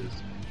services.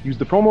 Use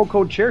the promo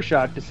code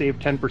ChairShot to save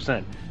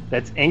 10%.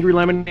 That's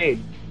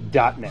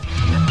angrylemonade.net.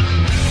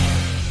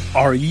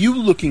 Are you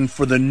looking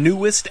for the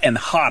newest and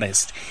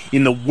hottest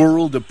in the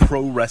world of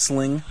pro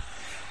wrestling?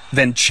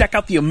 Then check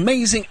out the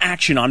amazing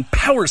action on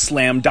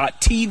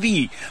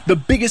Powerslam.tv, the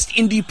biggest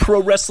indie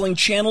pro wrestling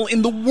channel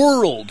in the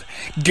world.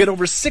 Get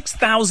over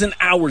 6,000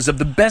 hours of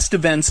the best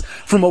events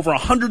from over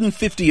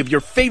 150 of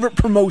your favorite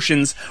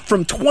promotions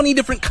from 20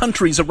 different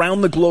countries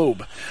around the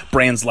globe.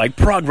 Brands like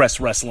Progress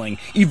Wrestling,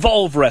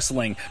 Evolve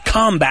Wrestling,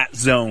 Combat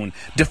Zone,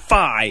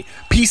 Defy,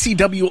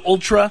 PCW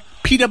Ultra,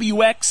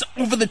 PWX,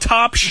 Over the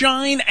Top,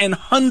 Shine, and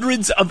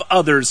hundreds of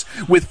others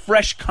with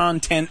fresh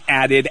content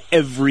added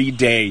every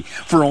day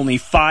for only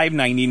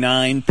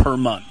 $5.99 per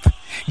month.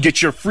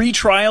 Get your free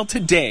trial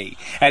today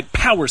at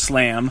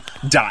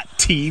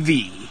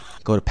Powerslam.tv.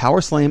 Go to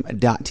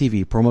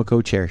Powerslam.tv, promo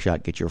code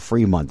ChairShot, get your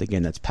free month.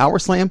 Again, that's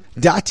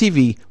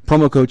Powerslam.tv,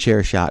 promo code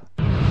ChairShot.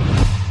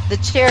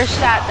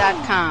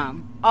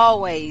 TheChairShot.com.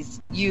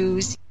 Always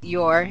use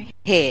your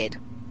head.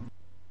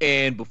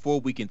 And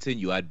before we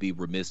continue, I'd be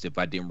remiss if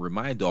I didn't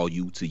remind all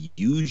you to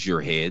use your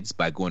heads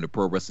by going to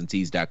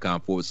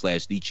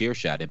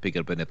ProWrestlingTees.com/TheChairShot and pick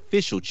up an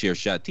official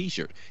Chairshot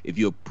t-shirt. If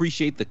you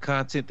appreciate the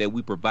content that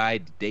we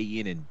provide day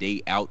in and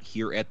day out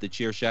here at The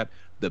Chairshot,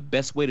 the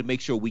best way to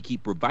make sure we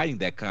keep providing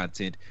that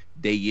content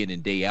day in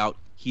and day out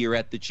here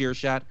at The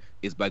Chairshot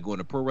is by going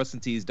to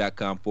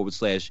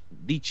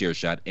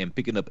ProWrestlingTees.com/TheChairShot and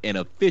picking up an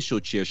official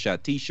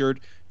Chairshot t-shirt.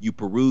 You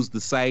peruse the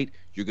site,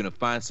 you're going to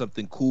find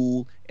something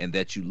cool and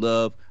that you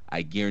love.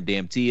 I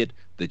guarantee it.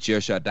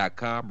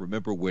 TheChairShot.com.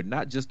 Remember, we're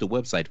not just a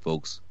website,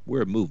 folks.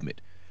 We're a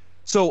movement.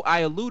 So I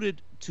alluded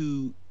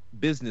to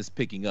business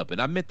picking up, and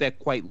I meant that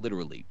quite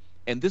literally.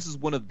 And this is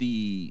one of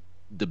the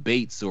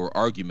debates or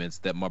arguments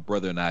that my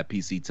brother and I,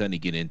 PC Tunney,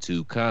 get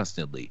into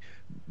constantly.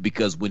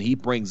 Because when he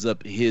brings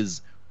up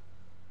his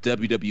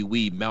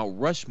WWE Mount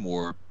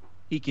Rushmore,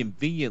 he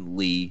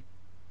conveniently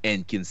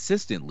and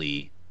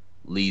consistently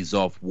leaves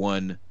off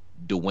one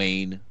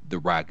Dwayne "The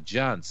Rock"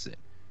 Johnson.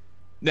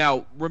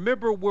 Now,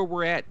 remember where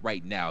we're at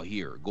right now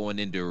here, going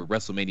into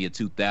WrestleMania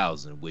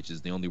 2000, which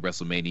is the only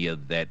WrestleMania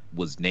that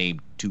was named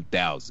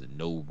 2000.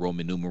 No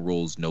Roman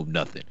numerals, no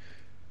nothing.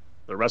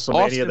 The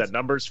WrestleMania that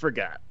numbers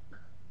forgot.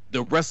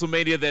 The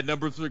WrestleMania that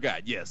numbers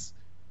forgot, yes.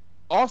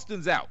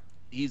 Austin's out.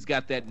 He's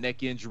got that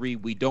neck injury.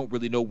 We don't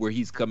really know where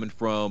he's coming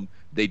from.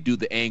 They do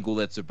the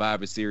angle at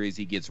Survivor Series.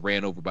 He gets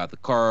ran over by the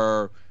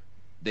car.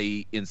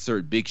 They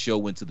insert Big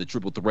Show into the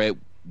triple threat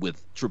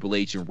with Triple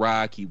H and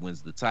Rock. He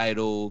wins the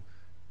title.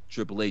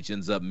 Triple H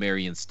ends up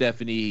marrying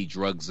Stephanie. He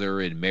drugs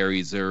her and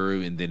marries her,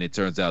 and then it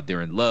turns out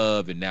they're in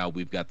love. And now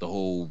we've got the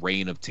whole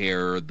reign of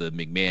terror, the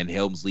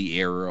McMahon-Helmsley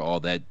era,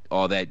 all that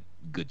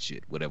good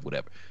shit,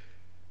 whatever.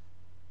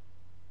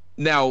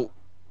 Now,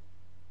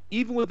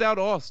 even without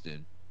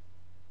Austin,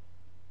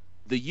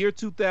 the year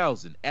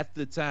 2000 at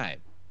the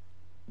time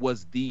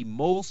was the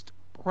most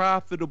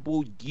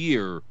profitable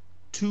year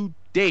to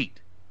date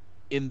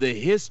in the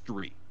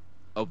history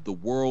of the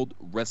World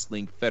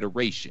Wrestling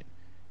Federation.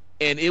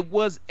 And it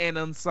was an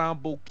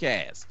ensemble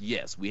cast.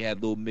 Yes, we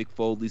had little Mick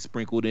Foley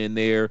sprinkled in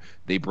there.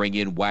 They bring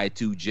in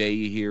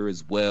Y2J here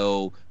as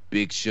well.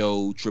 Big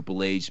Show,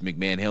 Triple H,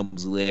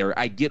 McMahon-Helmsley.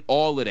 I get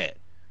all of that.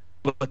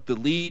 But the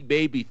lead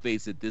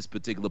babyface at this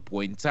particular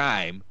point in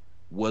time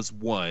was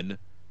one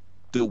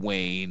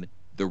Dwayne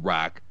 "The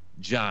Rock"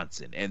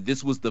 Johnson. And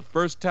this was the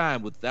first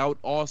time without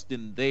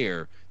Austin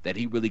there that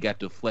he really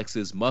got to flex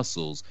his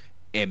muscles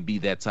and be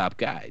that top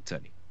guy,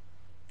 Tony.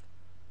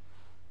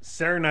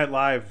 Saturday Night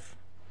Live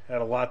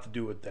had a lot to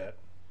do with that.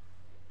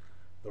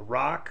 The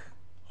Rock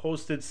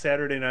hosted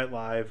Saturday Night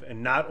Live,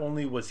 and not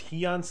only was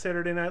he on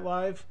Saturday Night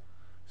Live,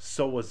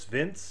 so was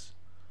Vince,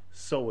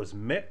 so was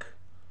Mick,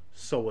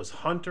 so was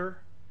Hunter,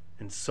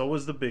 and so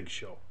was the Big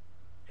Show.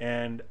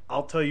 And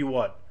I'll tell you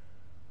what,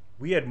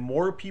 we had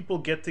more people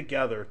get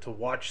together to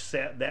watch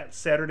that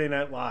Saturday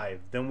Night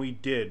Live than we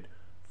did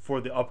for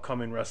the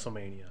upcoming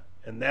WrestleMania.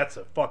 And that's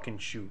a fucking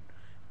shoot.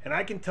 And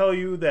I can tell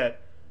you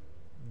that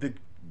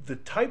the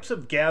types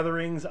of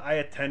gatherings I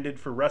attended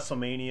for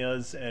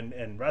WrestleManias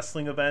and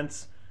wrestling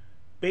events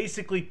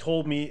basically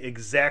told me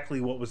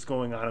exactly what was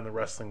going on in the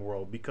wrestling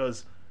world,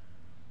 because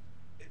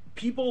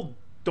people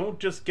don't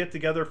just get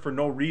together for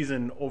no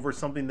reason over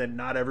something that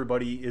not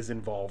everybody is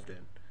involved in.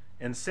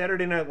 And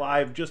Saturday Night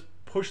Live just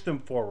pushed them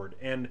forward.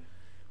 And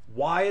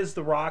why is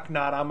The Rock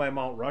not on my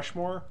Mount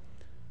Rushmore?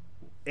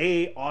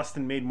 A,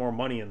 Austin made more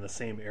money in the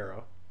same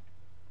era.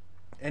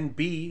 And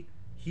B,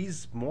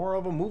 he's more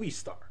of a movie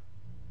star.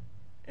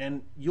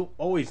 And you'll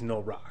always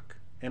know Rock.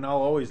 And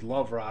I'll always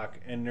love Rock.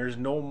 And there's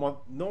no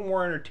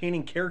more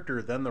entertaining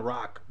character than The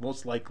Rock,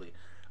 most likely.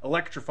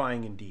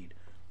 Electrifying indeed.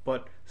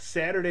 But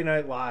Saturday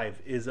Night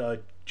Live is a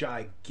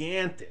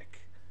gigantic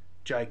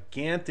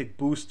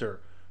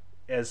booster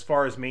as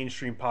far as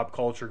mainstream pop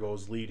culture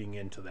goes leading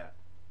into that.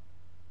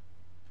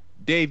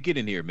 Dave, get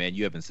in here, man.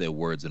 You haven't said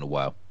words in a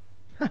while.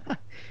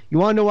 You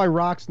want to know why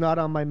Rock's not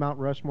on my Mount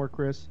Rushmore,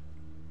 Chris?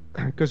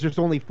 Because there's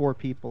only 4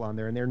 people on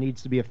there, and there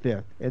needs to be a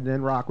 5th, and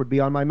then Rock would be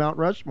on my Mount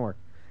Rushmore.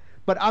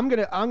 But I'm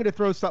gonna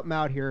throw something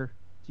out here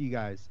to you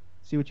guys.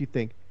 See what you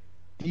think.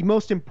 The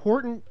most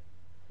important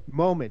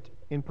moment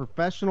in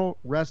professional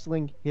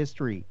wrestling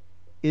history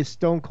is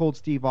Stone Cold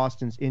Steve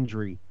Austin's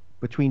injury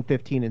between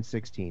 15 and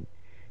 16.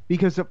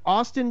 Because if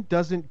Austin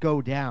doesn't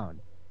go down,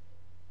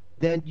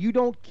 then you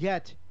don't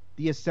get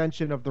the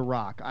ascension of The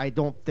Rock, I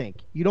don't think.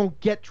 You don't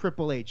get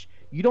Triple H.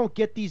 You don't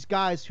get these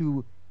guys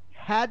who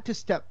had to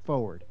step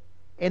forward,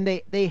 and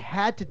they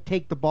had to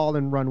take the ball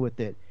and run with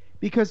it,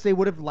 because they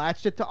would have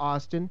latched it to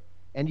Austin,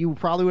 and you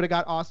probably would have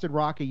got Austin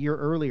Rock a year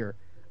earlier.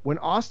 When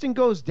Austin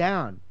goes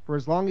down for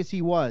as long as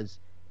he was,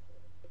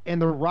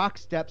 and The Rock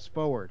steps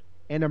forward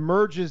and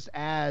emerges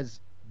as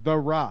The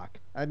Rock.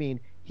 I mean,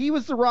 he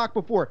was The Rock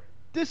before.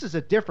 This is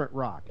a different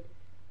Rock.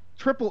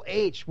 Triple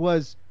H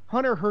was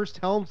Hunter Hearst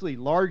Helmsley,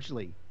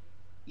 largely.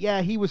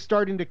 Yeah, he was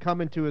starting to come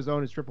into his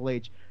own as Triple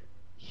H.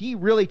 He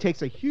really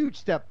takes a huge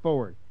step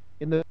forward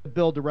in the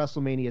build to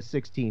WrestleMania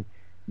 16.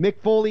 Mick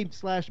Foley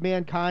 /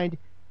 Mankind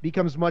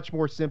becomes much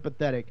more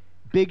sympathetic.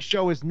 Big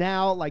Show is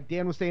now, like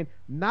Dan was saying,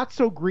 not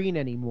so green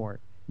anymore.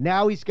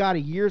 Now he's got a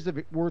year's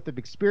worth of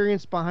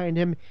experience behind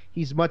him.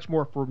 He's much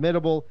more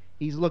formidable.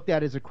 He's looked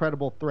at as a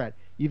credible threat.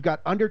 You've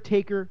got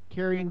Undertaker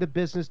carrying the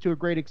business to a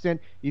great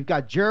extent. You've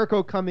got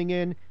Jericho coming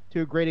in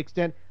to a great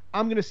extent.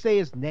 I'm going to say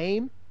his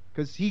name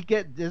because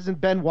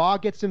doesn't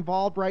Benoit gets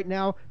involved right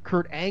now?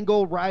 Kurt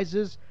Angle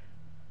rises.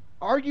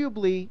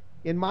 Arguably,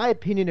 in my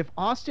opinion, if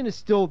Austin is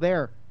still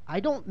there,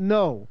 I don't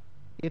know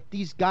if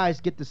these guys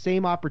get the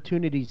same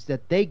opportunities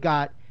that they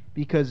got,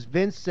 because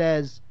Vince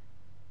says,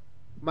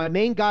 my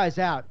main guy's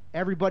out,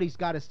 everybody's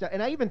got to step.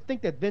 And I even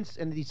think that Vince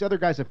and these other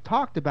guys have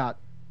talked about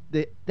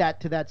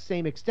that to that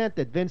same extent,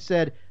 that Vince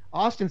said,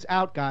 Austin's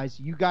out, guys.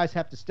 You guys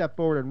have to step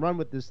forward and run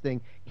with this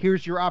thing.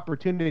 Here's your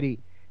opportunity.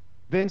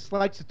 Vince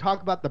likes to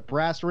talk about the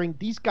brass ring.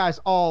 These guys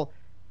all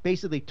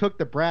basically took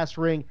the brass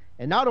ring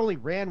and not only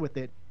ran with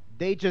it,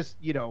 they just,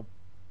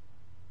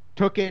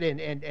 took it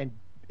and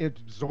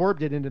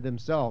absorbed it into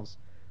themselves.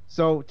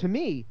 So to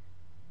me,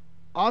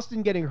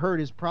 Austin getting hurt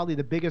is probably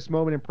the biggest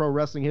moment in pro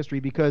wrestling history,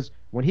 because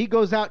when he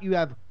goes out, you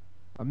have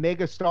a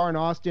mega star in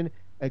Austin,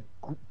 a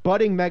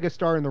budding mega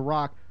star in The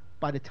Rock.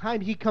 By the time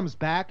he comes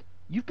back,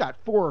 you've got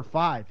 4 or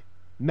 5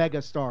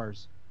 mega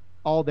stars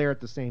all there at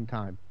the same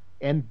time.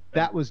 And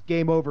that was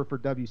game over for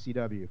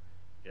WCW.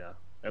 Yeah.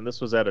 And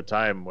this was at a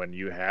time when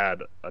you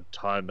had a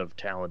ton of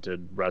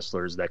talented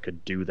wrestlers that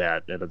could do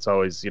that. And it's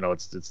always,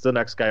 it's the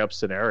next guy up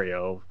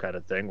scenario kind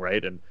of thing,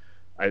 right? And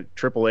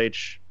Triple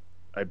H,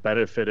 I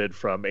benefited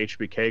from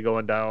HBK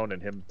going down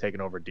and him taking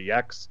over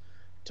DX,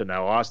 to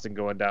now Austin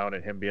going down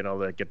and him being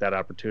able to get that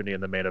opportunity in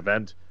the main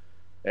event.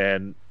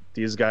 And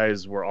these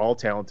guys were all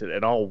talented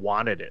and all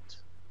wanted it.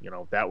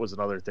 That was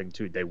another thing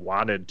too. They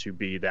wanted to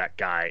be that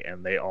guy,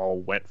 and they all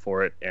went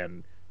for it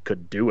and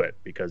could do it,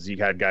 because you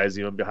had guys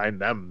even behind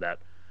them that,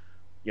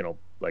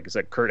 like I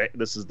said,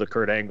 this is the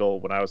Kurt Angle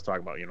when I was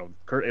talking about,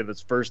 Kurt in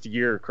his first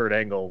year, Kurt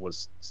Angle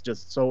was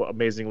just so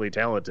amazingly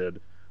talented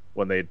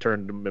when they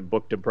turned him and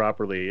booked him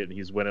properly, and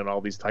he's winning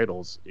all these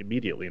titles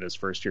immediately in his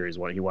first year.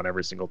 He won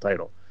every single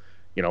title.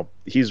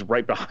 He's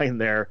right behind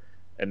there.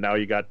 And now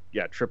you got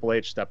Triple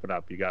H stepping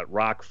up. You got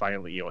Rock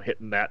finally,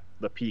 hitting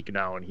the peak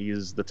now, and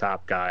he's the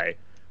top guy.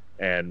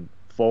 And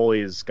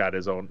Foley's got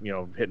his own,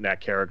 hitting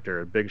that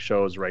character. Big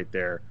Show's right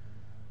there,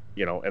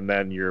 And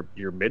then your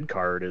mid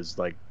card is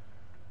like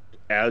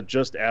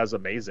just as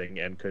amazing,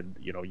 and could,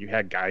 you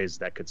had guys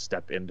that could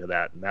step into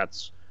that. And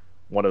that's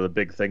one of the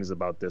big things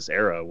about this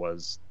era,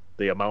 was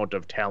the amount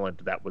of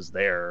talent that was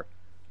there,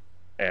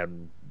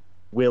 and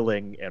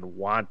willing and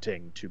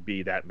wanting to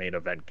be that main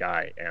event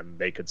guy, and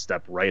they could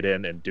step right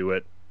in and do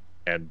it,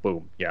 and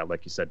boom, yeah,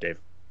 like you said, Dave,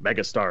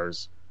 mega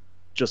stars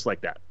just like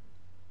that.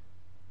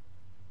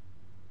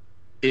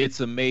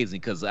 It's amazing,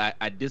 because I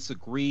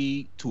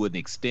disagree to an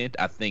extent.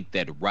 I think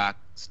that Rock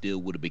still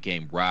would have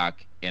became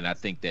Rock, and I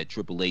think that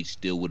Triple H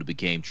still would have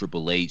became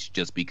Triple H,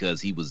 just because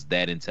he was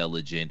that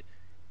intelligent,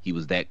 he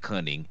was that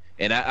cunning.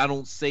 And I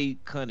don't say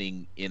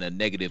cunning in a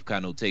negative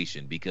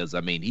connotation, because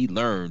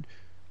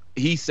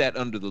he sat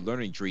under the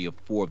learning tree of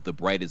 4 of the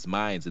brightest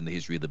minds in the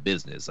history of the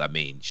business.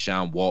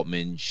 Sean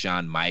Waltman,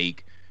 Shawn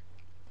Mike,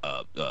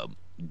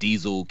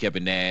 Diesel,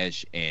 Kevin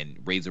Nash, and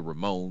Razor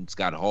Ramon,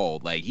 Scott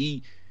Hall. Like,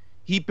 he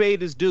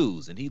paid his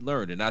dues, and he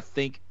learned. And I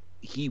think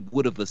he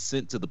would have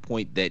ascended to the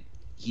point that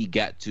he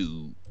got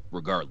to,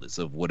 regardless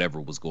of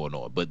whatever was going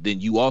on. But then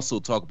you also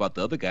talk about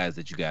the other guys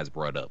that you guys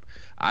brought up.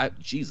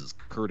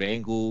 Kurt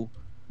Angle,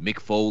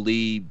 Mick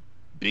Foley,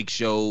 Big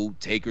Show,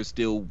 Taker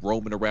still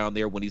roaming around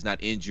there when he's not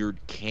injured.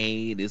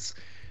 Kane,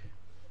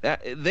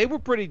 They were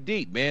pretty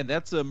deep, man.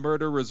 That's a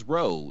murderer's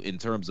row in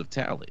terms of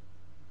talent.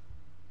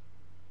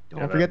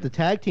 Don't forget the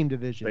tag team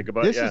division. Think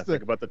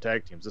about the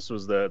tag teams. This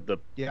was the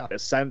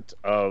ascent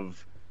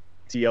of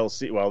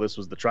TLC. Well, this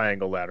was the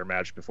triangle ladder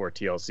match before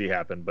TLC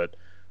happened, but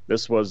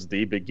this was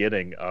the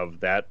beginning of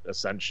that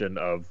ascension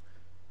of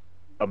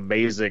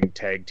amazing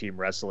tag team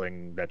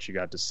wrestling that you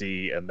got to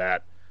see, and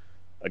that,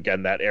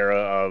 again, that era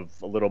of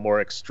a little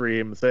more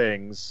extreme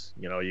things.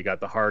 You know, you got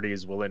the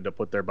Hardys willing to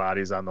put their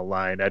bodies on the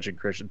line, Edge and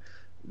Christian.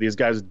 These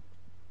guys,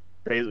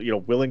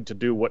 willing to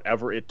do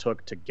whatever it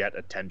took to get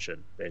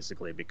attention,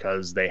 basically,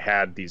 because they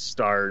had these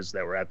stars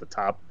that were at the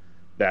top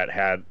that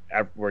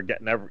were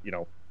getting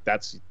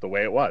that's the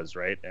way it was,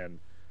 right? And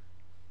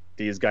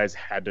these guys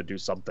had to do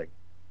something,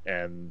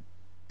 and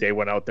they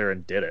went out there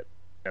and did it,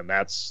 and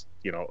that's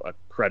a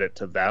credit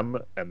to them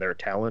and their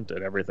talent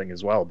and everything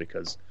as well,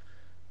 because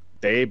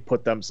they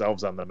put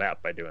themselves on the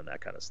map by doing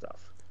that kind of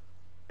stuff.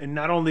 And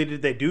not only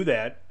did they do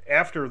that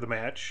after the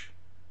match,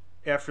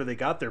 after they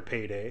got their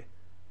payday,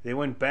 they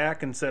went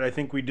back and said, I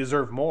think we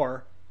deserve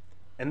more.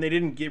 And they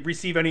didn't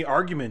receive any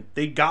argument.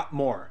 They got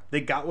more. They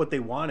got what they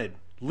wanted.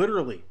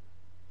 Literally.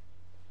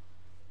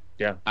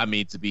 Yeah. I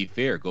mean, to be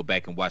fair, go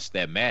back and watch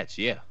that match.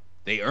 Yeah.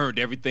 They earned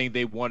everything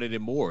they wanted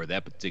and more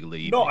that particular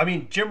evening. No, I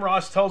mean, Jim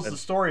Ross tells the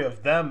story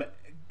of them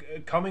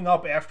coming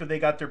up after they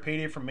got their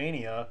payday from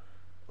Mania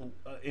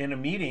in a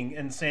meeting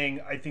and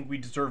saying, I think we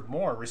deserve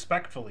more,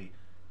 respectfully.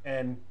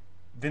 And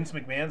Vince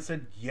McMahon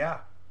said, yeah,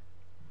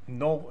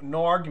 no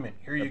argument.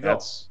 Here you go.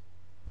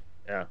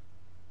 Yeah,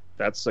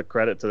 that's a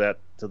credit to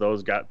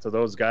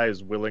those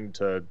guys willing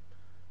to,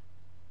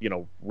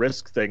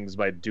 risk things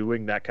by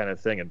doing that kind of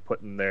thing and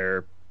putting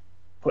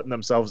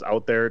themselves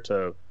out there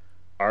to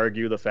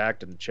argue the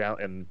fact and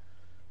challenge, and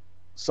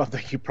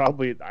something you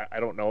probably, I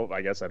don't know.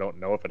 I guess I don't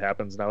know if it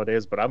happens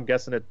nowadays, but I'm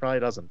guessing it probably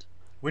doesn't.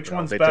 Which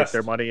one's they best? They take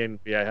their money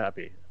and be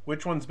happy.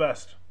 Which one's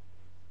best?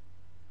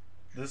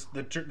 The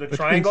between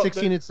triangle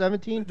 16 and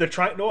 17. No.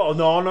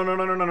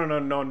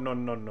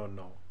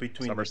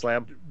 Between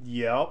SummerSlam.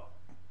 Yep.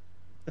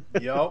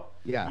 Yeah.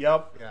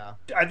 Yep. Yeah.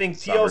 I think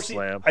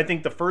TLC. I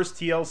think the first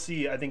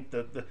TLC. I think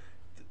the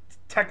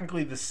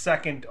technically the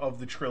second of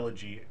the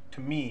trilogy,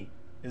 to me,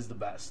 is the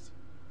best.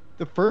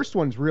 The first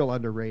one's real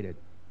underrated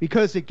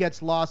because it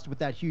gets lost with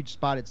that huge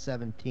spot at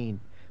 17.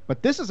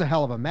 But this is a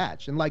hell of a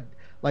match, and like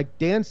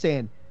Dan's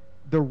saying,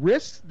 the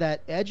risks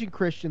that Edge and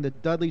Christian, the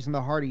Dudleys and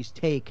the Hardys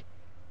take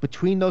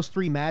between those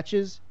three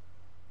matches,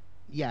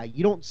 yeah,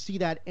 you don't see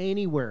that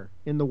anywhere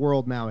in the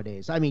world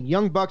nowadays. I mean,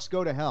 Young Bucks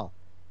go to hell.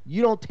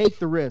 You don't take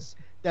the risks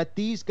that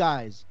these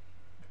guys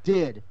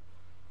did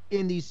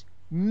in these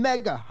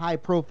mega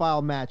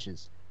high-profile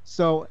matches.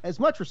 So as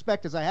much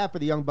respect as I have for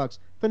the Young Bucks,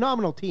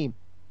 phenomenal team,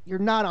 you're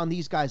not on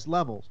these guys'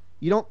 levels.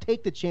 You don't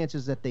take the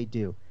chances that they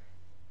do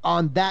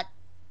on that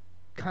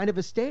kind of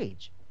a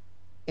stage.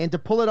 And to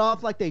pull it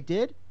off like they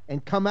did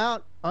and come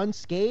out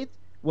unscathed,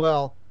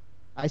 well,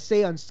 I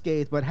say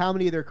unscathed, but how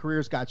many of their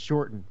careers got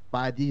shortened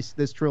by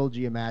this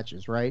trilogy of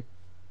matches, right?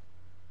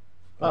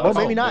 Well,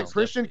 maybe not. No,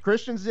 Christian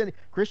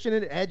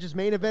and Edge is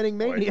main eventing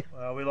Mania.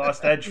 Well, we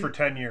lost Edge for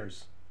 10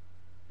 years.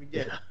 We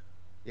did.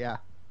 Yeah.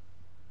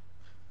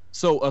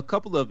 So a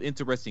couple of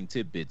interesting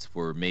tidbits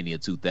for Mania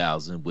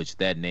 2000, which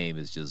that name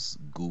is just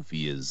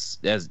goofy as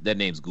that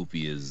name's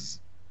goofy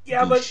as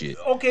yeah, but shit.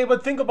 Okay,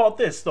 but think about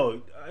this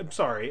though. I'm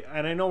sorry,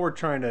 and I know we're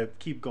trying to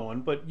keep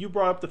going, but you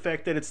brought up the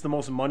fact that it's the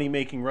most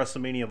money-making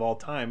WrestleMania of all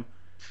time.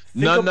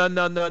 No.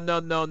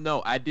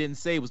 I didn't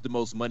say it was the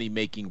most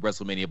money-making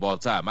WrestleMania of all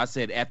time. I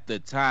said at the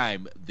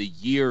time, the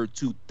year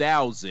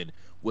 2000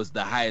 was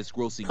the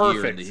highest-grossing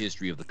year in the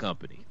history of the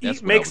company.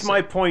 It makes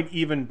my point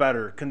even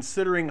better,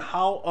 considering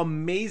how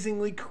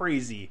amazingly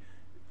crazy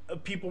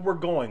people were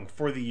going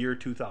for the year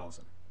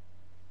 2000.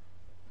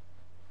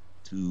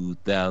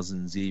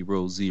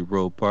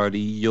 2000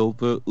 party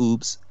over,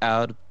 oops,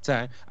 out of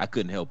time. I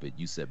couldn't help it.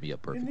 You set me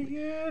up perfectly. In the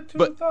year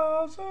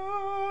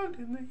 2000,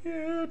 in the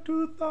year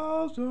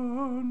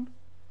 2000.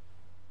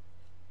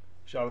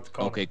 Shout out to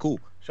Conan. Okay, cool.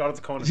 Shout out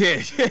to Conan.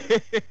 Yeah.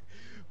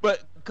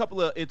 But a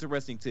couple of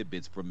interesting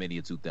tidbits from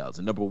Mania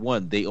 2000. Number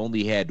one, they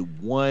only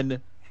had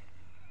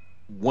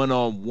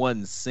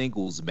one-on-one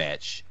singles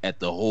match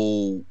at the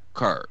whole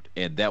card,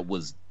 and that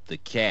was the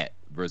Cat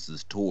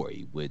versus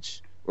Tori,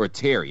 or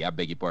Terry, I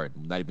beg your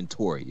pardon. Not even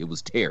Tori. It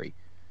was Terry.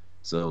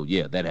 So,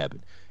 yeah, that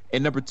happened.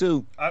 And number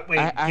two,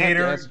 wait,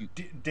 Gator,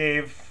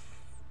 Dave,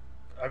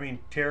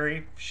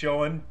 Terry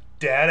showing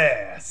dead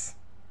ass.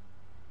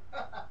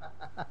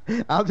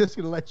 I'm just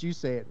going to let you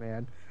say it,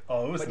 man.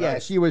 Oh, it was nice. Yeah,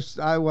 she was,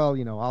 I'll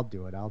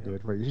do it. I'll do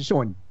it for you. She's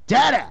showing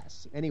dead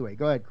ass. Anyway,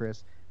 go ahead,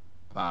 Chris.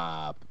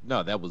 Pop.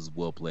 No, that was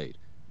well played.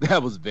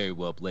 That was very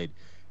well played.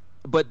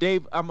 But,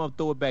 Dave, I'm going to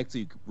throw it back to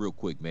you real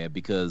quick, man,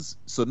 because,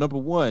 so number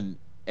one,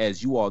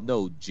 as you all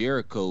know,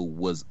 Jericho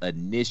was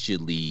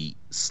initially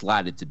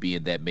slotted to be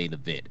in that main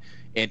event.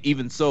 And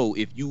even so,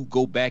 if you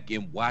go back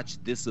and watch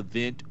this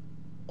event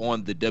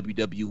on the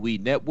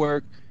WWE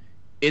Network,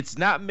 it's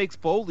not Mick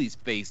Foley's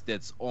face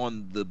that's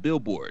on the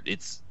billboard.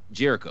 It's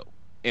Jericho.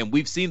 And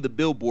we've seen the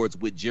billboards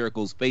with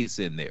Jericho's face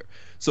in there.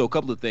 So a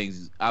couple of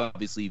things.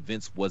 Obviously,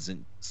 Vince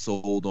wasn't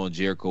sold on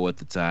Jericho at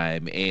the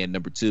time. And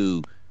number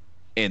two,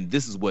 and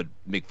this is what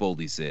Mick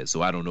Foley says,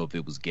 so I don't know if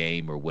it was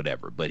game or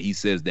whatever, but he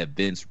says that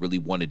Vince really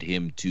wanted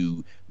him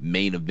to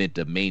main event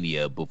a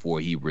Mania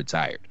before he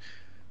retired.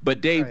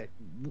 But Dave,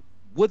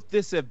 would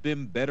this have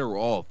been better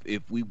off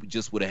if we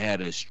just would have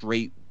had a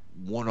straight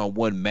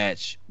one-on-one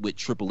match with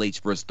Triple H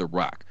versus The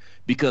Rock?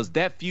 Because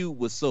that feud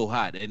was so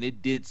hot and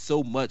it did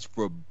so much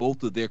for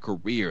both of their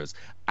careers.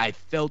 I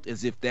felt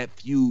as if that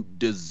feud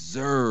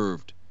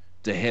deserved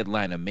to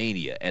headline a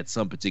Mania at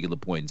some particular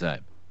point in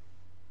time.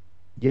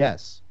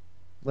 Yes.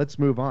 Let's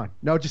move on.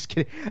 No, just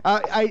kidding.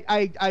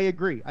 I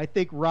agree. I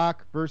think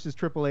Rock versus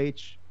Triple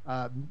H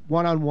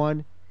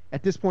one-on-one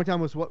at this point in time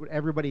was what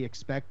everybody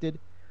expected.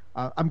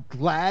 I'm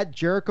glad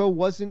Jericho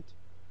wasn't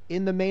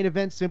in the main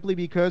event simply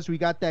because we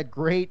got that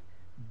great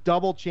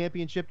double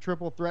championship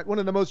triple threat, one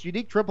of the most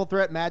unique triple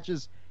threat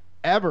matches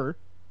ever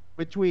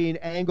between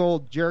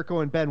Angle, Jericho,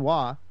 and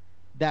Benoit.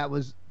 That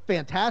was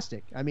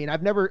fantastic. I mean,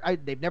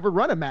 they've never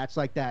run a match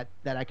like that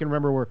I can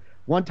remember where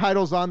one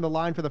title's on the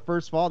line for the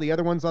first fall, the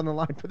other one's on the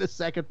line for the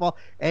second fall.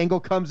 Angle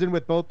comes in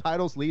with both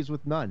titles, leaves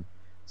with none.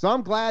 So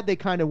I'm glad they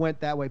kind of went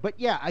that way. But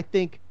yeah, I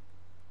think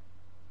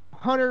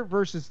Hunter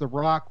versus The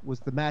Rock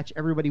was the match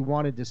everybody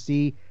wanted to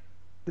see.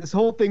 This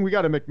whole thing, we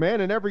got a McMahon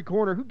in every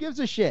corner. Who gives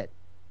a shit?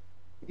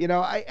 You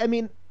know, I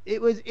mean,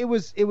 it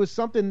was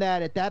something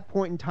that at that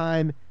point in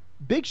time,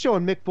 Big Show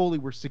and Mick Foley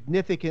were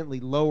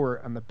significantly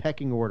lower on the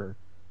pecking order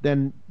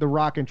than The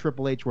Rock and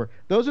Triple H were.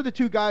 Those are the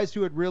two guys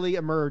who had really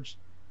emerged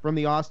from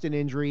the Austin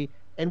injury,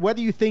 and whether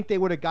you think they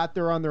would have got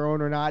there on their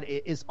own or not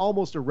is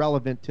almost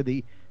irrelevant to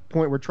the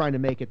point we're trying to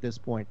make at this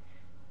point.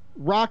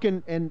 Rock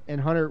and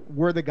Hunter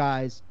were the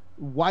guys.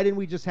 Why didn't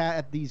we just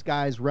have these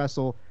guys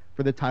wrestle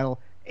for the title?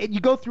 And you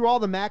go through all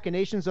the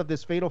machinations of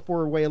this fatal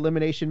four-way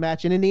elimination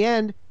match, and in the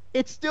end,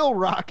 it's still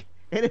Rock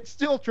and it's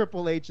still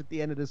Triple H at the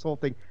end of this whole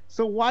thing.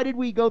 So why did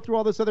we go through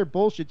all this other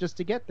bullshit just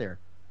to get there?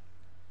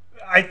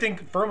 I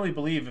firmly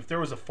believe if there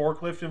was a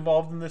forklift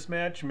involved in this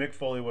match, Mick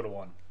Foley would have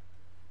won.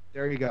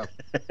 There you go.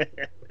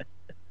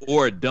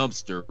 Or a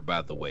dumpster,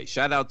 by the way.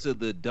 Shout out to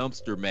the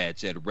dumpster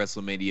match at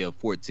WrestleMania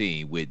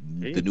 14 with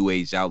the New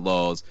Age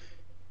Outlaws,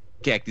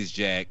 Cactus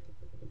Jack,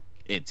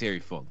 and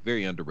Terry Funk.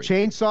 Very underrated.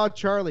 Chainsaw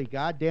Charlie.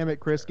 God damn it,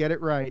 Chris. Get it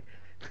right.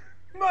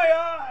 My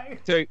eye!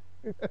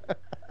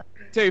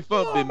 Terry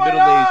Funk been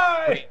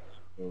middle-aged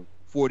for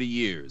 40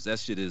 years. That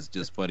shit is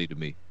just funny to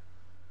me.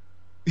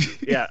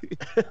 Yeah.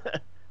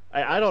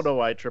 I don't know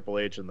why Triple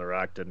H and The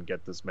Rock didn't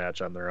get this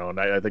match on their own.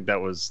 I think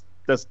that was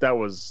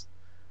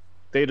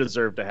they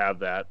deserved to have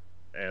that.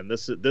 And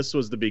this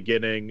was the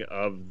beginning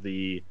of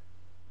the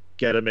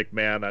get a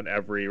McMahon on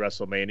every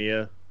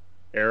WrestleMania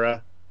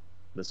era.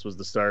 This was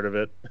the start of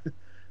it.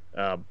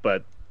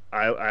 But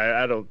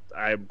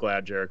I'm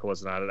glad Jericho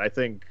wasn't on it. I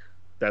think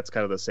that's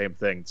kind of the same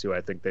thing too.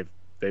 I think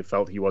they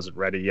felt he wasn't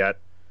ready yet.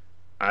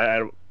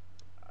 I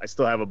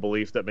still have a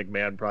belief that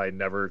McMahon probably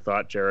never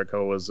thought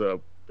Jericho was a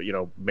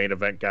main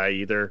event guy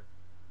either,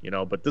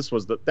 but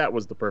that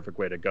was the perfect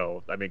way to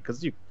go. I mean,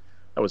 because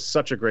that was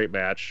such a great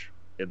match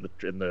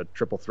in the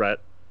triple threat,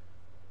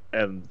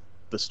 and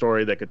the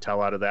story they could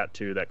tell out of that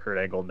too, that Kurt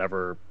Angle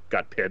never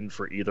got pinned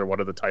for either one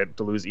of the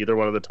to lose either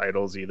one of the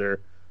titles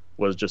either,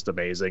 was just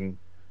amazing.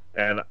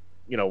 And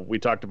we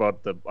talked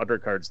about the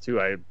undercards too.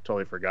 I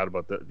totally forgot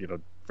about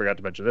forgot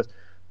to mention this.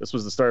 This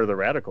was the start of the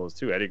Radicals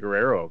too. Eddie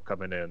Guerrero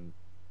coming in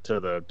to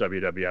the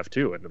WWF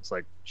too, and it's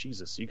like,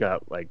 Jesus, you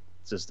got like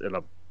just an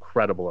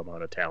incredible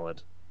amount of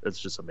talent. It's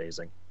just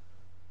amazing.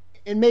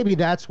 And maybe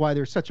that's why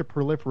there's such a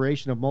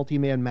proliferation of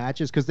multi-man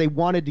matches, because they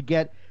wanted to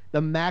get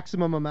the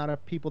maximum amount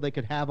of people they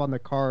could have on the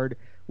card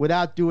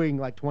without doing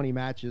like 20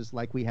 matches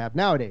like we have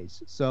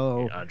nowadays.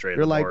 So Andre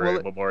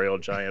Memorial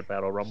Giant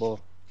Battle Rumble.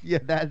 Yeah,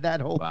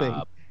 that whole thing.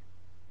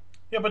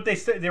 Yeah, but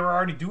they were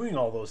already doing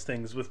all those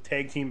things with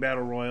tag team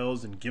battle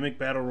royals and gimmick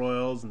battle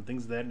royals and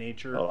things of that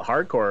nature. Oh, the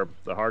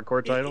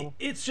hardcore title.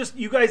 It's just,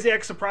 you guys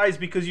act surprised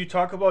because you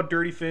talk about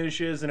dirty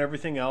finishes and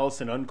everything else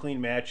and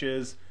unclean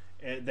matches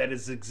that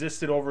has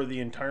existed over the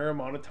entire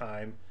amount of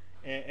time.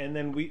 And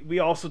then we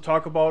also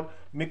talk about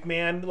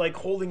McMahon like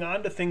holding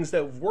on to things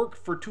that worked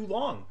for too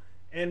long.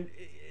 And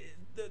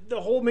the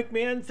whole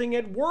McMahon thing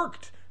had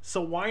worked. So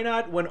why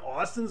not, when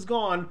Austin's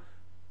gone,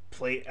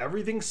 play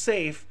everything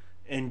safe,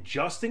 and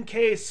just in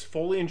case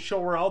Foley and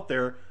Show were out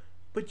there,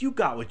 but you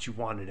got what you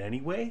wanted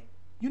anyway.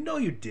 You know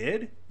you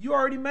did. You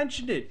already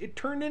mentioned it. It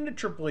turned into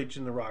Triple H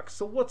and The Rock.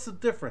 So what's the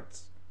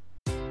difference?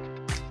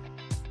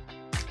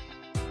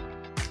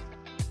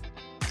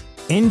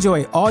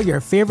 Enjoy all your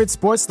favorite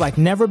sports like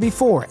never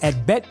before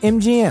at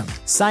BetMGM.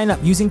 Sign up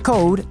using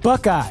code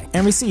Buckeye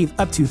and receive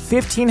up to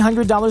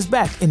 $1,500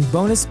 back in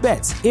bonus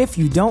bets if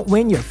you don't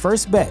win your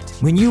first bet.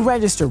 When you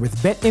register with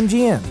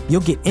BetMGM, you'll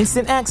get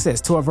instant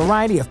access to a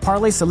variety of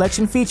parlay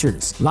selection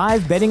features,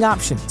 live betting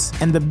options,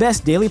 and the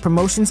best daily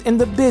promotions in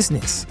the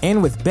business.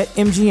 And with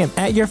BetMGM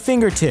at your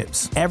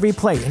fingertips, every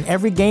play and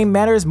every game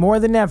matters more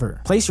than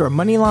ever. Place your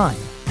money line,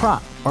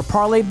 prop, or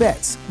parlay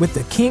bets with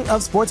the king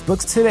of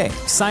sportsbooks today.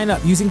 Sign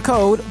up using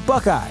code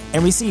Buckeye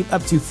and receive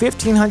up to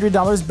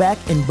 $1,500 back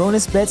in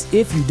bonus bets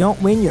if you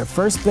don't win your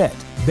first bet.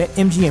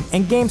 BetMGM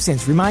and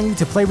GameSense remind you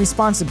to play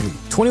responsibly.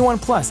 21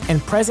 plus and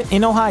present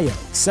in Ohio,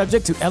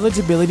 subject to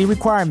eligibility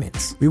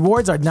requirements.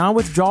 Rewards are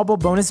non-withdrawable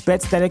bonus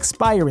bets that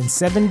expire in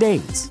 7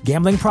 days.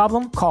 Gambling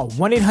problem? Call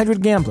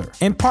 1-800-GAMBLER.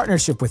 In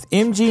partnership with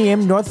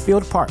MGM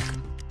Northfield Park.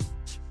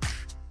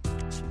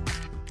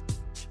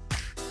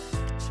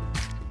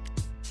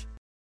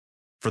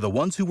 For the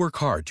ones who work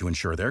hard to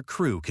ensure their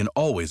crew can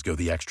always go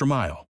the extra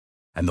mile,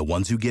 and the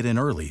ones who get in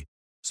early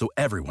so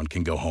everyone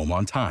can go home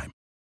on time,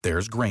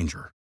 there's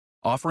Grainger,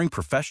 offering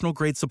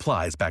professional-grade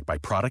supplies backed by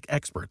product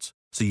experts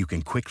so you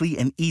can quickly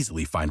and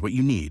easily find what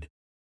you need.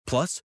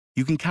 Plus,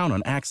 you can count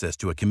on access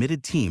to a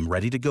committed team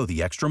ready to go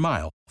the extra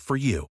mile for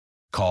you.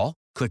 Call,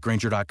 click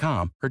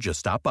Grainger.com, or just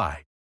stop by.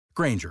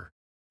 Grainger,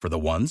 for the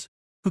ones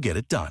who get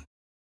it done.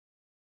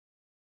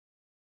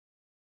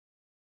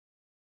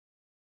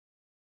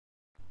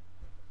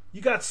 You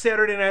got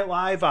Saturday Night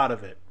Live out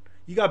of it.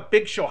 You got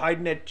Big Show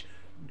hiding at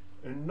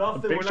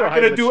nothing. We're not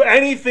going to do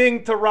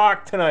anything to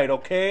Rock tonight,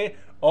 okay?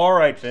 All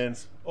right,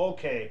 Vince.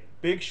 Okay.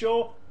 Big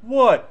Show?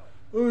 What?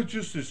 Oh, it's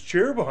just this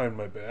chair behind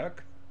my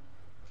back.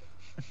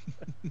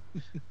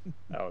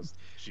 That was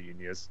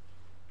genius.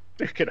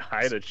 They could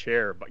hide a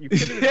chair, but you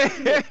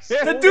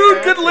the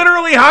dude could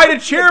literally hide a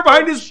chair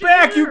behind his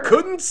back. You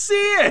couldn't see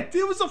it.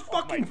 It was a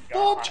fucking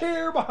full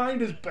chair behind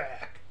his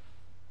back.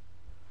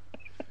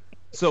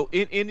 So,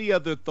 any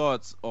other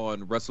thoughts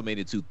on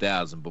WrestleMania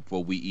 2000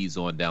 before we ease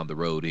on down the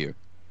road here?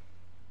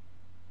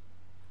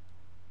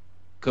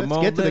 Let's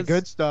get to the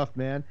good stuff,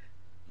 man.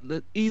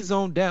 Ease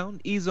on down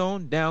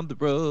the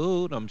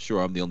road. I'm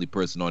sure I'm the only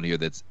person on here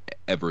that's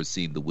ever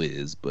seen The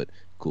Wiz, but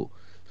cool.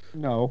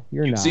 No,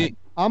 you're not.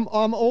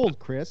 I'm old,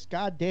 Chris.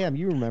 God damn,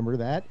 you remember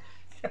that.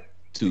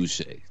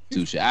 Touche.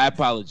 I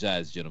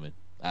apologize, gentlemen.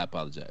 I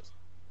apologize.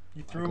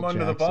 You threw him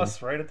under the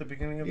bus right at the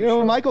beginning of the show. You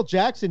know, Michael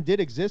Jackson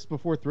did exist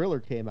before Thriller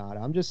came out.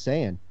 I'm just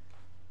saying.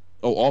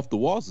 Oh, Off the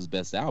Wall is his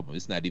best album.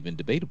 It's not even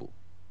debatable.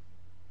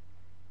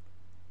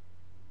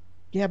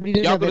 Yeah, but he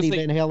didn't have Eddie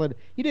Van Halen.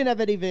 He didn't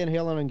have Eddie Van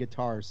Halen on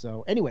guitar.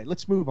 So anyway,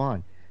 let's move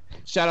on.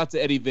 Shout out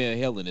to Eddie Van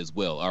Halen as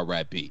well.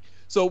 R.I.P.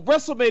 So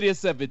WrestleMania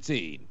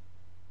 17.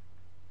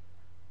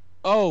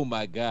 Oh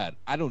my God,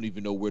 I don't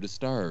even know where to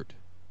start.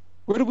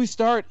 Where do we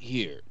start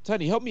here?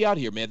 Tony, help me out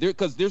here, man.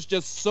 Because there's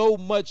just so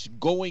much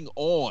going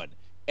on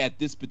at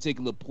this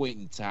particular point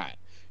in time.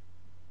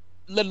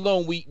 Let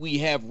alone we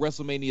have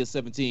WrestleMania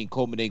 17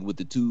 culminating with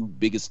the two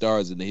biggest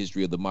stars in the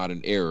history of the modern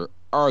era,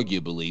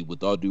 arguably,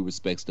 with all due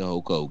respects to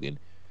Hulk Hogan.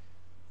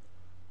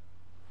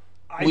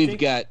 Go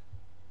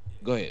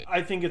ahead.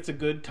 I think it's a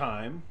good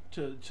time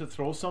to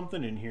throw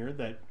something in here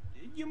that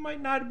you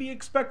might not be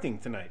expecting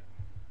tonight.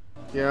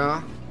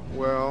 Yeah,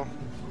 well,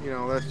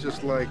 that's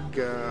just like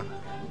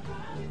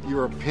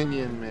your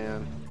opinion,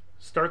 man.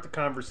 Start the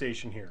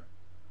conversation here.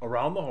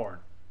 Around the horn.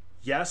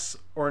 Yes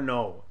or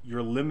no?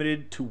 You're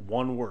limited to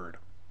one word.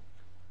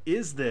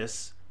 Is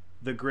this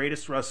the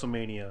greatest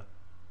WrestleMania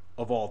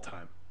of all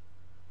time?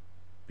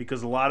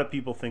 Because a lot of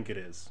people think it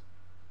is.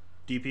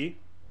 DP?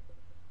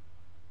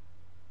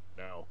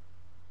 No.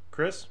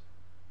 Chris?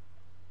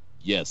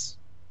 Yes.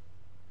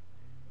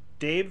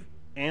 Dave,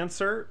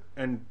 answer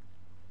and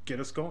get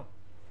us going.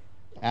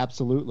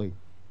 Absolutely.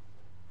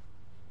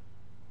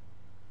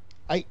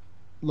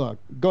 Look,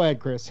 go ahead,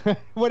 Chris.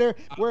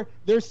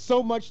 There's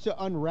so much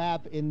to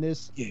unwrap in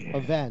this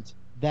event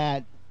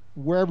that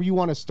wherever you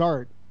want to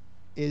start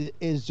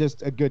is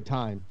just a good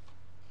time.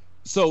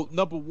 So,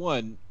 number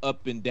one,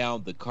 up and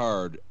down the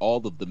card,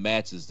 all of the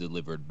matches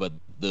delivered. But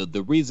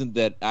the reason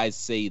that I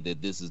say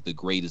that this is the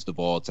greatest of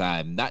all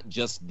time, not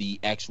just the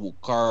actual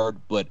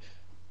card, but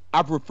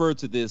I've referred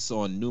to this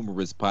on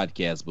numerous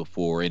podcasts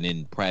before and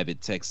in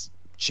private text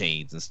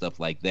chains and stuff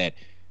like that.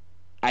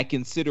 I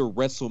consider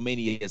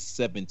WrestleMania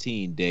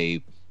 17,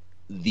 Dave,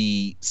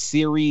 the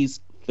series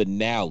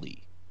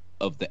finale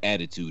of the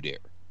Attitude Era.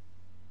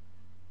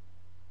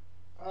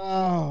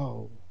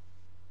 Oh.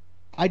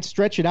 I'd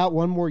stretch it out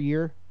one more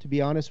year, to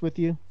be honest with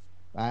you.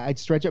 I'd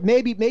stretch it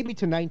maybe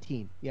to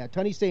 19. Yeah,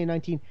 Tony's saying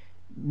 19.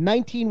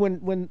 19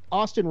 when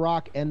Austin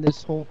Rock end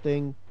this whole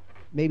thing,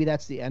 maybe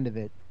that's the end of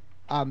it.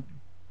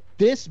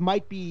 This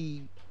might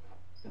be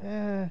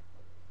I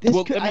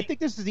think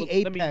this is the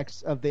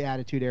apex of the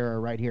Attitude Era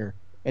right here.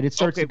 And it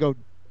starts to go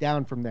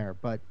down from there,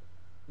 but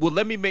well,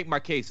 let me make my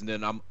case and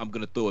then I'm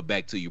going to throw it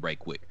back to you right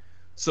quick.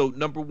 So,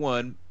 number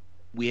one,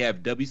 we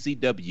have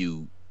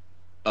WCW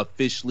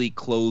officially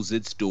close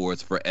its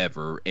doors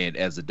forever, and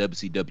as a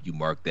WCW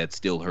mark, that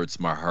still hurts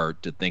my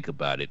heart to think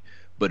about it.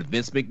 But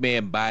Vince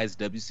McMahon buys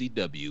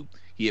WCW.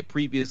 He had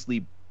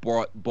previously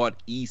bought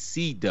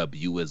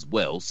ECW as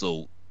well,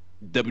 so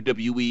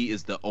WWE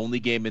is the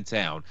only game in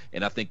town,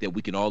 and I think that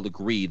we can all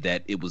agree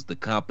that it was the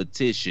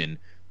competition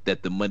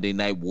that the Monday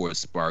Night War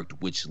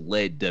sparked, which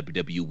led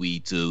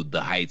WWE to the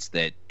heights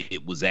that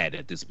it was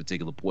at this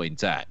particular point in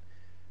time.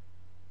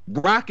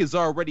 Rock is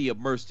already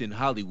immersed in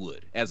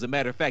Hollywood. As a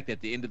matter of fact,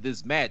 at the end of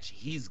this match,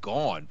 he's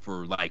gone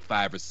for like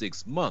 5 or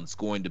 6 months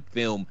going to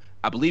film,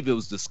 I believe it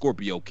was the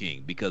Scorpio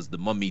King, because the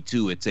Mummy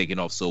 2 had taken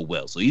off so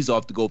well. So he's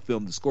off to go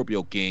film the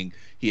Scorpio King.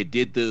 He had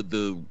did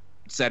the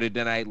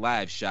Saturday Night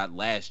Live shot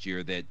last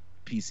year that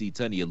PC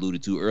Tunney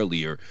alluded to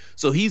earlier.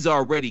 So he's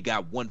already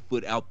got one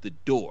foot out the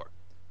door.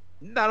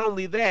 Not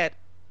only that,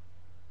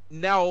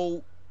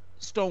 now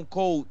Stone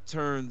Cold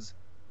turns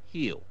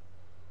heel.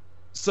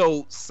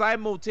 So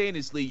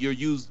simultaneously,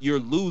 you're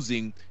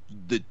losing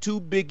the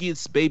two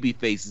biggest baby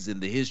faces in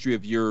the history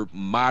of your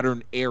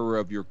modern era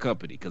of your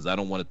company. Because I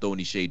don't want to throw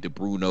any shade to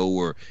Bruno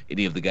or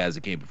any of the guys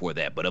that came before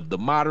that, but of the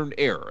modern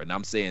era, and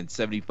I'm saying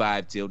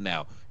 75 till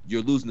now,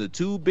 you're losing the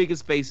two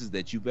biggest faces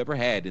that you've ever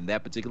had in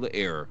that particular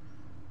era.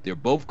 They're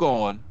both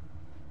gone,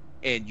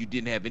 and you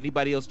didn't have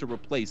anybody else to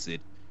replace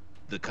it.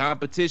 The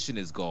competition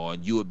is gone.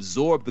 You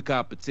absorb the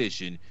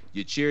competition.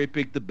 You cherry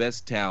pick the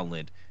best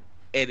talent.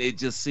 And it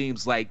just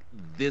seems like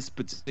this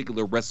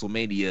particular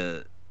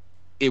WrestleMania,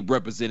 it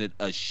represented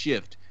a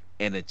shift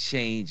and a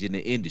change in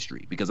the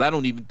industry. Because I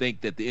don't even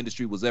think that the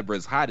industry was ever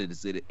as hot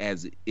as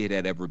it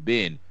had ever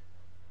been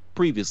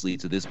previously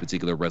to this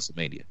particular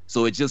WrestleMania.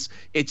 So it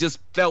just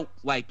felt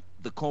like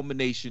the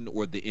culmination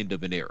or the end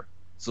of an era.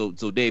 So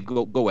Dave,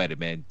 go at it,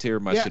 man. Tear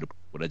my shit apart.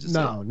 What I just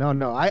said.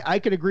 No. I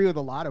can agree with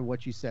a lot of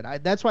what you said.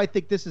 That's why I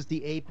think this is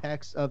the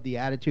apex of the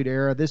Attitude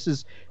Era. This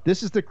is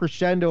the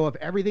crescendo of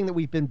everything that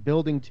we've been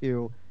building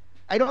to.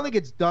 I don't think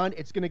it's done.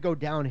 It's going to go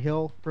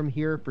downhill from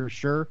here for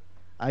sure.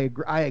 I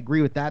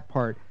agree with that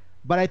part.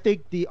 But I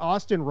think the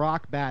Austin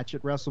Rock match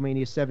at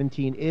WrestleMania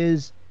 17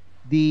 is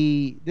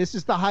the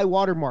high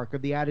watermark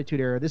of the Attitude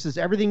Era. This is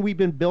everything we've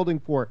been building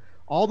for.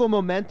 All the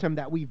momentum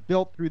that we've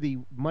built through the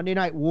Monday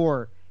Night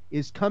War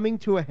is coming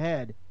to a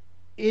head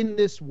in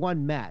this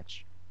one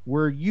match,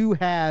 where you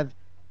have,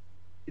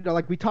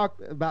 like we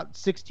talked about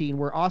 16,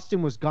 where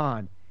Austin was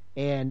gone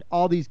and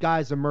all these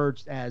guys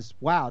emerged as,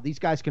 wow, these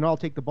guys can all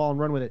take the ball and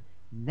run with it.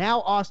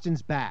 Now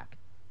Austin's back.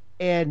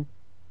 And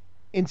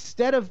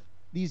instead of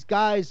these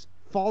guys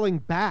falling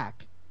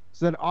back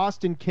so that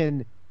Austin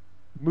can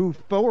move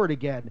forward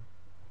again,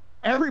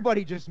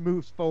 everybody just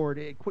moves forward.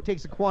 It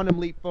takes a quantum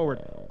leap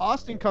forward.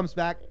 Austin comes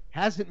back,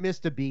 hasn't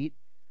missed a beat.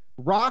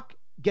 Rock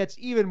gets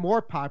even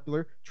more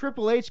popular.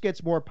 Triple H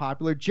gets more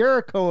popular.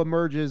 Jericho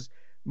emerges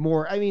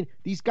more. I mean,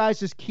 these guys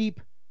just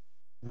keep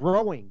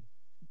growing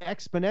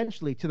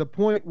exponentially to the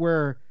point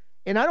where,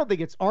 and I don't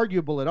think it's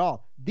arguable at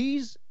all,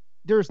 there's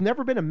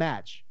never been a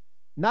match,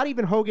 not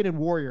even Hogan and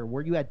Warrior,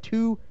 where you had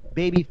two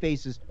baby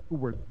faces who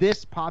were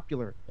this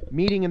popular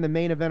meeting in the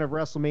main event of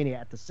WrestleMania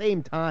at the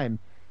same time.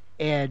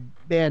 And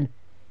man,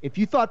 if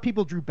you thought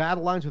people drew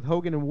battle lines with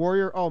Hogan and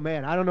Warrior, oh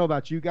man, I don't know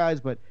about you guys,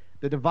 but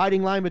the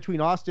dividing line between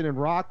Austin and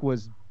Rock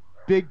was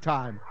big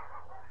time.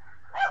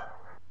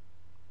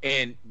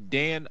 And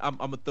Dan, I'm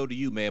going to throw to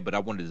you, man, but I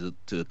wanted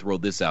to throw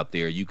this out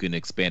there. You can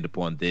expand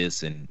upon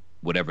this and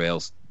whatever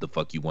else the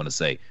fuck you want to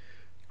say.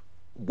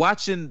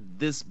 Watching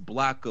this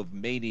block of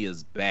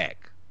Manias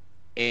back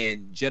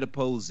and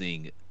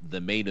juxtaposing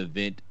the main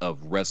event of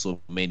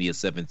WrestleMania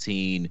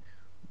 17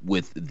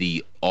 with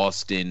the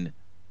Austin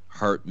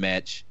Hurt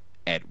match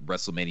at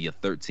WrestleMania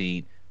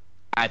 13,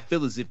 I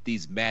feel as if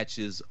these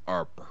matches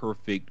are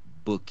perfect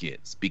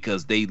bookends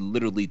because they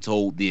literally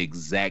told the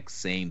exact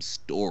same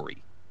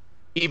story.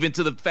 Even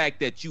to the fact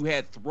that you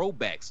had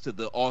throwbacks to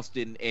the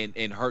Austin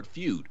and Hurt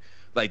feud.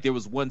 Like there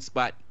was one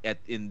spot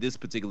in this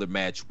particular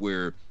match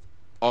where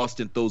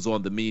Austin throws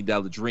on the $1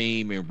 Million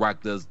Dream and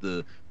Rock does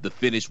the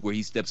finish where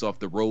he steps off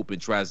the rope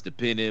and tries to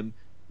pin him,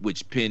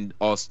 which pinned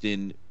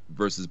Austin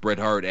versus Bret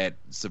Hart at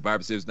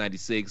Survivor Series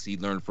 96. He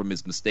learned from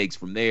his mistakes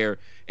from there.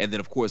 And then,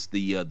 of course,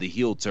 the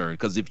heel turn.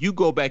 Because if you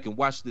go back and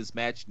watch this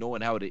match,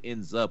 knowing how it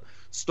ends up,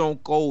 Stone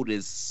Cold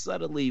is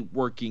subtly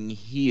working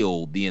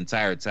heel the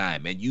entire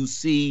time. And you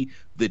see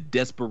the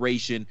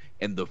desperation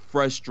and the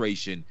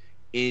frustration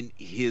in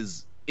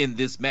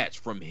this match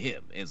from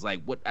him. And it's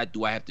like, what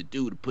do I have to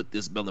do to put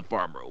this melon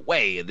farmer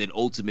away? And then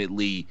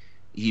ultimately,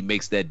 he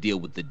makes that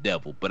deal with the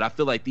devil. But I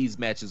feel like these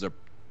matches are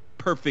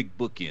perfect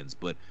bookends.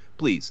 But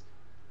please,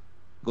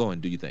 go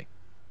and do your thing.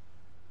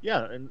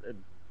 Yeah, and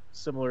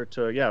similar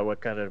to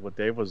what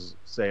Dave was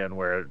saying,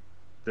 where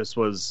this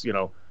was,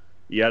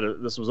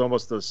 this was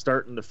almost the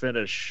start and the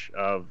finish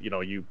of,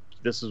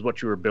 this is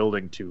what you were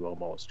building to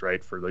almost,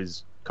 right? For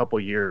these couple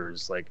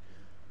years, like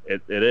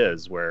it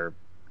is where,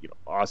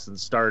 Austin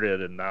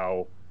started and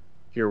now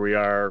here we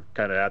are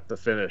kind of at the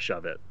finish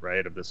of it,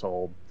 right? Of this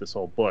whole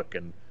book.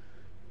 And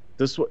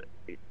this,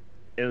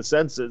 in a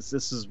sense,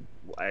 this is,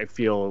 I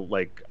feel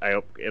like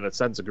I, in a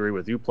sense, agree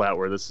with you, Platt,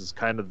 where this is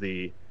kind of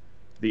the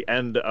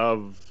end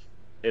of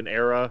an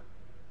era.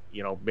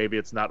 Maybe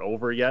it's not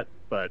over yet,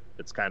 but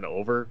it's kind of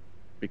over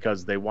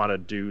because they want to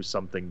do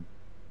something.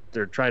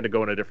 They're trying to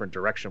go in a different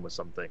direction with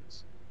some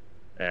things.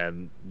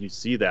 And you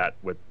see that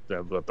with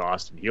the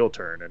Austin heel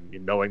turn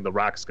and knowing The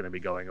Rock's going to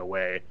be going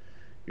away.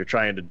 You're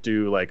trying to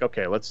do like,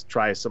 okay, let's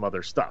try some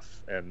other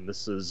stuff. And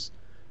this is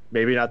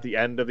maybe not the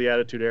end of the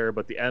Attitude Era,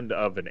 but the end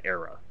of an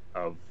era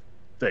of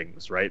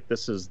things, right?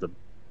 This is the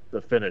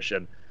the finish,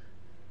 and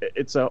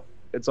it's a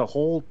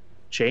whole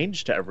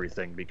change to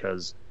everything,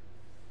 because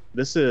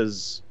this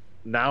is,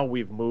 now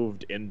we've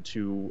moved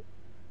into,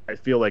 I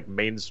feel like,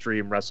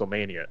 mainstream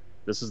WrestleMania.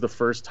 This is the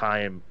first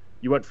time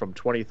you went from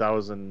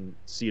 20,000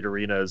 seat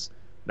arenas.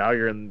 Now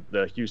you're in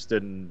the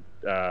Houston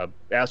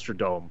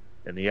Astrodome,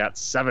 and you got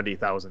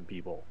 70,000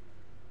 people.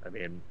 I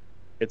mean,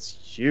 it's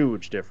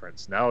huge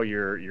difference. Now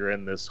you're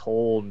in this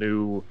whole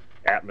new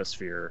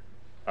atmosphere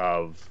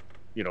of,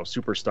 you know,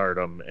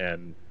 superstardom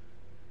and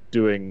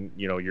doing,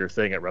 you know, your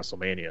thing at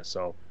WrestleMania.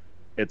 So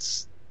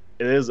it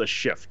is a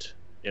shift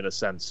in a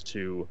sense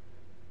to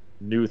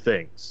new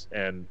things.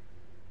 And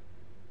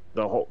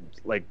the whole,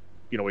 like,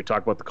 you know, we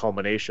talk about the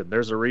culmination.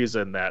 There's a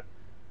reason that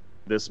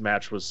this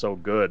match was so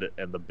good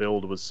and the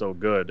build was so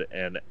good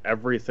and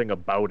everything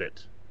about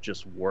it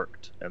just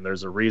worked. And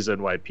there's a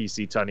reason why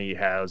PC Tunney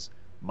has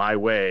My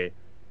Way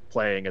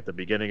playing at the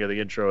beginning of the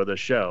intro of the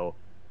show,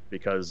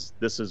 because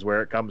this is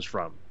where it comes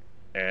from.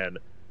 And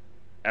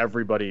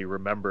everybody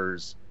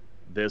remembers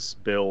this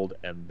build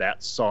and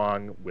that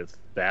song with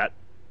that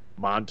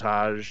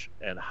montage,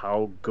 and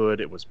how good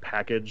it was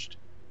packaged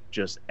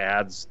just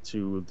adds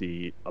to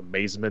the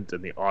amazement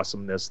and the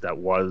awesomeness that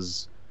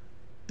was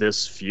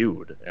this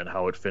feud and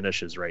how it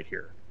finishes right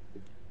here.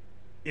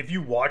 If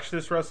you watch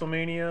this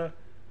WrestleMania,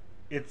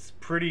 it's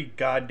pretty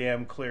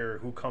goddamn clear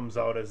who comes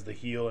out as the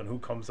heel and who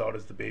comes out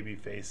as the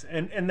babyface.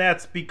 And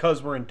that's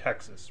because we're in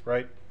Texas,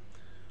 right?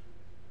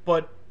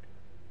 But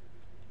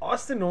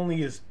Austin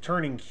only is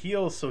turning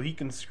heel so he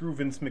can screw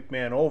Vince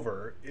McMahon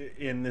over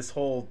in this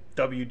whole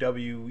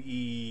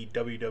WWE,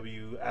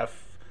 WWF,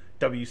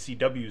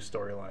 WCW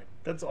storyline.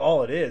 That's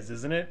all it is,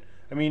 isn't it?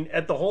 I mean,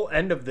 at the whole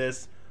end of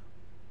this,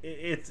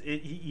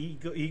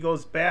 he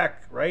goes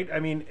back, right? I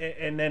mean,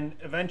 and then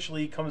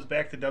eventually he comes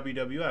back to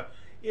WWF.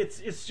 It's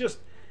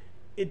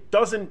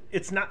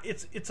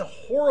a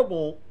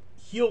horrible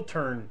heel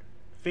turn,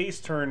 face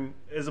turn,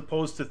 as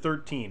opposed to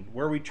 13,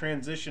 where we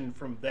transition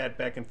from that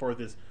back and forth,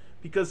 is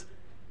because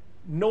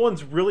no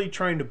one's really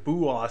trying to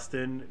boo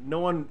Austin.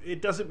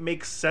 It doesn't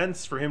make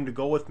sense for him to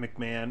go with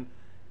McMahon,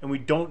 and we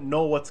don't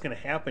know what's going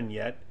to happen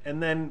yet.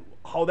 And then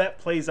how that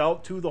plays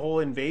out to the whole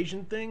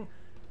invasion thing,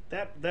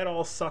 that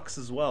all sucks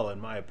as well,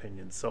 in my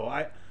opinion. So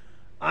I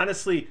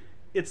honestly,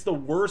 it's the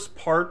worst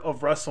part of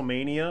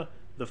WrestleMania,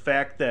 the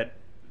fact that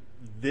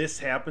this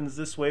happens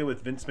this way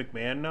with Vince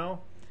McMahon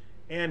now.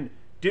 And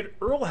did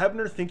Earl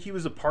Hebner think he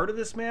was a part of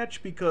this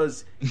match?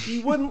 Because he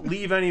wouldn't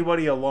leave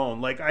anybody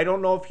alone. Like, I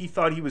don't know if he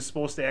thought he was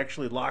supposed to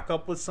actually lock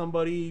up with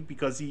somebody,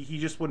 because he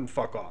just wouldn't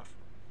fuck off.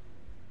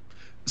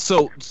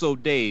 So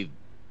Dave,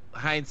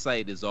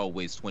 hindsight is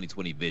always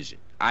 20/20 vision.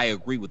 I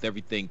agree with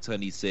everything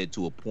Tunney said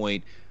to a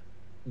point.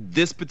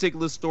 This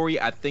particular story,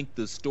 I think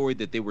the story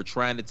that they were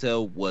trying to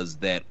tell was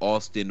that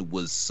Austin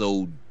was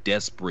so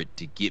desperate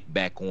to get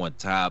back on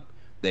top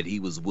that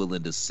he was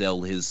willing to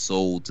sell his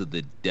soul to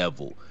the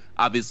devil.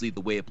 Obviously,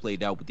 the way it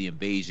played out with the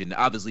invasion,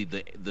 obviously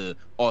the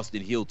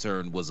Austin heel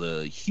turn was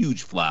a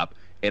huge flop,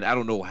 and I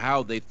don't know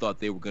how they thought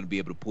they were going to be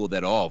able to pull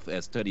that off,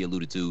 as Tunney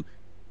alluded to,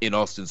 in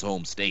Austin's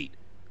home state.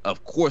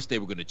 Of course they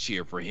were going to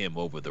cheer for him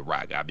over The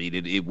Rock. I mean,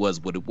 it was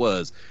what it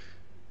was.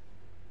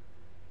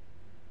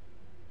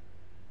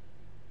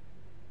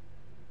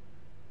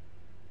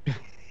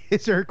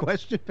 Is there a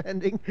question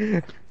pending?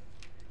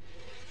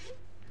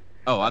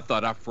 Oh, I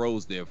thought I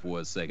froze there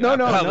for a second. No,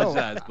 I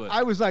apologize, no. But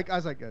I was like,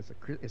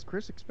 is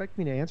Chris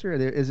expecting me to answer?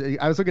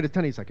 I was looking at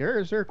Tunney. He's like,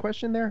 is there a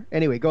question there?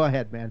 Anyway, go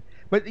ahead, man.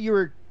 But you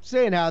were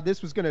saying how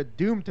this was going to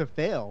doom to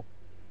fail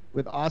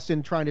with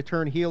Austin trying to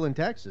turn heel in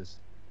Texas.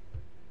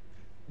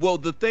 Well,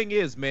 the thing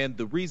is, man,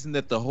 the reason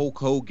that the Hulk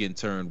Hogan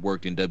turn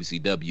worked in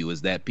WCW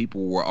is that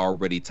people were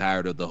already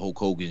tired of the Hulk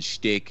Hogan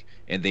shtick,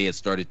 and they had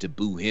started to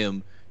boo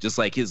him. Just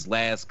like his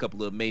last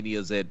couple of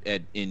manias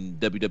in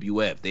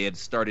WWF, they had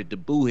started to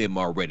boo him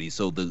already,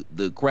 so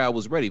the crowd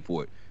was ready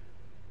for it.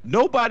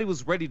 Nobody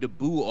was ready to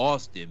boo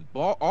Austin.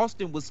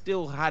 Austin was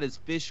still hot as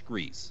fish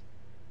grease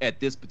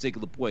at this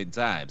particular point in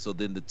time. So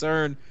then the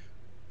turn,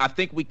 I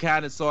think we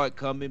kind of saw it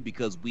coming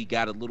because we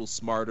got a little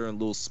smarter and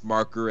a little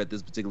smarker at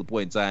this particular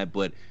point in time,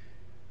 but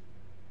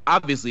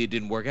obviously it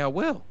didn't work out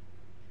well.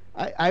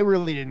 I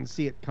really didn't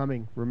see it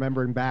coming,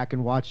 remembering back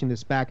and watching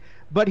this back.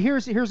 But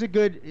here's a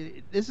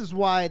good, this is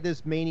why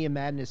this Mania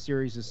Madness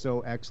series is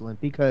so excellent,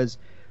 because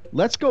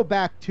let's go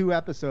back 2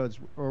 episodes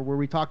where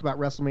we talked about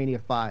WrestleMania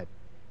 5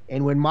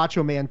 and when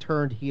Macho Man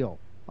turned heel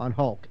on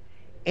Hulk.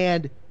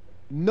 And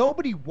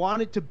nobody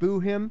wanted to boo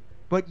him,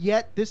 but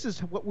yet this is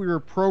what we were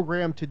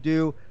programmed to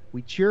do.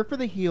 We cheer for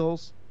the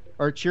heels,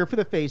 or cheer for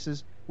the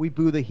faces, we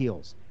boo the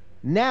heels.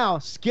 Now,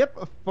 skip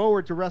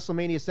forward to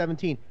WrestleMania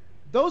 17.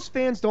 Those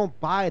fans don't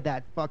buy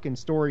that fucking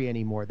story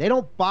anymore. They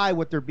don't buy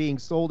what they're being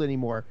sold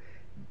anymore.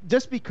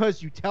 Just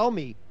because you tell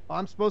me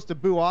I'm supposed to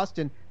boo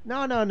Austin,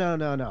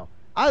 no.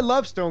 I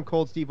love Stone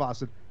Cold Steve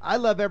Austin. I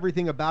love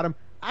everything about him.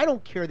 I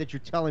don't care that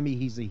you're telling me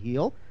he's a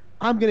heel.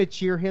 I'm going to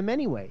cheer him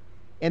anyway.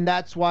 And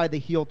that's why the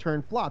heel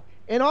turn flopped.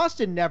 And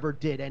Austin never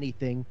did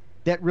anything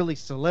that really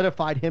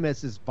solidified him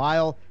as this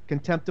vile,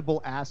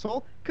 contemptible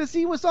asshole, because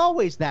he was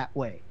always that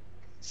way.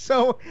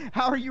 So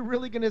how are you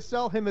really going to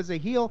sell him as a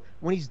heel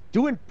when he's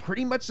doing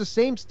pretty much the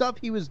same stuff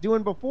he was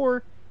doing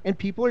before and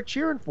people are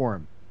cheering for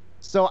him?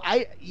 So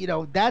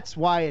that's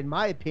why, in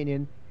my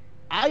opinion,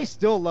 I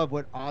still love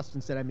what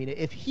Austin said. I mean,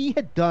 if he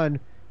had done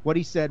what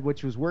he said,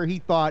 which was where he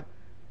thought,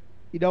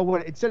 you know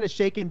what, instead of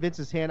shaking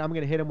Vince's hand, I'm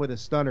going to hit him with a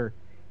stunner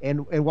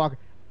and walk.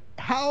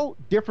 How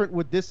different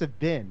would this have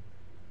been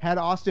had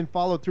Austin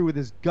followed through with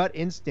his gut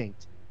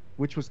instinct,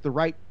 which was the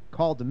right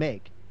call to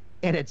make,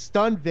 and had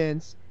stunned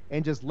Vince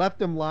and just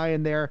left him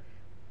lying there?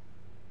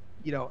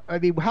 I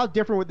mean, how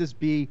different would this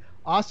be?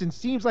 Austin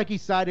seems like he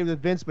sided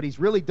with Vince, but he's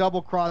really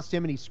double-crossed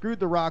him, and he screwed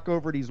The Rock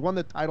over, and he's won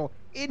the title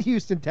in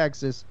Houston,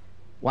 Texas.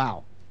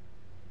 Wow.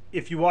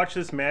 If you watch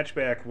this match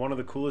back, one of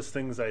the coolest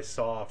things I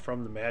saw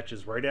from the match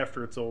is right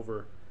after it's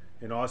over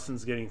and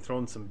Austin's getting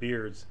thrown some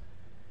beers,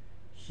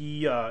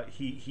 he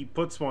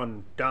puts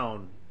one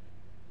down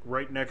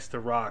right next to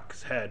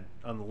Rock's head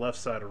on the left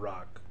side of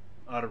Rock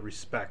out of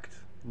respect,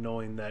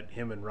 knowing that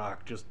him and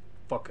Rock just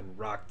fucking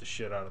rocked the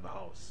shit out of the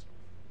house.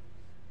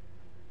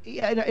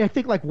 Yeah, and I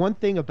think like one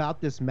thing about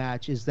this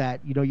match is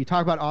that, you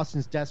talk about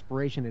Austin's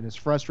desperation and his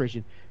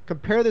frustration.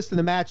 Compare this to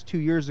the match 2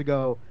 years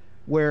ago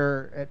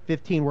where at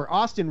 15, where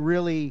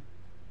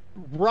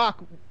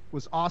Rock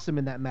was awesome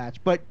in that match,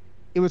 but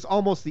it was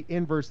almost the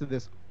inverse of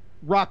this.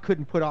 Rock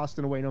couldn't put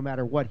Austin away no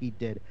matter what he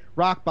did.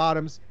 Rock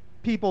bottoms,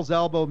 people's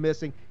elbow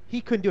missing. He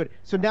couldn't do it.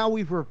 So now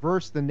we've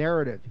reversed the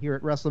narrative here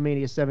at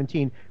WrestleMania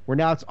 17, where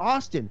now it's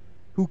Austin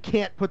who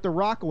can't put The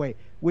Rock away,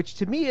 which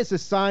to me is a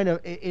sign of,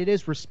 it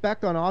is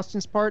respect on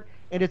Austin's part,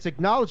 and it's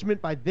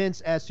acknowledgement by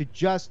Vince as to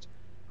just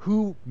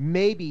who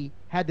maybe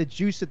had the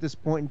juice at this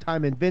point in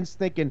time, and Vince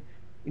thinking,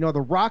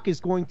 The Rock is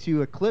going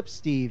to eclipse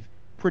Steve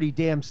pretty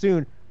damn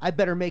soon. I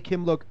better make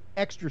him look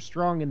extra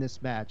strong in this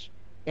match.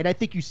 And I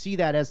think you see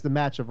that as the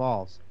match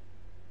evolves.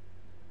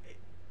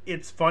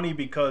 It's funny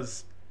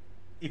because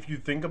if you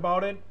think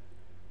about it,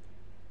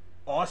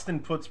 Austin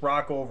puts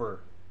Rock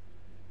over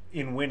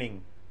in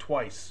winning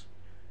twice.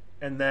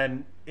 And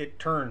then it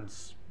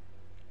turns.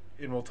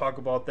 And we'll talk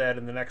about that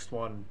in the next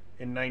one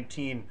in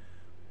 19.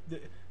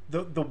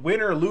 The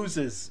winner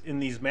loses in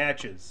these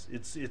matches.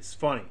 It's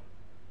funny.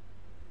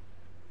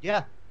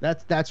 Yeah,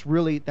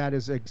 that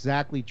is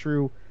exactly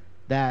true.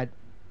 That,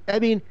 I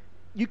mean,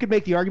 you could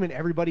make the argument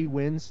everybody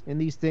wins in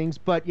these things,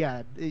 but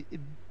yeah,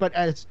 but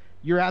as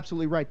you're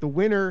absolutely right, the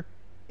winner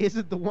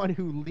isn't the one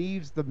who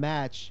leaves the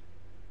match,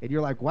 and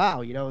you're like,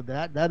 wow,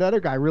 that other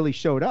guy really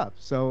showed up.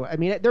 So I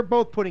mean, they're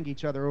both putting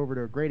each other over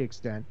to a great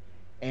extent,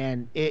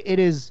 and it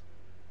is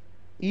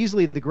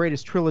easily the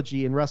greatest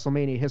trilogy in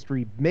WrestleMania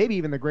history, maybe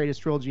even the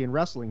greatest trilogy in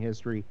wrestling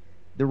history.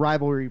 The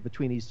rivalry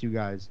between these two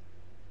guys.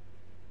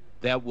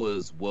 That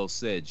was well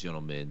said,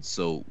 gentlemen.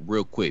 So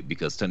real quick,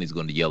 because Tony's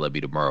going to yell at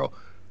me tomorrow.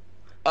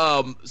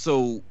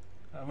 So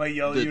I might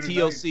yell the at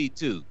you TLC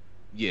too.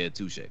 Yeah,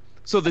 touche.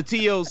 So the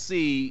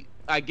TLC,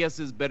 I guess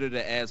it's better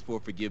to ask for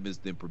forgiveness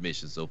than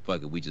permission. So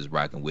fuck it, we just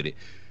rocking with it.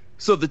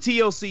 So the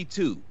TLC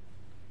 2,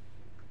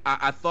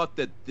 I thought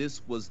that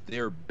this was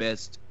their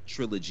best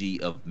trilogy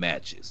of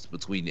matches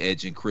between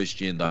Edge and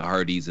Christian, the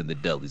Hardys, and the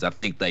Dudleys. I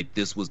think like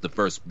this was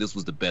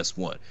the best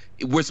one.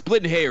 We're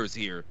splitting hairs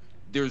here.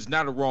 There's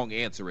not a wrong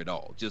answer at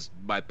all. Just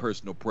my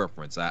personal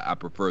preference. I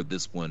prefer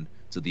this one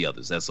to the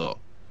others. That's all.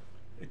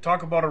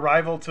 Talk about a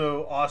rival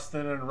to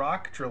Austin and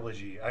Rock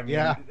trilogy. I mean,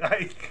 yeah.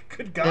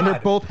 Good God. And they're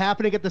both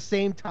happening at the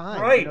same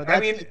time. Right. That's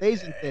the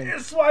amazing thing.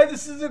 That's why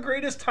this is the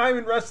greatest time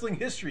in wrestling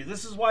history.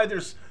 This is why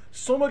there's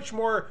so much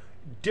more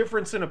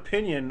difference in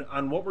opinion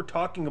on what we're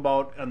talking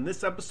about on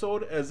this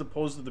episode as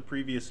opposed to the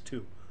previous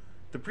two.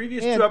 The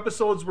previous two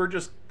episodes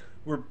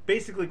we're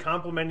basically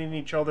complimenting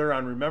each other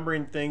on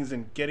remembering things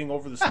and getting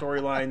over the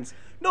storylines.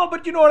 No,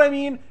 but you know what I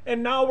mean?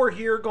 And now we're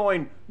here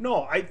going,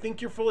 no, I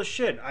think you're full of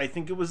shit. I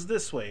think it was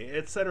this way,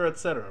 et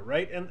cetera,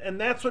 right? And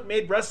that's what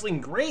made wrestling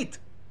great.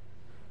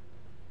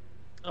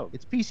 Oh,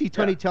 it's PC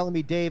Tony telling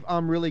me, Dave,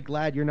 I'm really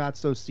glad you're not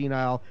so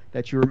senile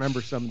that you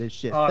remember some of this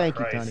shit. Thank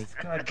you, Tony.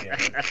 God damn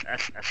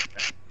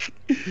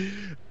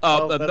it.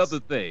 Another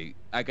thing,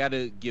 I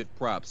gotta give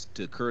props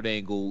to Kurt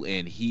Angle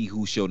and He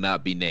Who Shall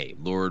Not Be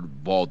Named, Lord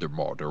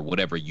Voldemort, or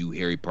whatever you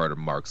Harry Potter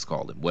marks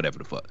call him, whatever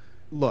the fuck.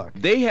 Look,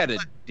 they had a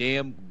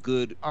damn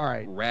good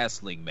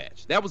wrestling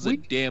match. That was a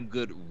damn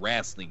good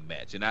wrestling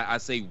match, and I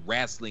say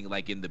wrestling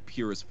like in the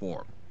purest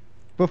form.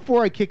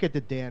 Before I kick it to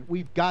Dan,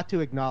 we've got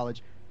to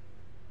acknowledge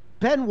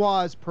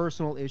Benoit's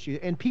personal issue,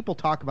 and people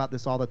talk about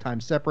this all the time,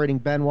 separating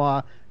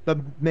Benoit, the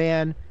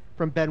man,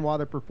 from Benoit,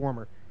 the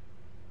performer.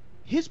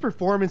 His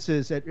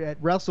performances at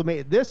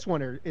WrestleMania, this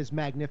one is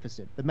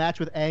magnificent. The match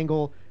with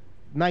Angle,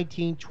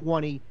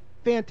 1920,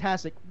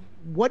 fantastic.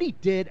 What he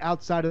did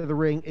outside of the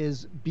ring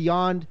is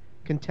beyond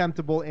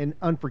contemptible and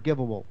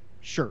unforgivable,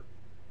 sure.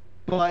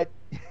 But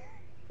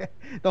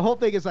the whole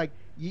thing is like,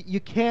 you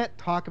can't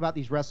talk about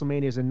these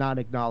WrestleManias and not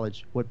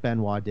acknowledge what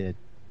Benoit did.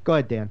 Go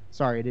ahead, Dan.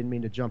 Sorry, I didn't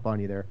mean to jump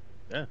on you there.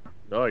 Yeah,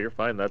 no, you're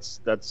fine.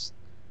 That's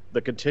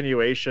the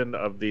continuation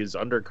of these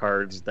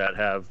undercards that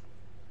have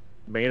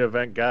main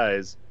event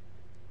guys,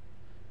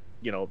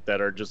 that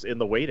are just in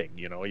the waiting.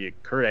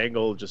 Kurt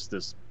Angle, just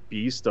this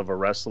beast of a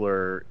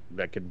wrestler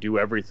that can do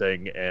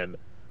everything, and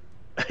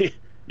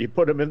you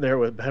put him in there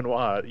with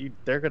Benoit,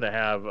 they're going to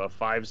have a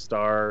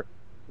 5-star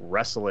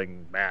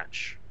wrestling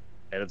match,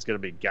 and it's going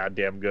to be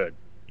goddamn good,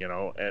 you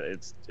know. And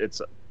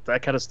it's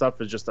that kind of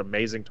stuff is just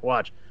amazing to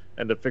watch,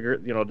 and to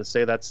figure, you know, to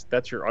say that's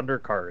your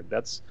undercard,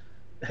 that's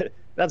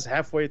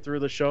halfway through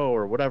the show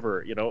or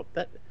whatever, you know,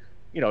 that,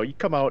 you know, you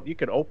come out, you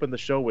can open the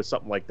show with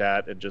something like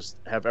that and just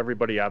have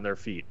everybody on their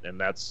feet, and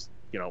that's,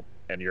 you know,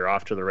 and you're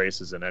off to the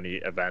races in any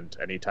event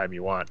anytime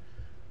you want.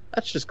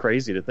 That's just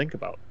crazy to think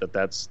about.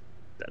 That's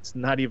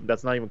not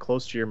even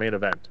close to your main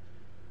event,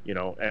 you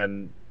know.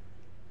 And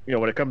you know,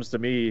 when it comes to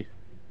me,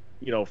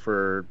 you know,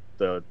 for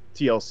the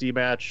TLC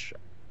match,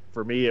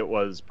 for me it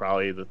was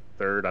probably the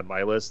third on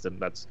my list, and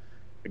that's,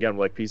 again,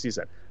 like PC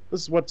said,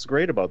 this is what's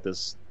great about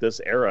this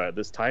era,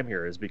 this time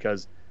here, is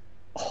because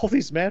all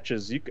these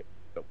matches,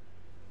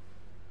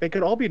 they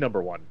could all be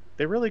number one.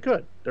 They really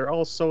could. They're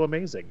all so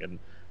amazing. And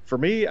for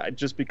me,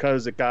 just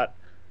because it got,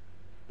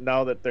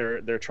 now that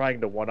they're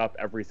trying to one up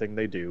everything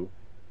they do,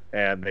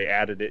 and they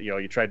added it, you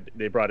know,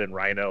 they brought in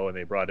Rhino and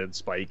they brought in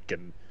Spike,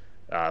 and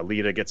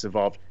Lita gets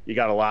involved. You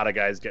got a lot of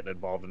guys getting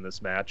involved in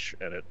this match,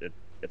 and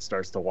it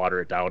starts to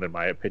water it down, in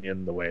my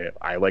opinion, the way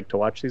I like to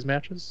watch these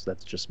matches.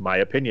 That's just my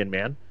opinion,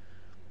 man.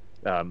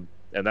 And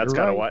that's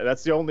kind of why,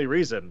 that's the only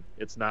reason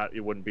it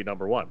wouldn't be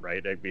number one,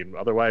 right? I mean,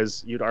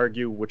 otherwise you'd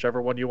argue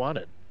whichever one you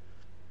wanted.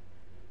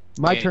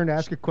 My turn to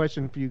ask a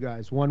question for you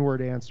guys. One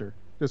word answer.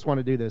 Just want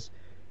to do this.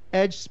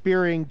 Edge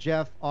spearing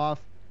Jeff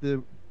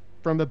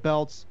from the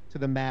belts to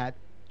the mat,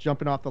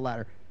 jumping off the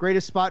ladder.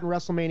 Greatest spot in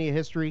WrestleMania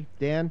history,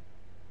 Dan?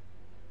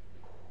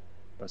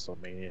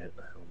 WrestleMania,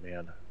 oh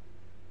man.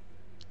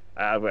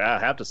 I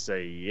have to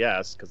say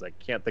yes, because I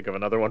can't think of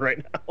another one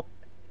right now.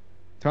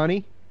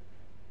 Tony?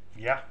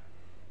 Yeah.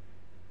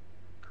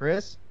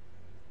 Chris?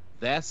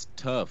 That's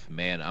tough,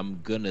 man. I'm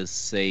going to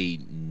say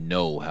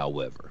no,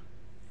 however.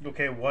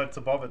 Okay, what's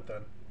above it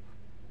then?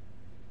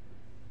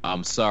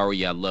 I'm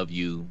Sorry, I Love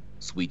You,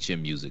 Sweet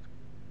Chin Music.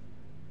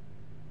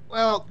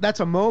 Well, that's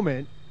a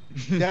moment.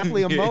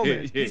 Definitely a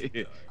moment.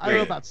 I don't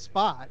know about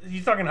spot.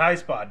 He's talking high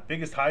spot,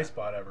 biggest high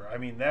spot ever. I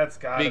mean, that's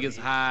got biggest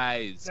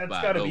high spot.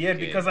 That's got to be it,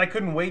 because I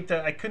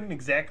couldn't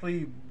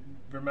exactly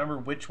remember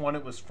which one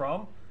it was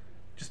from,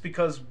 just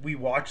because we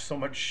watch so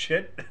much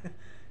shit,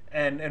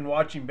 and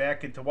watching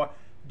back into what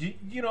do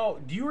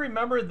you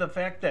remember the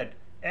fact that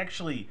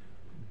actually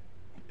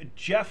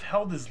Jeff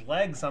held his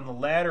legs on the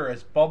ladder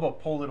as Bubba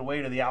pulled it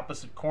away to the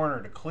opposite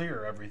corner to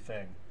clear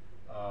everything?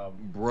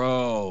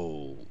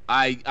 Bro,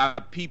 I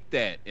peeped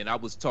that, and I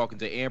was talking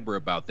to Amber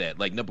about that.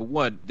 Like, number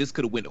one, this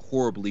could have went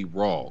horribly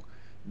wrong,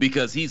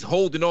 because he's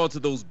holding on to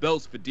those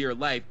belts for dear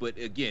life, but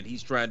again,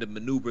 he's trying to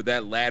maneuver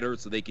that ladder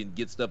so they can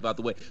get stuff out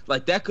the way.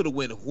 Like, that could have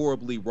went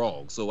horribly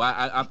wrong. So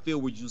I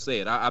feel what you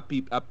said. I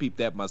peeped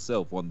that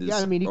myself on this. Yeah,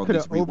 I mean, he could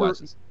have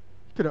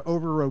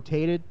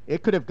over-rotated.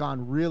 It could have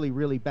gone really,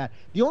 really bad.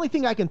 The only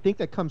thing I can think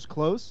that comes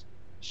close,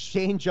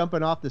 Shane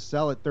jumping off the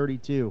cell at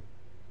 32.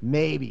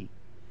 Maybe.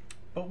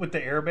 But with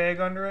the airbag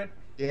under it?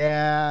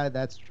 Yeah,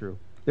 that's true.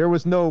 There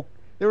was no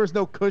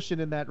cushion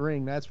in that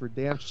ring, that's for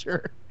damn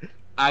sure.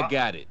 I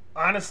got it.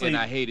 Honestly, and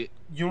I hate it.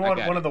 You know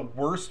what one of the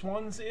worst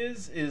ones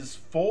is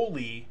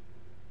Foley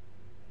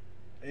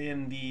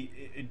in the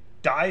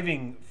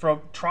diving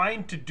from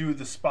trying to do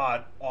the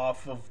spot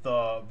off of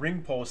the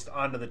ring post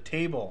onto the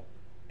table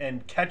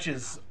and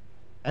catches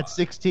at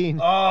 16.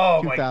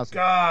 Oh my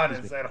God,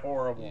 is that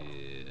horrible?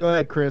 Yeah. Go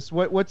ahead, Chris.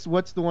 What's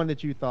the one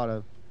that you thought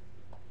of?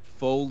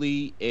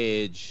 Foley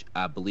Edge,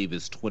 I believe,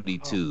 is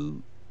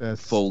 22.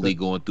 Foley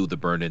going through the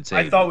burning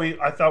table.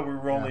 I thought we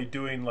were only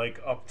doing like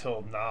up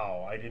till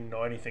now. I didn't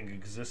know anything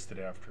existed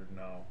after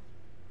now.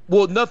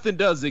 Well, nothing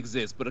does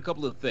exist, but a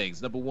couple of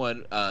things. Number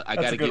one, I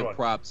got to give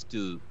props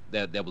to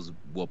that. That was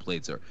well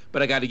played, sir.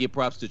 But I got to give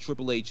props to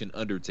Triple H and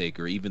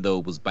Undertaker, even though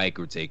it was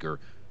Biker Taker,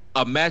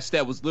 a match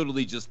that was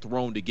literally just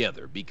thrown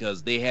together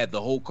because they had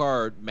the whole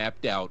card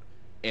mapped out,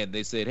 and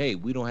they said, "Hey,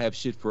 we don't have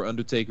shit for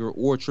Undertaker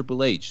or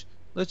Triple H.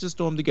 Let's just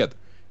throw them together."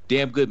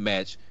 Damn good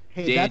match.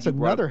 Hey, Dan, that's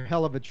another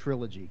hell of a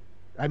trilogy.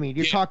 I mean,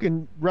 you're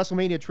talking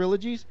WrestleMania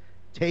trilogies.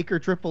 Taker,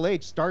 Triple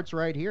H starts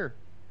right here.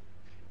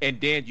 And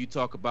Dan, you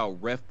talk about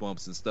ref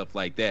bumps and stuff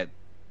like that.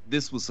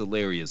 This was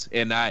hilarious.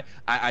 And I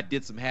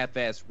did some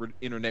half-ass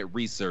internet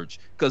research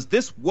because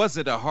this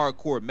wasn't a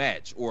hardcore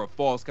match or a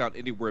Falls Count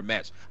Anywhere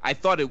match. I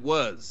thought it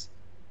was.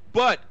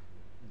 But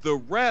the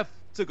ref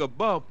took a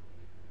bump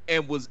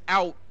and was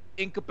out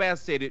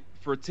incapacitated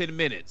for 10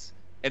 minutes.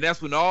 And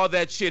that's when all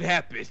that shit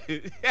happened.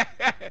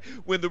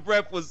 When the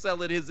ref was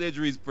selling his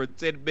injuries for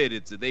 10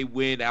 minutes and they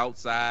went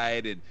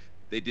outside and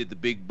they did the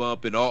big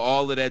bump and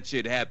all of that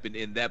shit happened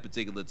in that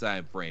particular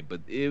time frame. But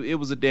it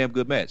was a damn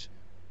good match.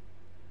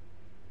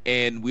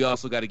 And we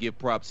also got to give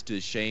props to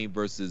Shane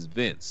versus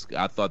Vince.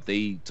 I thought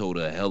they told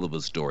a hell of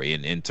a story.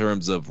 And in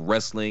terms of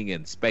wrestling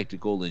and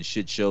spectacle and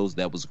shit shows,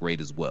 that was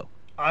great as well.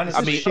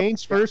 Honestly, is this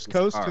Shane's first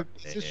coast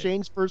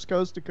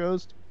to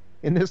coast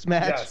in this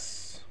match?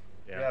 Yes.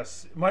 Yeah.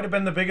 Yes, it might have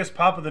been the biggest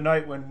pop of the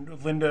night when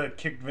Linda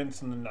kicked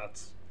Vince in the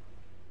nuts.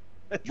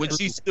 When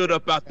she stood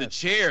up out the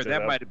chair,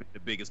 that might have been the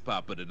biggest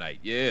pop of the night.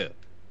 Yeah.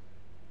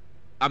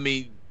 I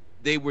mean,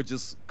 they were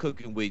just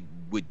cooking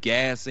with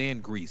gas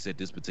and grease at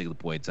this particular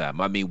point in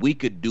time. I mean, we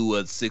could do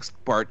a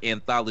 6-part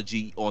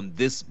anthology on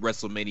this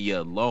WrestleMania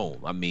alone.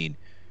 I mean,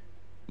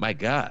 my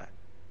God.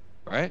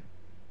 Right?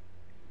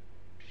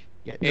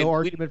 Yeah, no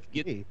argument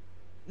for me.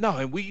 No,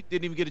 and we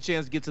didn't even get a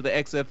chance to get to the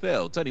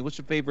XFL. Tony, what's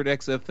your favorite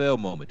XFL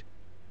moment?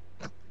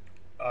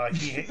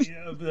 He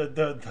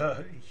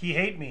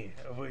hate me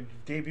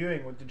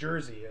debuting with the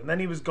jersey, and then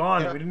he was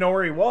gone. And we didn't know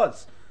where he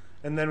was,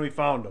 and then we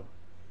found him.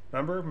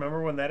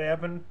 Remember when that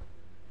happened?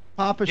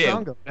 Papa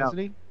Shango, wasn't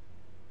he?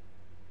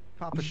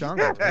 Papa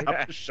Shango, right?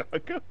 Papa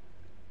Shango?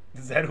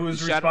 Is that who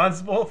was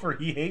responsible for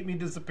he hate me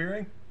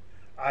disappearing?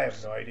 I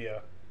have no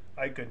idea.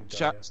 I couldn't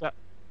tell you.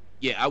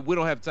 Yeah, we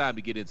don't have time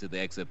to get into the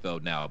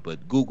XFL now,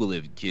 but Google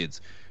it,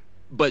 kids.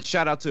 But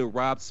shout out to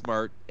Rob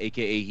Smart,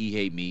 a.k.a. He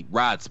Hate Me.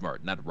 Rod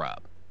Smart, not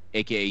Rob,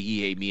 a.k.a.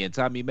 He Hate Me, and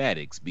Tommy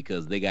Maddox,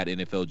 because they got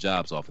NFL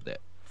jobs off of that.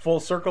 Full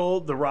circle,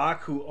 The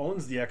Rock, who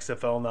owns the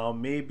XFL now,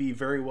 may be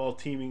very well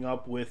teaming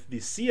up with the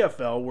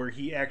CFL, where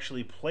he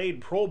actually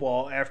played pro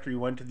ball after he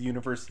went to the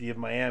University of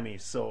Miami.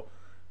 So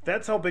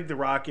that's how big The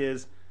Rock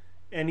is.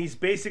 And he's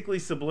basically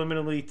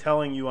subliminally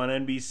telling you on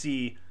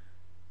NBC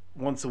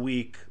once a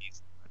week,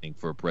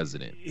 for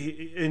president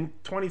in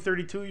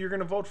 2032 you're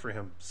going to vote for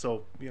him.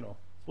 So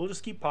we'll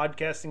just keep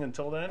podcasting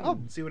until then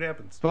and see what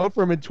happens. Vote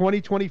for him in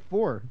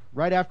 2024,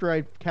 right after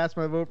I cast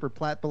my vote for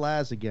Platt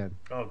Balaz again.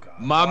 Oh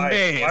God,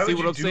 man, see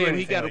what I'm saying?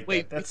 He got to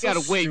wait. He got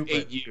to wait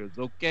 8 years.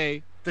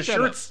 Okay, the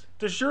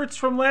shirts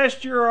from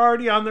last year are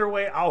already on their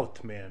way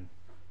out, man.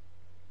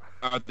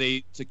 Are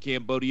they to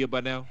Cambodia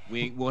by now?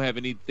 We won't have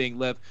anything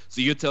left.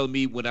 So you're telling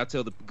me when I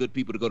tell the good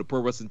people to go to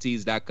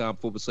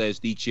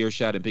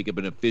ProWrestlingTees.com/TheChairShot and pick up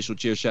an official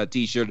Chairshot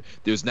T-shirt,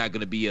 there's not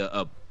going to be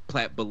a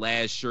Platt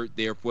Balaz shirt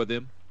there for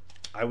them?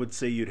 I would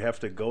say you'd have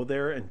to go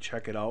there and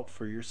check it out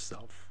for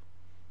yourself.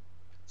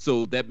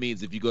 So that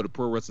means if you go to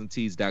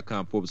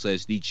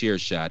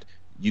ProWrestlingTees.com/TheChairShot,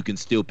 you can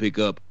still pick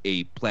up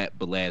a Platt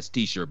Balaz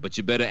T-shirt, but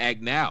you better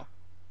act now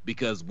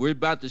because we're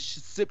about to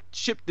ship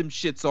them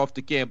shits off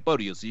to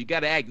Cambodia. So you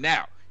got to act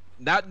now.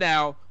 Not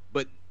now,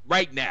 but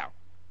right now.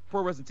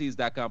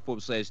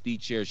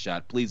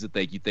 ProWrestlingTees.com/TheChairShot. Please and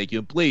thank you.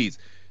 And please,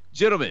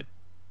 gentlemen,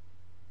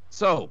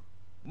 so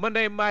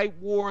Monday Night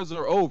Wars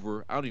are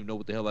over. I don't even know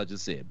what the hell I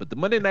just said, but the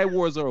Monday Night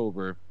Wars are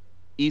over.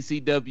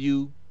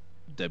 ECW,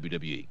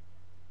 WWE.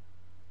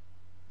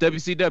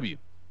 WCW,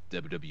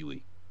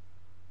 WWE.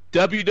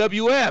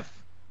 WWF,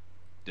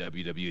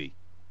 WWE.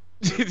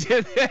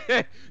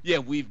 Yeah,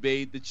 we've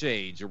made the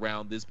change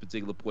around this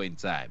particular point in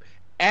time.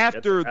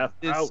 After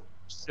this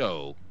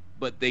show,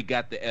 but they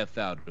got the F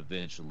out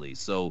eventually.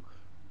 So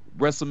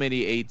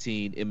WrestleMania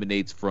 18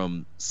 emanates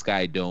from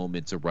Sky Dome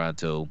in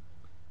Toronto.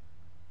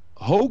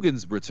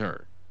 Hogan's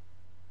return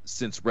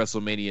since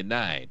WrestleMania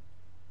 9.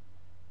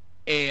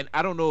 And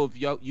I don't know if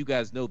you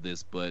guys know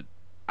this, but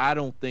I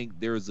don't think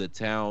there's a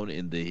town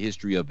in the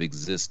history of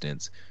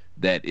existence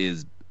that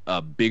is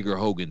a bigger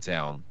Hogan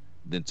town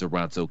than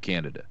Toronto,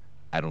 Canada.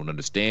 I don't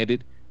understand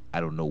it. I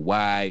don't know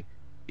why.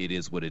 It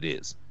is what it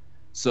is.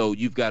 So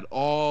you've got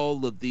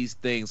all of these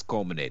things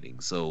culminating.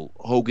 So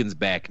Hogan's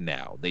back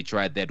now. They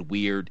tried that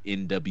weird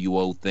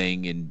NWO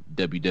thing in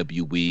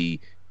WWE.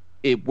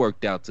 It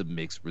worked out to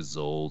mixed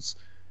results.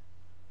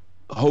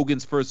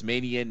 Hogan's first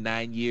Mania in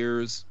 9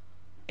 years,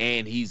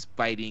 and he's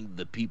fighting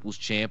the People's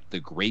Champ, the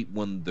Great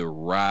One, The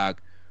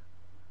Rock.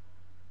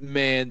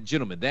 Man,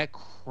 gentlemen, that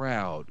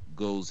crowd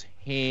goes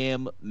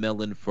ham,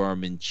 melon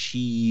farm, and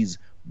cheeseburger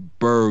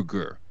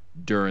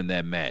during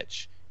that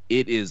match.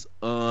 It is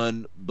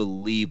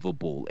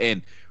unbelievable.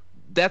 And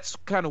that's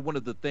kind of one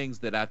of the things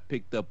that I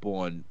picked up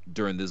on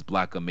during this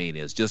block of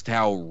Mania, is just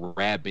how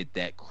rabid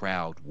that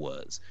crowd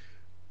was.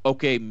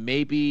 Okay,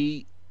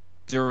 maybe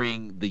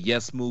during the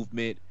Yes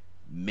Movement,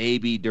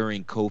 maybe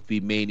during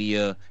Kofi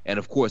Mania, and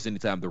of course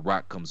anytime The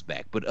Rock comes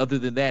back. But other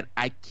than that,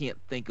 I can't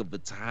think of a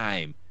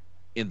time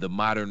in the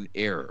modern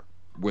era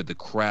where the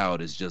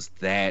crowd is just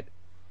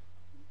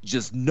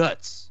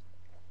nuts.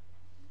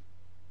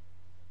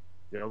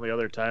 The only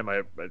other time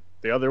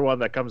the other one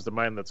that comes to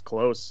mind that's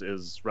close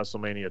is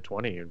WrestleMania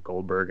 20,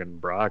 Goldberg and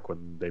Brock,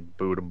 when they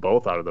booed them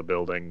both out of the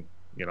building,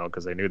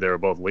 because they knew they were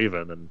both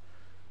leaving. And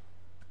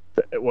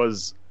it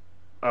was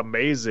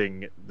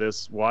amazing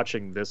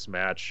watching this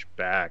match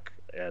back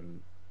and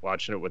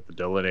watching it with the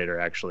Dillinator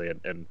actually,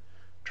 and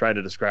trying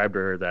to describe to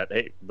her that,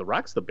 hey, The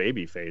Rock's the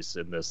baby face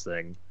in this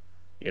thing.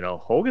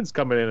 Hogan's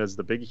coming in as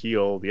the big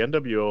heel. The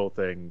NWO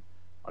thing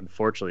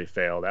unfortunately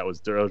failed. That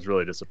was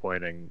really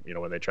disappointing,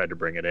 when they tried to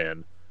bring it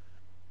in.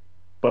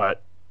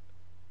 But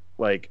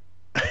like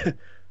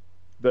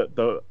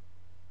the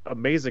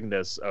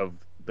amazingness of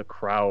the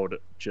crowd,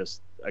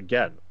 just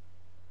again,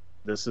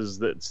 this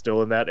is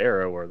still in that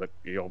era where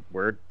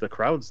where the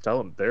crowd's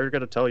they're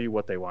going to tell you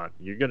what they want.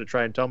 You're going to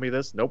try and tell me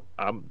this? Nope.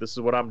 This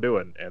is what I'm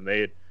doing. And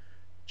they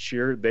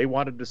cheered. They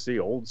wanted to see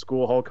old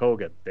school Hulk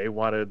Hogan. They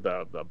wanted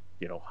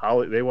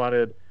they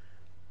wanted,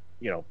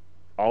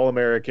 All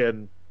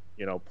American,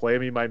 play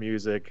me my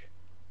music.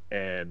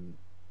 And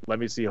let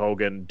me see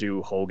Hogan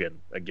do Hogan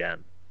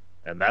again.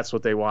 And that's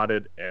what they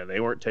wanted, and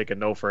they weren't taking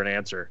no for an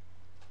answer.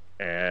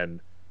 And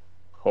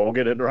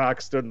Hogan and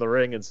Rock stood in the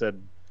ring and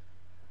said,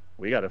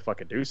 we got to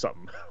fucking do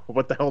something.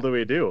 What the hell do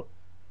we do?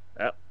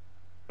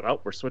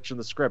 Well, we're switching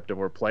the script, and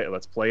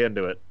let's play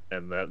into it.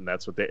 And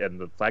that's what and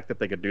the fact that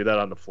they could do that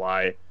on the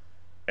fly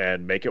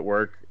and make it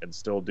work and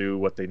still do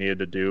what they needed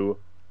to do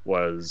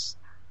was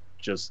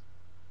just,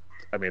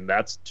 I mean,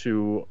 that's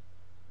two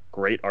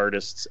great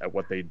artists at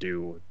what they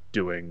do,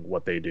 doing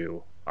what they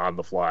do on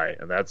the fly,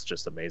 and that's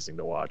just amazing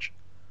to watch.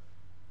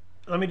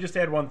 Let me just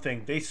add one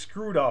thing. They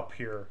screwed up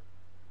here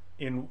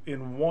in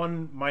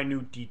one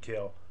minute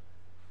detail.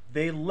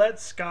 They let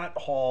Scott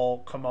Hall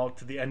come out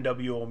to the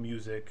NWO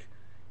music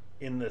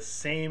in the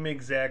same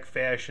exact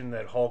fashion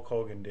that Hulk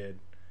Hogan did.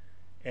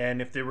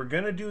 And if they were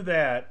going to do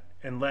that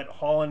and let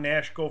Hall and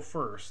Nash go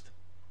first,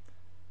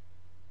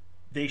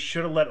 they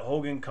should have let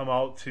Hogan come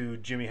out to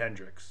Jimi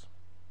Hendrix.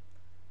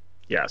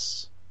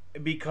 Yes.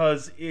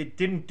 Because it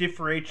didn't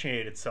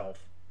differentiate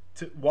itself.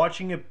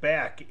 Watching it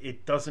back,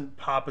 it doesn't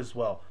pop as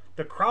well.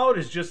 The crowd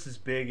is just as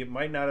big. It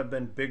might not have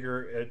been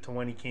bigger to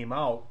when he came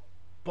out,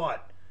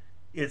 but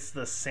it's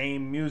the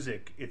same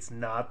music. It's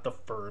not the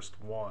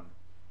first one.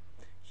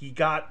 He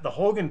got the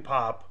Hogan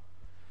pop.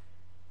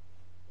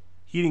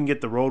 He didn't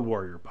get the Road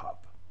Warrior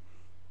pop.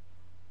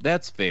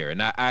 That's fair,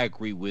 and I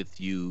agree with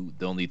you.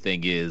 The only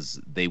thing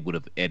is they would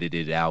have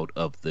edited out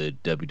of the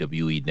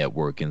WWE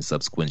network in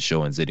subsequent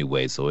showings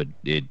anyway, so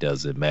it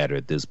doesn't matter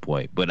at this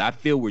point. But I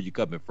feel where you're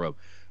coming from.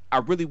 I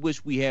really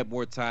wish we had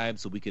more time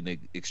so we can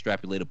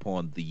extrapolate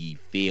upon the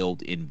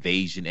failed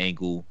invasion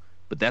angle,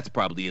 but that's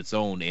probably its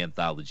own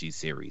anthology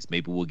series.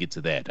 Maybe we'll get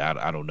to that.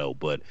 I don't know,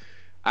 but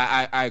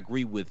I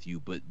agree with you.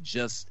 But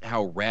just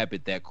how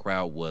rabid that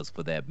crowd was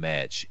for that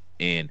match,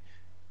 and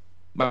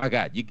my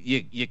God,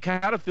 you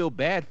kind of feel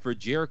bad for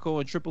Jericho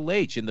and Triple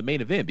H in the main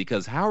event,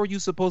 because how are you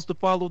supposed to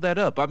follow that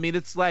up? I mean,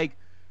 it's like,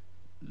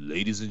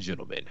 ladies and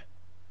gentlemen,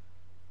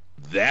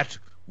 that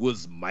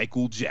was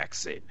Michael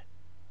Jackson.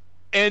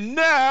 And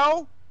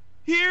now,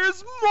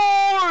 here's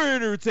more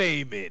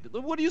entertainment.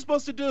 What are you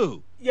supposed to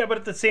do? Yeah, but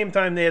at the same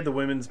time, they had the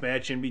women's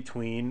match in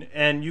between,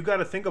 and you got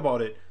to think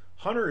about it.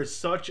 Hunter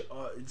is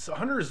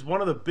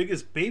one of the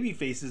biggest baby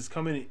faces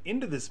coming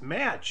into this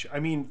match. I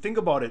mean, think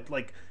about it.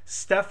 Like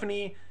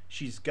Stephanie,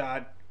 she's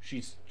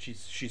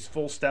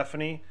full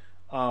Stephanie,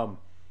 and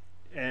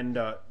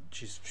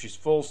she's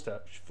full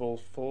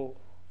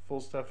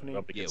Stephanie.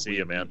 Well, we can see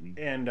you, man.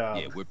 And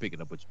yeah, we're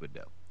picking up what you put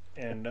down.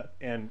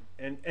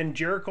 And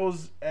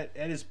Jericho's at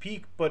his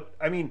peak, but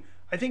I mean,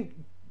 I think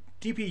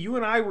DP, you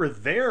and I were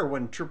there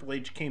when Triple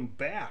H came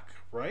back,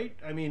 right?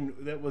 I mean,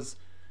 that was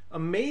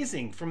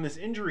amazing from this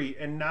injury,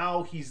 and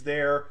now he's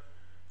there.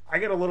 I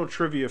got a little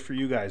trivia for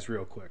you guys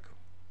real quick.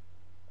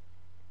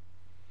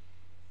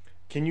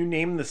 Can you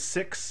name the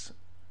 6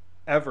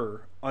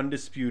 ever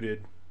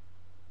undisputed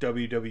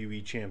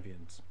WWE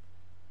champions?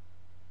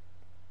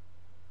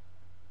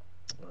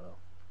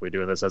 We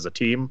doing this as a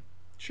team?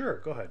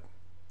 Sure, go ahead.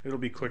 It'll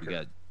be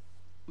quicker.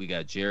 We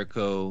got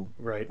Jericho,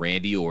 right?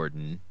 Randy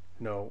Orton.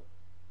 No.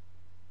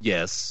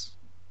 Yes.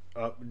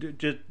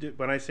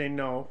 When I say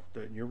no,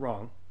 then you're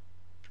wrong.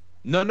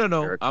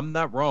 No. I'm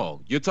not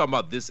wrong. You're talking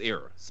about this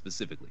era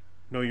specifically.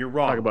 No, you're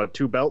wrong. Talking about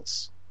 2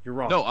 belts. You're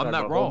wrong. No, I'm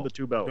not wrong. The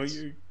 2 belts.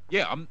 No,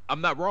 yeah,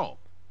 I'm not wrong.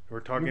 We're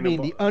talking you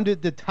mean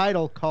about the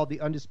title called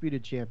the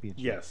Undisputed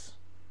Championship. Yes.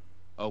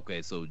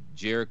 Okay, so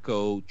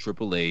Jericho,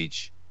 Triple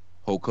H,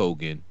 Hulk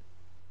Hogan,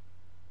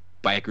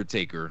 Biker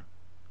Taker,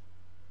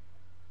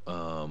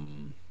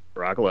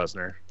 Brock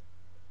Lesnar.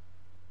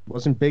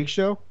 Wasn't Big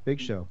Show? Big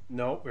Show.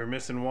 No, we're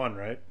missing one,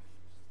 right?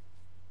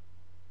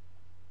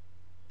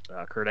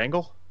 Kurt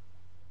Angle.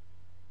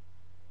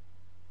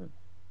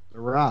 The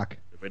Rock.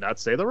 Did we not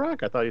say The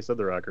Rock? I thought you said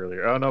The Rock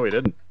earlier. Oh, no, we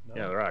didn't. No.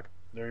 Yeah, The Rock.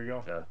 There you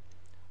go. Yeah.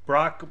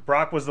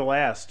 Brock was the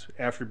last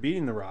after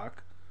beating The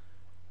Rock,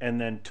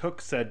 and then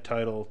took said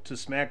title to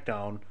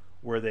SmackDown,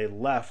 where they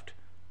left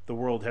the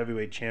World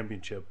Heavyweight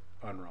Championship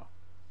on Raw.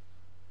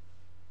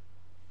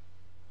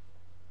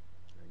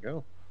 There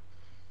you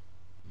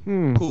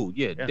go. Cool.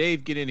 Yeah,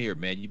 Dave, get in here,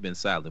 man. You've been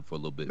silent for a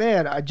little bit.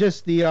 Man, I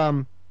just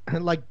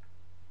like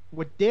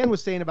what Dan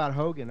was saying about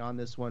Hogan on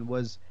this one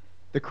was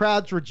the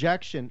crowd's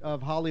rejection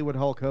of Hollywood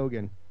Hulk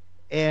Hogan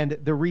and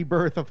the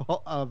rebirth of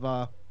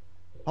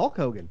Hulk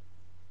Hogan,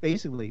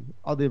 basically,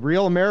 the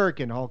real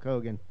American Hulk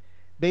Hogan,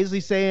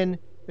 basically saying,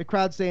 the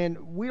crowd saying,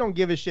 we don't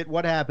give a shit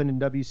what happened in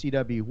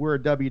WCW. We're a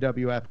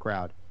WWF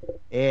crowd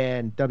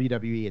and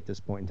WWE at this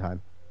point in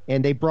time.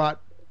 And they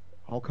brought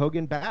Hulk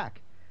Hogan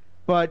back.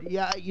 But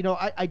yeah,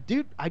 I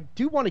do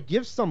want to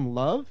give some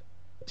love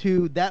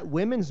to that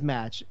women's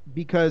match,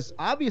 because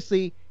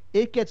obviously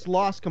it gets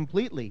lost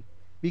completely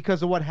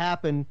because of what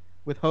happened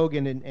with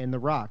Hogan and The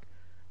Rock.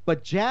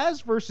 But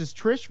Jazz versus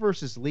Trish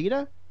versus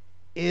Lita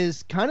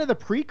is kind of the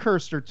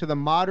precursor to the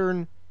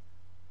modern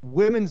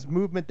women's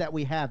movement that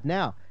we have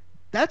now.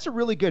 That's a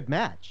really good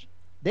match.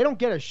 They don't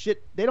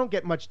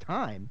get much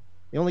time.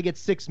 They only get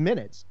 6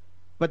 minutes.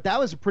 But that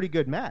was a pretty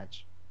good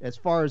match as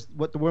far as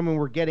what the women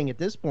were getting at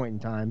this point in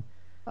time.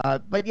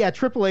 But yeah,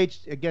 Triple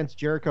H against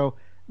Jericho.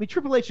 I mean,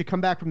 Triple H had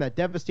come back from that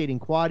devastating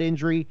quad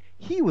injury.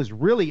 He was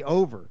really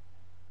over.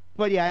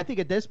 But yeah, I think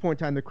at this point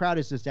in time, the crowd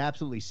is just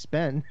absolutely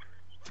spent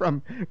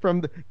from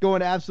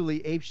going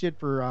absolutely apeshit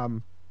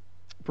for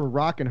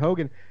Rock and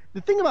Hogan.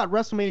 The thing about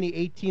WrestleMania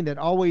 18 that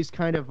always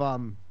kind of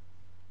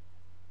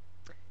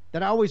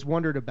that I always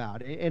wondered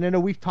about, and I know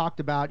we've talked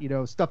about,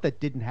 stuff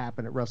that didn't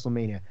happen at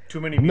WrestleMania. Too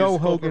many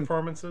musical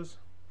performances?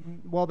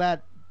 Well,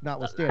 that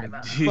notwithstanding.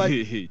 But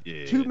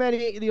yeah. Too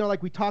many,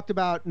 like we talked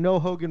about, no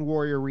Hogan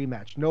Warrior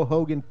rematch, no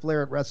Hogan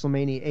Flair at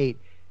WrestleMania 8.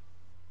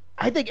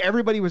 I think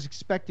everybody was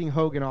expecting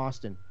Hogan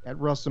Austin at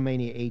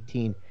WrestleMania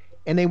 18,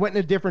 and they went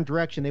in a different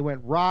direction. They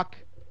went Rock,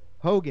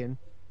 Hogan,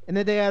 and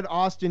then they had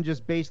Austin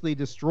just basically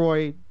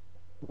destroy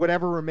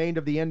whatever remained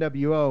of the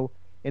NWO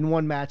in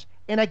one match.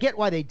 And I get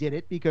why they did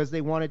it, because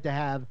they wanted to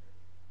have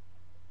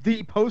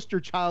the poster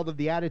child of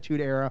the Attitude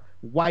Era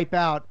wipe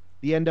out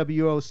the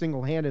NWO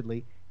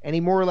single-handedly, and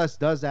he more or less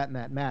does that in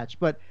that match.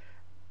 But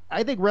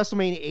I think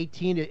WrestleMania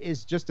 18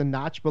 is just a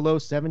notch below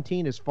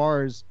 17 as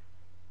far as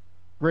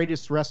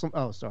greatest wrestling.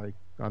 Oh, sorry.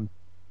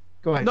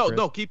 Go ahead.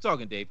 No, keep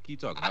talking, Dave.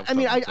 Keep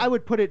talking. I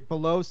would put it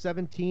below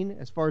 17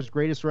 as far as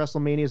greatest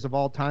WrestleManias of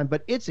all time,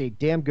 but it's a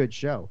damn good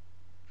show.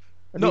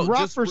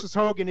 Rock versus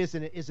Hogan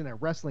isn't a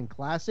wrestling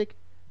classic,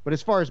 but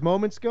as far as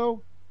moments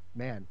go,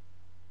 man,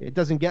 it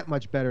doesn't get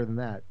much better than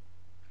that.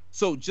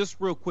 So just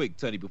real quick,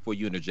 Tony, before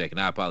you interject,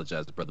 and I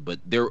apologize, brother, but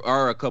there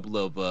are a couple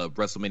of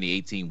WrestleMania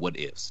 18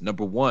 what-ifs.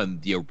 Number one,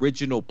 the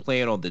original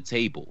plan on the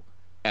table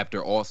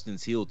after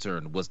Austin's heel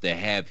turn was to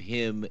have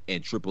him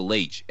and Triple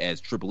H, as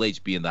Triple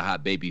H being the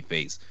hot baby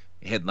face,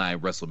 headline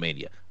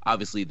WrestleMania.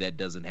 Obviously, that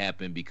doesn't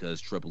happen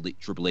because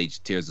Triple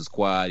H tears his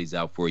quad. He's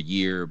out for a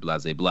year, blah,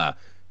 blah, blah.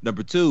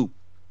 Number two,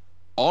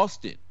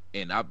 Austin,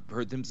 and I've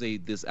heard him say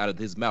this out of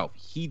his mouth,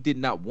 he did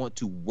not want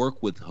to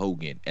work with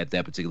Hogan at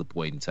that particular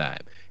point in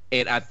time.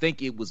 And I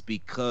think it was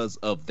because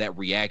of that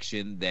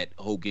reaction that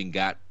Hogan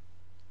got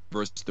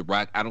versus The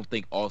Rock. I don't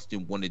think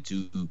Austin would have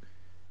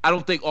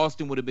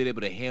been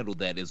able to handle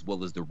that as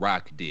well as The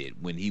Rock did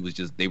when they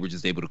were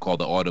just able to call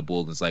the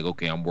audible and it's like,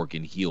 okay, I'm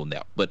working heel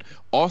now. But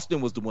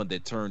Austin was the one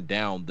that turned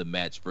down the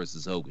match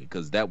versus Hogan,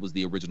 because that was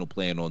the original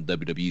plan on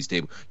WWE's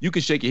table. You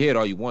can shake your head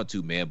all you want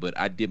to, man, but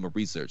I did my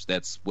research.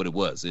 That's what it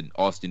was. And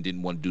Austin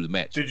didn't want to do the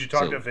match. Did you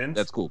talk to Vince?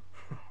 That's cool.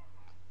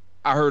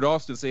 I heard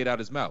Austin say it out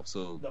his mouth,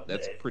 so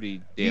that's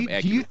pretty damn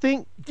accurate. Do you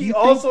think he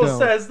also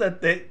says that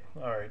they...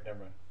 All right, never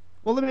mind.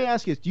 Well, let me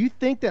ask you this. Do you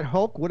think that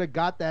Hulk would have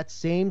got that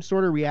same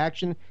sort of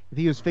reaction if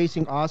he was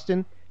facing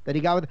Austin that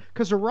he got with...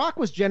 Because The Rock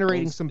was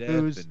generating some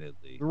booze. The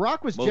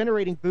Rock was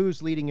generating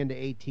booze leading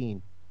into 18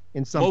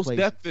 in some places.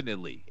 Most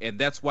definitely. And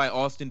that's why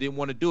Austin didn't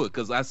want to do it.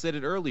 Because I said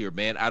it earlier,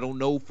 man. I don't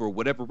know, for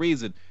whatever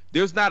reason,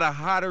 there's not a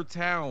hotter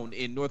town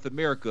in North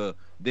America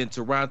than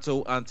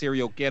Toronto,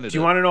 Ontario, Canada. Do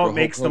you want to know what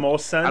makes the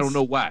most sense? I don't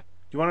know why.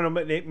 Do you want to know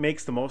what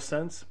makes the most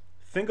sense?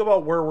 Think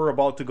about where we're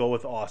about to go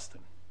with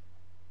Austin.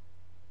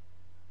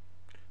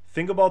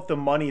 Think about the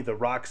money The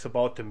Rock's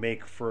about to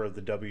make for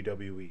the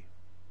WWE.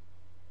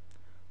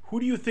 Who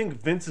do you think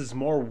Vince is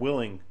more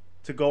willing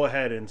to go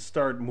ahead and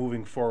start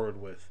moving forward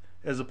with,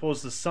 as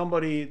opposed to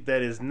somebody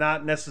that is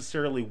not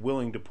necessarily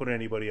willing to put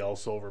anybody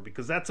else over?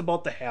 Because that's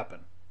about to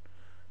happen.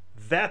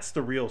 That's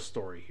the real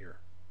story here.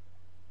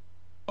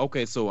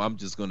 Okay, so I'm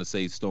just going to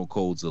say Stone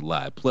Cold's a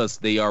lie. Plus,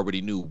 they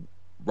already knew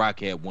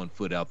Rock had one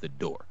foot out the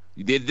door.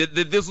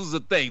 This was a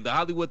thing. The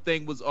Hollywood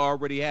thing was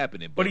already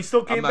happening. But he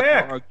still came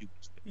back.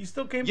 He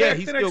still came back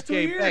the next 2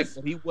 years.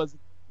 But he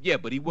wasn't. Yeah,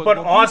 but he wasn't. But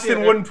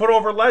Austin wouldn't put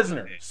over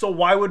Lesnar. So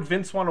why would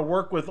Vince want to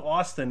work with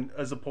Austin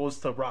as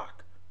opposed to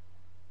Rock?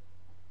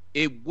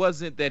 It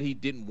wasn't that he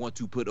didn't want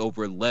to put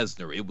over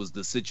Lesnar. It was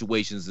the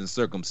situations and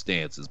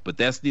circumstances. But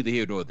that's neither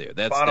here nor there.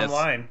 That's bottom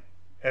line,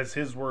 as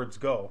his words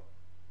go.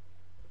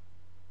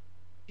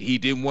 He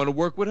didn't want to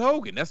work with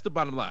Hogan. That's the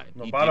bottom line.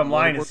 The bottom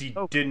line is he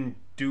didn't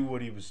do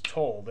what he was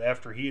told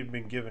after he had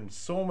been given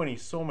so many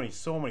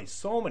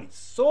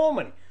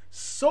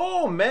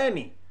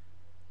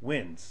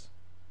wins.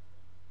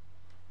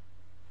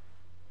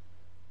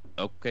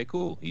 Okay,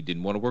 cool. He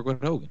didn't want to work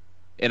with Hogan.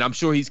 And I'm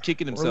sure he's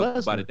kicking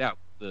himself about it out.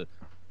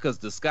 Because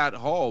the Scott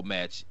Hall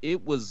match,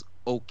 it was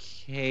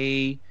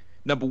okay.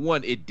 Number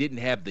one, it didn't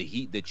have the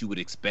heat that you would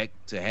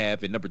expect to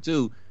have. And number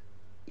two,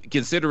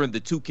 considering the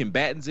two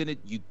combatants in it,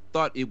 you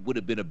thought it would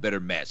have been a better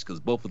match because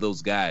both of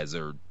those guys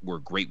were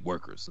great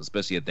workers,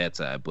 especially at that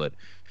time. But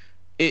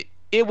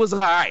it was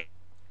all right.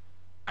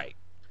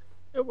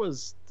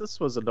 This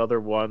was another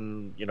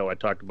one, I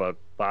talked about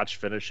botch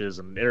finishes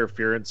and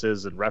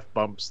interferences and ref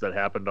bumps that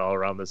happened all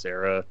around this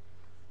era.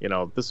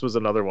 This was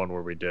another one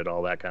where we did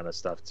all that kind of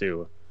stuff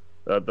too.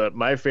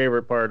 My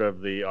favorite part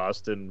of the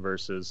Austin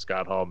versus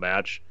Scott Hall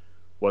match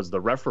was the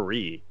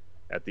referee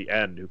at the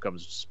end who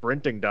comes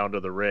sprinting down to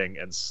the ring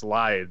and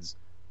slides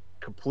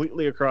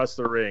completely across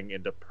the ring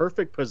into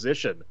perfect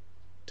position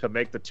to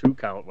make the 2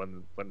 count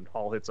when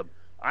Hall hits him.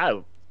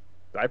 I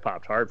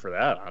popped hard for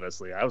that,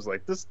 honestly. I was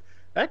like,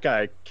 that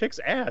guy kicks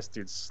ass,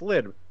 dude.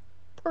 Slid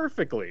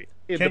perfectly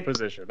in the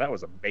position. That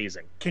was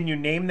amazing. Can you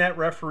name that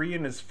referee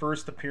in his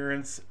first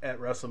appearance at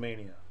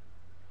WrestleMania?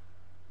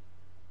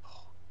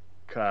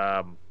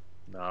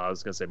 No, I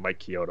was going to say Mike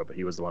Chioda, but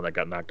he was the one that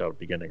got knocked out at the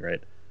beginning,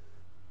 right?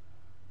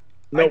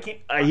 No,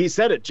 he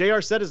said it.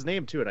 JR said his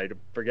name, too, and I'm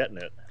forgetting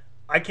it.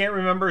 I can't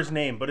remember his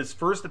name, but his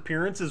first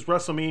appearance is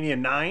WrestleMania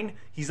 9.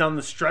 He's on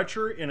the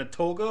stretcher in a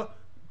toga,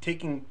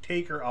 taking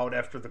Taker out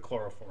after the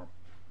chloroform.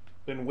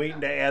 Been waiting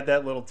to add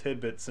that little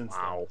tidbit since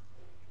then.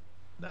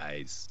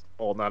 Nice.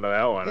 Holding on to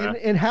that one, huh?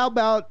 And how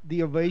about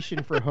the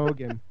ovation for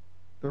Hogan,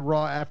 the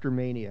Raw after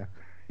Mania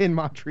in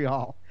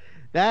Montreal?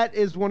 That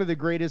is one of the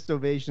greatest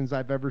ovations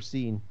I've ever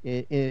seen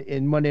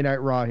in Monday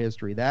Night Raw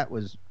history. That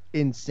was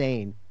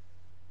insane.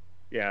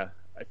 Yeah,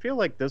 I feel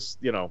like this,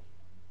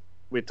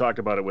 we talked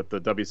about it with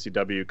the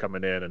WCW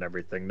coming in and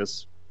everything.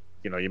 This,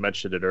 you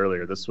mentioned it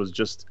earlier. This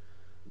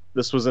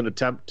was an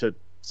attempt to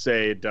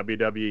say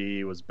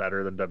WWE was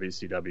better than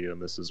WCW, and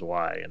this is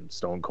why. And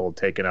Stone Cold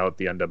taking out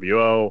the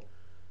NWO,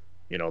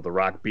 The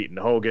Rock beating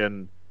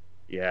Hogan.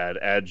 You had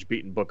Edge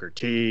beating Booker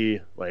T.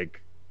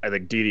 I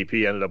think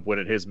DDP ended up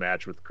winning his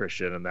match with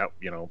Christian, and that,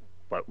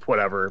 but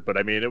whatever. But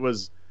I mean, it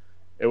was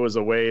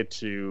a way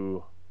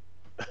to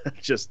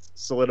just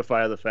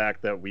solidify the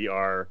fact that we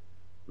are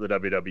the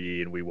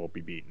WWE and we won't be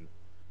beaten.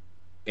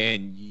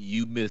 And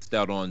you missed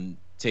out on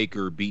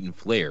Taker beating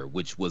Flair,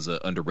 which was an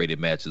underrated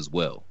match as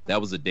well. That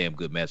was a damn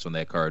good match on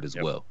that card as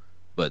well.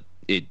 But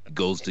it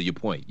goes to your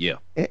point, yeah.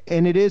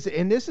 And this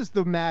is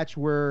the match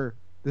where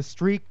the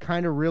streak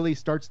kind of really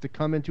starts to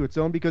come into its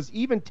own, because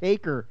even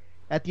Taker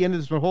at the end of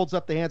this one holds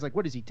up the hands like,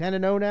 what is he,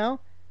 10-0 now?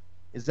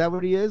 Is that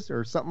what he is,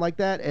 or something like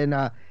that? And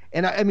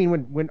I mean,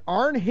 when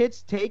Arn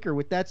hits Taker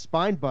with that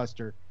spine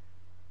buster,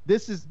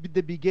 this is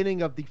the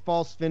beginning of the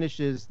false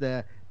finishes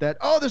that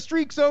the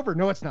streak's over.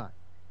 No, it's not.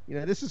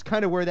 This is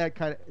kind of where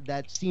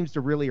that seems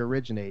to really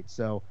originate.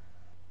 So,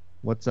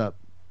 what's up?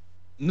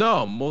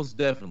 No, most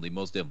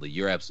definitely.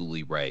 You're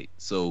absolutely right.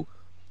 So,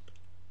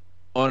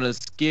 on a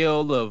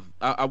scale of,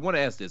 I want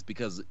to ask this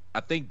because I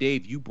think,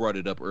 Dave, you brought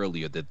it up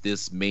earlier that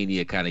this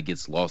Mania kind of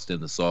gets lost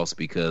in the sauce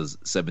because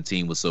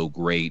 17 was so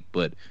great,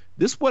 but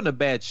this wasn't a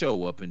bad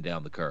show up and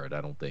down the card,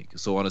 I don't think.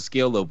 So on a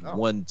scale of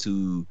 1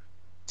 to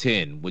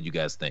 10, what do you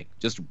guys think?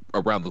 Just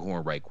around the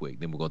horn right quick,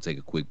 then we're going to take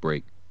a quick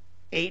break.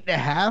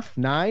 8.5,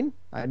 9?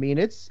 I mean,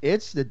 it's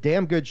a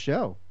damn good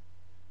show.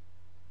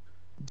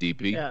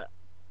 DP? Yeah,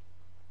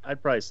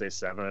 I'd probably say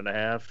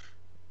 7.5.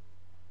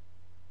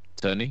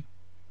 Tony?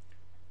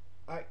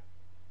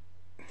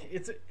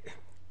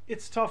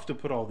 It's tough to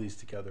put all these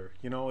together.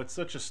 It's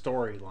such a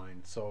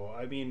storyline. So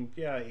I mean,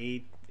 yeah,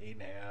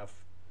 8.5,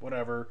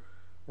 whatever.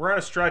 We're on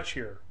a stretch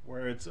here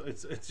where it's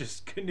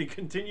just going to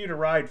continue to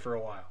ride for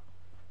a while.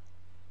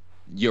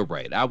 You're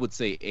right. I would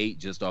say 8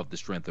 just off the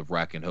strength of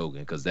Rock and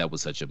Hogan because that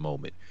was such a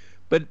moment.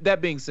 But that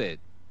being said,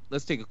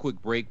 let's take a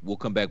quick break. We'll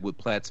come back with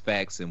Platt's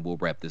Facts and we'll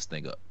wrap this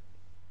thing up.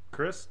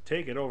 Chris,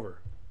 take it over.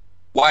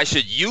 Why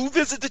should you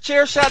visit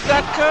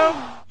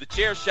thechairshot.com?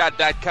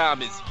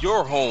 Thechairshot.com is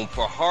your home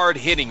for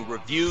hard-hitting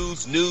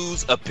reviews,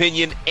 news,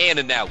 opinion, and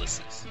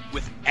analysis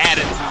with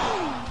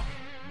attitude.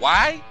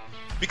 Why?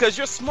 Because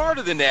you're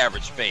smarter than the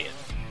average fan.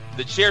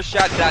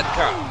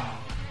 Thechairshot.com.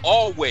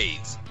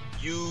 Always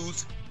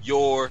use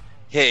your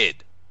head.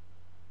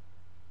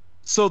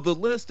 So the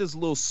list is a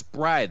little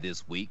spry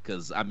this week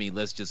because, I mean,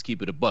 let's just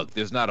keep it a buck.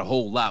 There's not a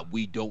whole lot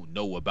we don't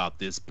know about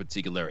this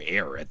particular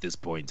era at this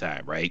point in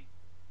time, right?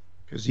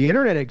 Because the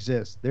internet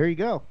exists. There you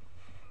go.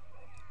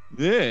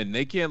 Yeah, and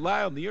they can't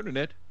lie on the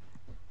internet.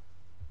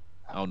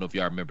 I don't know if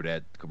y'all remember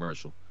that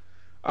commercial.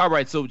 All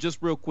right, so just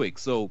real quick.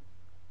 So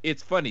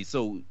it's funny.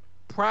 So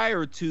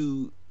prior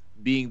to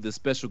being the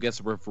special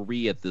guest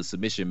referee at the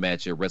submission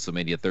match at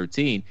WrestleMania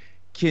 13,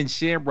 Ken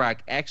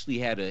Shamrock actually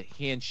had a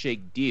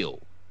handshake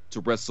deal to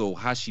wrestle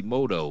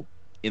Hashimoto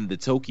in the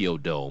Tokyo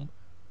Dome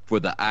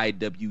for the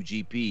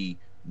IWGP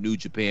New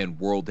Japan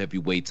World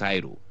Heavyweight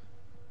title.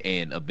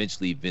 And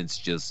eventually Vince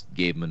just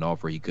gave him an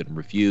offer he couldn't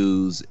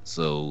refuse,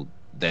 so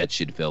that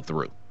shit fell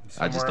through.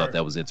 I just thought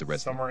that was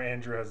interesting. Somewhere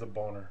Andrew has a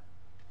boner.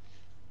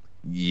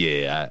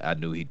 Yeah, I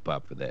knew he'd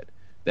pop for that.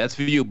 That's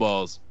for you,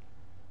 Balls.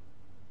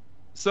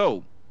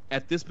 So,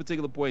 at this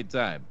particular point in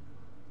time,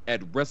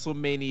 at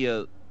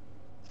WrestleMania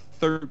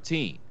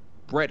 13,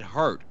 Bret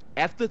Hart,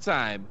 at the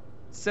time,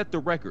 set the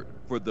record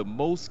for the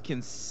most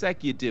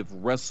consecutive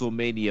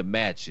WrestleMania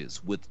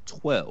matches with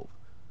 12.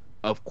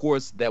 Of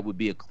course, that would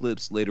be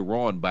eclipsed later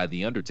on by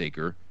The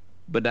Undertaker,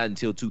 but not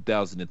until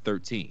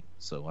 2013.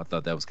 So I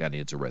thought that was kind of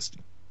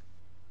interesting.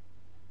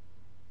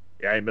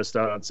 Yeah, he missed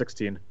out on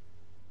 16.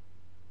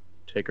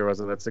 Taker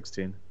wasn't at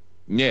 16.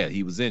 Yeah,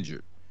 he was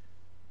injured.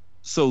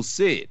 So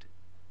Sid,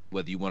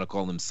 whether you want to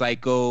call him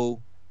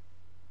Psycho,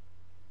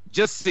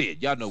 just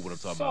Sid. Y'all know what I'm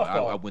talking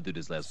about. I went through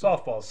this last week.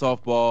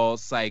 Softball,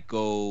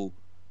 Psycho,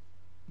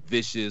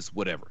 Vicious,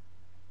 whatever.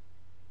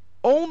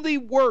 Only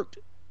worked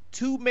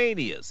 2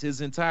 Manias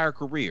his entire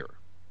career.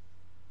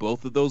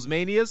 Both of those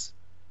Manias,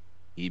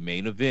 he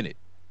main evented.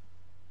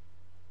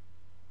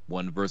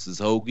 One versus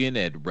Hogan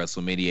at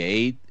WrestleMania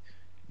 8.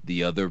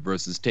 the other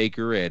versus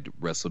Taker at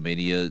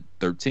WrestleMania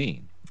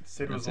 13.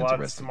 Sid was a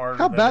lot smarter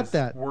How than about his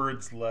that?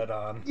 words led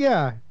on.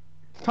 Yeah.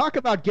 Talk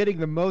about getting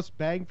the most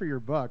bang for your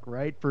buck,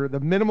 right? For the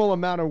minimal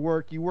amount of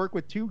work, you work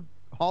with two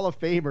Hall of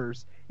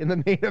Famers in the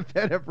main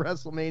event of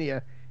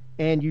WrestleMania,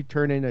 and you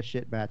turn in a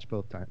shit match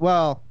both times.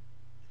 Well,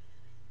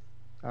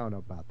 I don't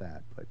know about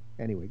that, but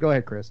anyway, go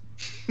ahead, Chris.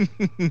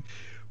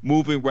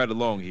 Moving right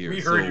along here.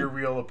 We heard your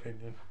real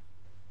opinion.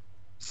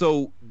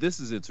 So this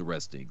is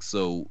interesting.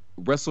 So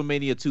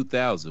WrestleMania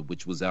 2000,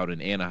 which was out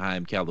in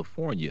Anaheim,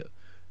 California,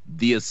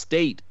 the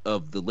estate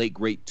of the late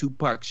great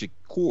Tupac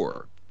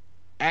Shakur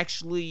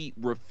actually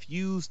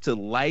refused to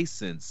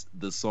license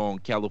the song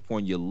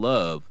California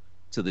Love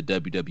to the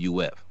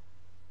WWF.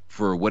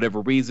 For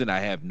whatever reason, I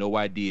have no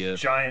idea.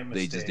 Giant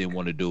mistake. They just didn't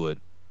want to do it.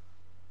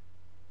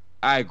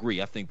 I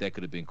agree. I think that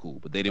could have been cool,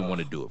 but they didn't want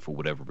to do it for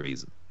whatever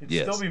reason.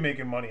 You'd still be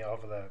making money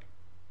off of that.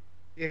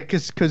 Yeah,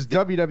 because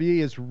WWE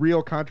is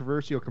real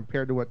controversial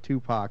compared to what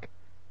Tupac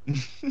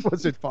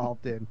was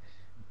involved in.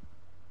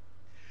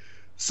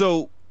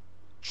 So,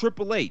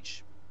 Triple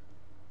H,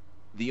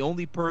 the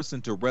only person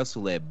to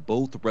wrestle at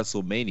both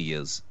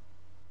WrestleManias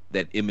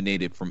that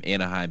emanated from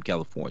Anaheim,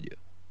 California,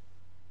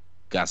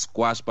 got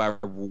squashed by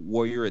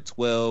Warrior at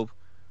 12,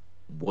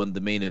 won the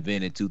main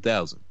event in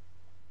 2000.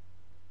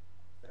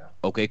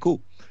 Okay,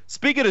 cool.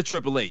 Speaking of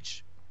Triple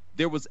H,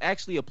 there was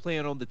actually a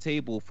plan on the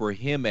table for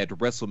him at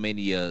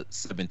WrestleMania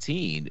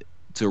 17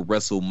 to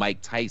wrestle Mike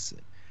Tyson.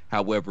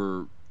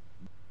 However,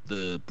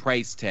 the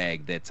price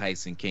tag that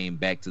Tyson came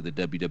back to the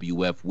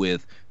WWF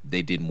with,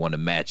 they didn't want to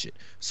match it.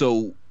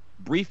 So,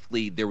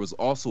 briefly, there was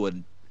also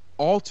an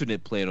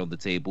alternate plan on the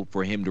table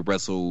for him to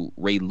wrestle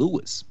Ray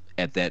Lewis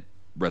at that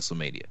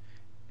WrestleMania.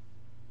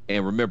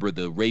 And remember,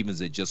 the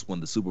Ravens had just won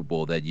the Super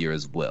Bowl that year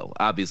as well.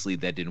 Obviously,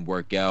 that didn't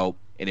work out,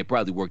 and it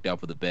probably worked out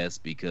for the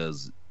best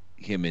because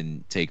him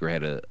and Taker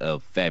had a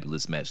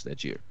fabulous match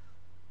that year.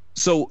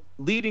 So,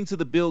 leading to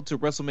the build to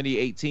WrestleMania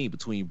 18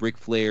 between Ric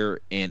Flair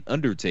and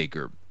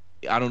Undertaker,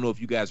 I don't know if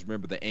you guys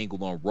remember the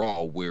angle on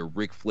Raw where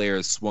Ric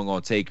Flair swung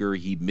on Taker,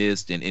 he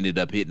missed and ended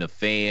up hitting a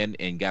fan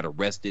and got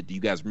arrested. Do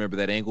you guys remember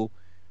that angle?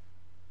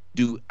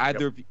 Do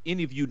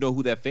any of you know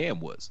who that fan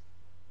was?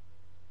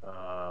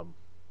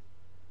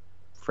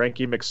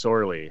 Frankie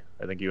McSorley.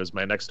 I think he was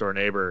my next door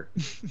neighbor.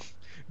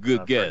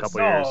 Good guess.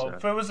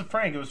 If it was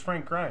Frank, it was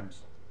Frank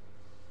Grimes.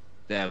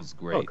 That was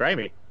great. Oh,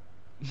 Grimey.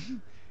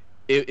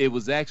 It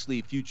was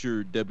actually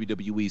future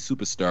WWE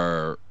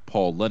superstar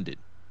Paul London.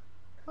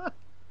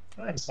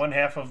 Nice. One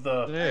half of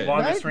the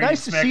longest reigning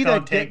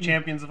SmackDown Tag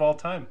Champions of all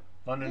time.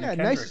 London and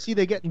Kendrick. Nice to see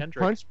they getting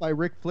punched by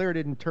Ric Flair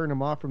didn't turn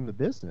him off from the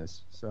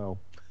business. So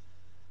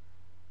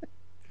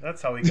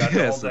that's how he got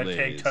to hold that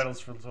tag titles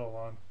for so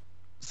long.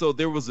 So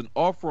there was an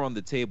offer on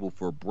the table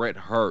for Bret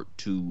Hart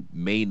to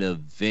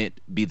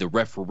be the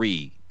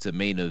referee to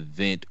main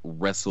event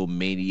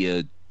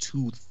WrestleMania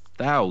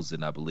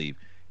 2000, I believe,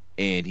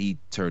 and he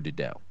turned it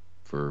down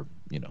for,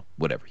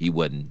 whatever. He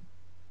wasn't,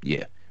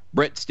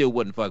 Bret still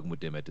wasn't fucking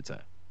with them at the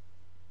time.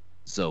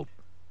 So,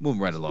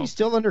 moving right along. He's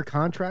still under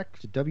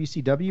contract to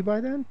WCW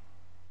by then?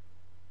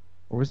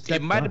 Or was that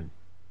it might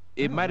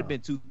have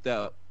been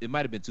 2000. It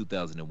might have been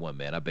 2001,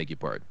 man. I beg your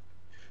pardon.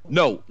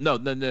 No.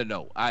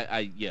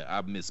 I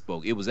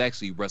misspoke. It was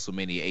actually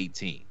WrestleMania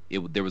 18.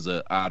 There was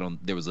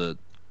a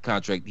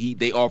contract.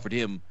 They offered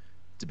him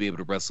to be able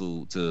to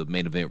wrestle to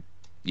main event.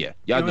 Yeah,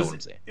 y'all know what I'm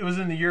saying. It was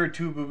in the year of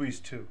Two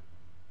Boobies 2.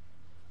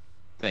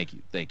 Thank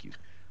you.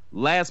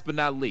 Last but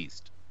not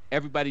least,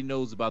 everybody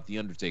knows about the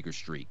Undertaker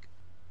streak.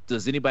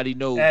 Does anybody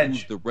know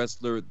who's the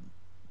wrestler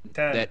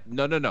that?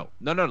 No.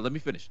 Let me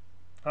finish.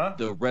 Huh?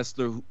 The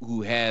wrestler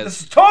who has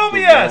this is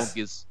Tobias!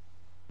 Longest.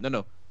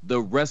 No.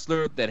 The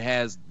wrestler that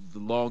has the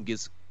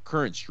longest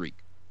current streak.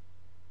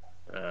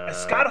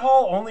 Scott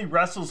Hall only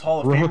wrestles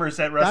Hall of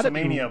Famers at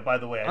WrestleMania, by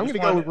the way. I'm going to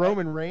go with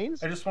Roman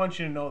Reigns. I just want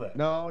you to know that.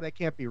 No, that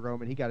can't be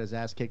Roman. He got his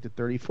ass kicked at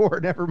 34.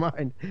 Never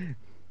mind.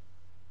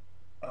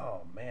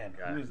 Oh, man.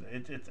 I don't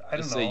know.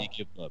 Just say you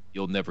give up.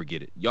 You'll never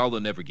get it. Y'all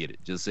will never get it.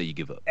 Just say you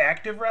give up.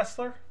 Active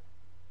wrestler?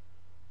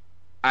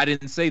 I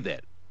didn't say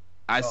that.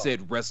 I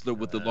said wrestler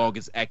with the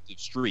longest active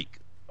streak.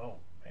 Oh,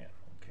 man.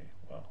 Okay.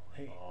 Well,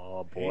 hey.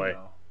 Oh, boy.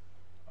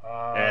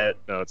 Hey,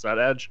 no, it's not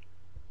Edge.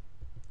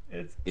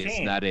 It's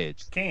not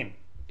Edge. Kane.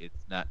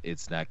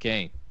 It's not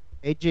Kane.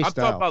 AJ Styles. I'm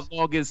talking about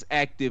longest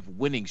active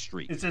winning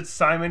streak. Is it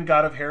Simon,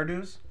 God of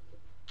Hairdos?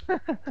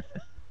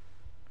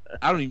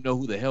 I don't even know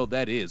who the hell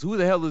that is. Who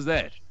the hell is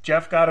that?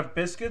 Jeff God of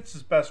Biscuits,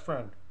 his best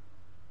friend.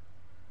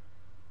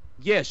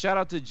 Yeah, shout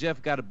out to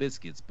Jeff God of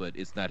Biscuits, but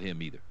it's not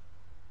him either.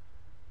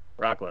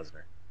 Brock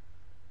Lesnar.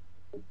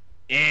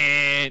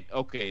 And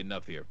okay,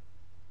 enough here.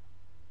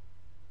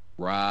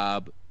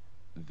 Rob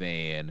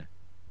Van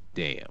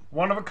Dam.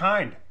 One of a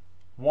kind.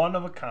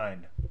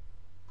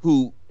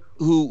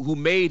 Who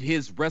made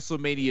his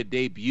WrestleMania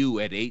debut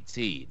at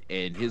 18,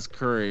 and his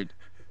current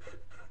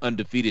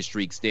undefeated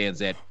streak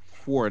stands at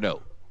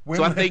 4-0.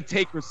 So I think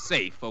Taker's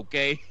safe,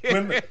 okay?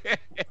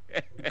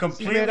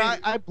 Completely. Man,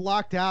 I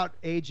blocked out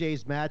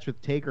AJ's match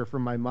with Taker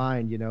from my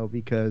mind,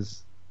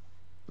 because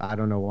I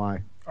don't know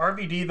why.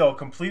 RVD, though,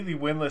 completely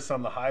winless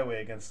on the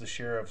highway against the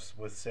Sheriffs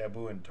with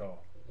Sabu in tow.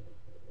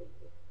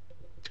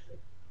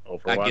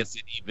 I guess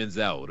it evens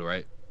out,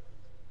 right?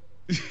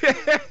 If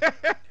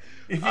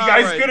you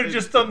guys could have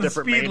just done the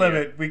speed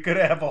limit, we could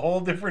have a whole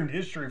different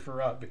history for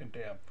Rob Van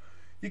Dam.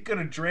 You could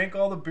have drank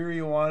all the beer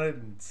you wanted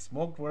and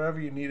smoked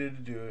whatever you needed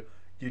to do.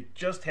 You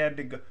just had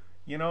to go.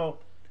 You know,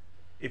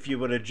 if you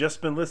would have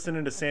just been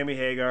listening to Sammy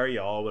Hagar,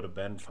 you all would have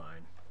been fine.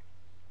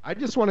 I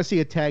just want to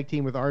see a tag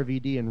team with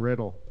RVD and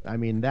Riddle. I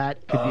mean,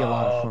 that could be a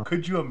lot of fun.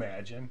 Could you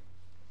imagine?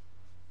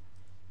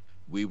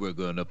 We were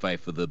going to fight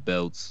for the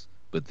belts,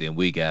 but then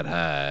we got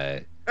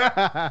high.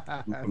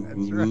 That's right.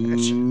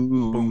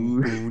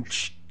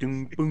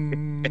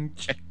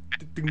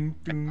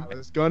 I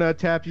was gonna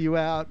tap you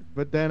out,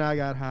 but then I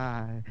got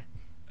high.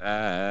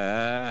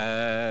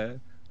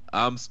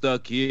 I'm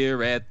stuck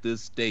here at the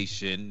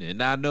station,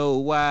 and I know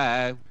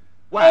why.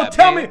 Why,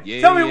 tell me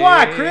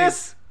why,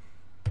 Chris.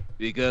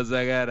 Because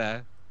I got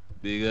high.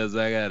 Because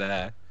I got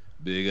high.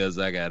 Because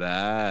I got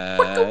high.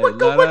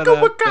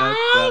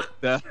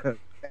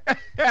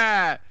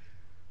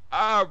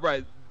 All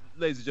right,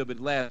 ladies and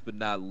gentlemen, last but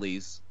not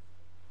least,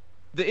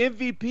 the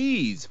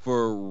MVPs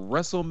for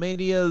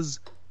WrestleManias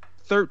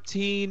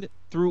 13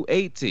 through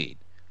 18.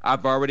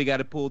 I've already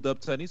got it pulled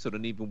up, Tony, so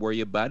don't even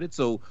worry about it.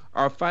 So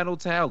our final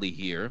tally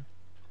here.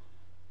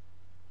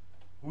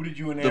 Who did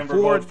you and Amber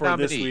vote for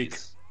this week?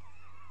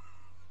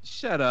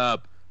 Shut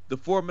up. The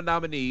 4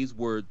 nominees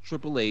were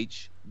Triple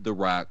H, The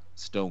Rock,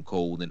 Stone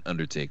Cold, and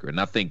Undertaker. And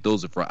I think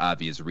those are for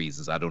obvious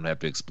reasons. I don't have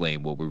to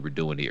explain what we were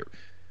doing here.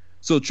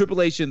 So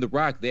Triple H and The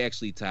Rock, they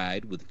actually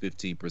tied with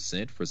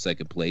 15% for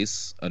second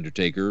place.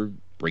 Undertaker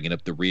bringing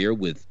up the rear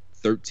with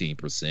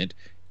 13%.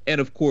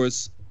 And, of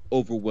course,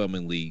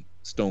 overwhelmingly,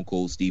 Stone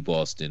Cold Steve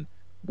Austin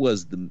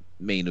was the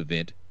main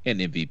event and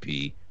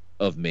MVP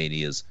of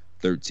Manias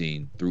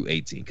 13 through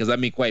 18. Because, I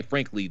mean, quite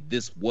frankly,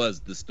 this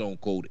was the Stone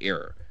Cold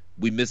era.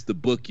 We missed the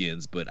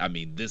bookends, but, I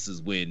mean, this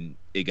is when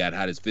it got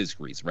hot as fish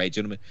grease, right,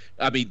 gentlemen?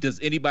 I mean, does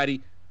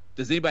anybody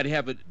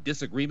have a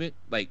disagreement?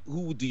 Like,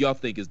 who do y'all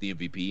think is the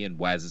MVP, and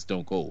why is it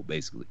Stone Cold,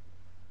 basically?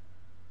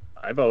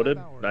 I voted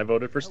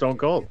for Stone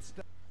Cold.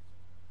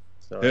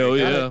 So, hell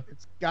yeah.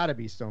 It's got to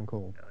be Stone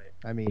Cold.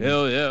 I mean,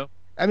 hell yeah.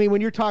 I mean,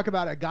 when you're talking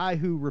about a guy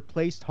who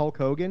replaced Hulk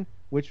Hogan,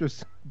 which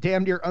was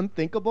damn near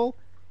unthinkable,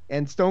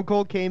 and Stone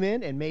Cold came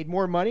in and made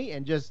more money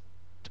and just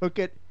took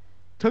the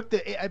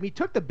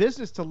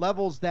business to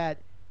levels that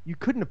you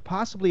couldn't have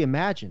possibly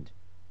imagined.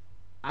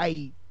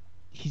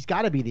 He's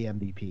got to be the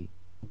MVP.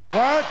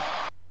 What?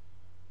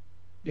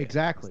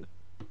 Exactly.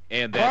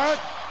 And that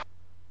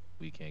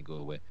we can't go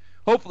away.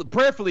 Hopefully,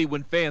 prayerfully,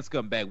 when fans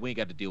come back, we ain't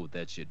got to deal with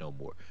that shit no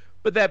more.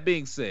 But that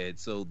being said,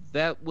 so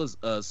that was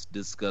us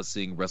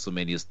discussing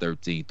WrestleManias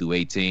 13 through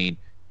 18.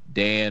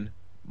 Dan,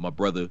 my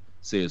brother,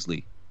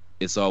 seriously,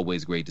 it's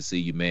always great to see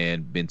you,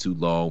 man. Been too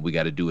long. We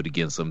got to do it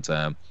again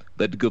sometime.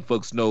 Let the good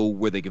folks know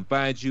where they can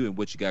find you and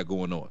what you got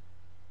going on.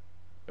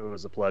 It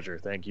was a pleasure.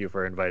 Thank you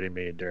for inviting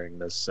me during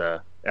this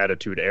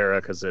Attitude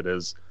Era, because it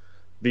is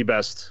the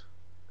best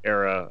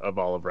era of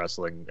all of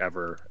wrestling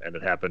ever, and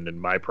it happened in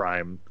my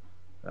prime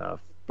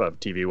of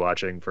TV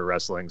watching for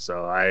wrestling.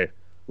 So I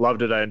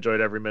loved it. I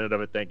enjoyed every minute of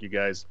it. Thank you,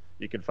 guys.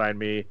 You can find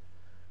me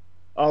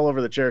all over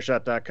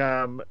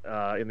thechairshot.com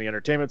in the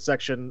entertainment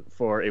section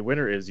for A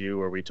Winner Is You,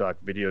 where we talk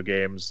video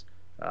games.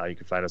 You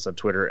can find us on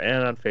Twitter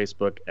and on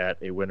Facebook at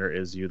A Winner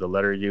Is You, the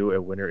letter U,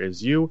 A Winner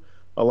Is You,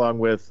 along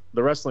with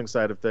the wrestling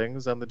side of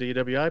things on the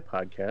DWI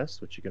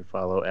podcast, which you can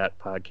follow at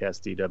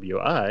Podcast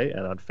DWI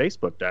and on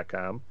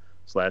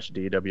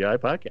Facebook.com/DWI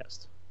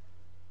podcast.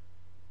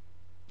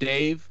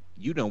 Dave,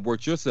 you done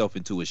worked yourself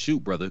into a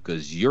shoot, brother,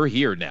 because you're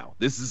here now.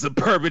 This is a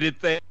permanent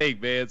thing,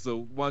 man.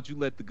 So why don't you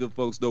let the good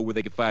folks know where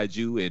they can find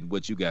you and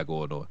what you got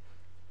going on?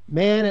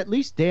 Man, at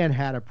least Dan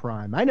had a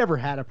prime. I never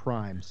had a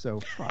prime,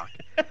 so fuck.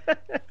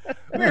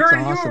 We heard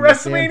awesome, you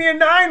WrestleMania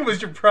 9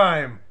 was your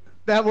prime.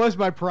 That was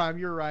my prime.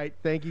 You're right.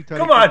 Thank you, Tony.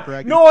 Come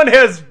on. No one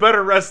has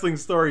better wrestling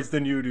stories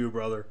than you do,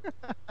 brother.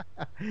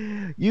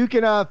 You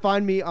can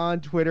find me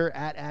on Twitter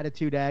at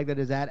AttitudeAg. That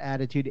is at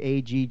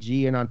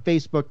AttitudeAGG. And on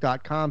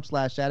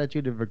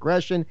Facebook.com/Attitude of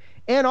Aggression.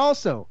 And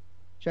also,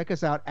 check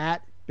us out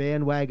at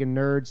Bandwagon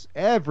Nerds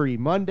every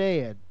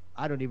Monday at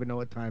I don't even know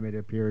what time it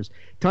appears.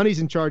 Tony's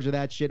in charge of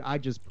that shit. I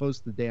just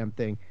post the damn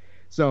thing.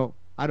 So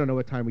I don't know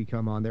what time we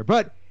come on there.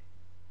 But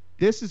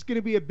this is going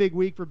to be a big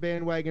week for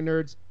Bandwagon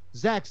Nerds.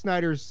 Zack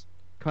Snyder's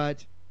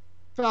cut,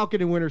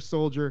 Falcon and Winter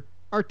Soldier,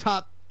 our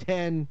top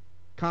 10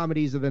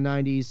 comedies of the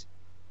 90s.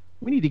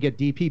 We need to get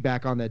DP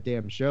back on that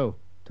damn show,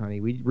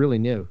 Tony. We really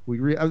knew.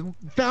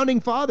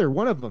 Founding Father,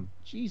 one of them.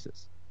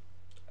 Jesus.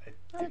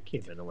 I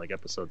came in like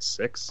episode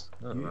 6.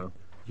 I don't know.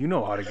 You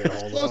know how to get a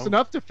hold of Close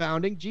enough to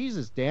Founding.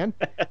 Jesus, Dan.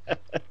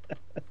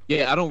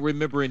 Yeah, I don't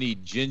remember any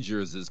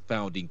gingers as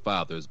Founding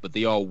Fathers, but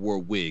they all wore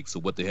wigs, so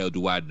what the hell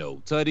do I know?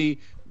 Tuddy,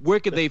 where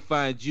can they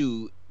find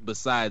you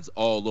besides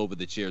all over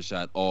the Chair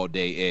Shot all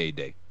day, every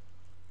day?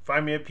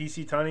 Find me at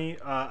PC Tunney.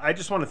 I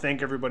just want to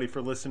thank everybody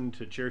for listening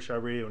to Chair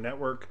Shot Radio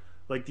Network.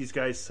 Like these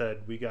guys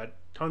said, we got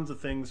tons of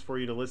things for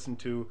you to listen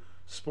to.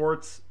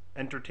 Sports,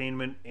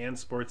 entertainment and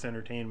sports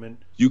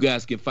entertainment. You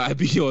guys can find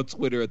me on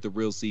Twitter at The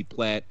Real C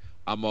Platt.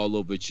 I'm all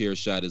over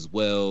Chairshot as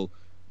well.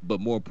 But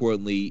more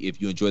importantly,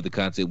 if you enjoy the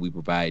content we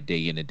provide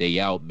day in and day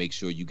out, make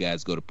sure you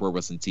guys go to Pro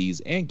Wrestling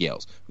Tees and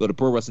Gals. Go to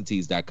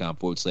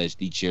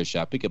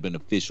ProWrestlingTees.com/TheChairShot. Pick up an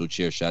official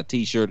Chairshot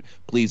t-shirt.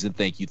 Please and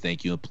thank you.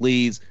 And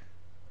please,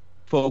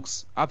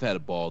 folks, I've had a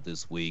ball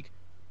this week.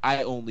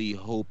 I only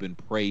hope and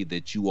pray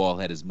that you all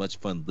had as much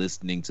fun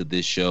listening to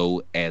this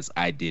show as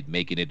I did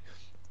making it.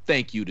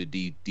 Thank you to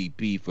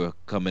DP for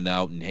coming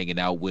out and hanging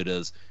out with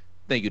us.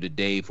 Thank you to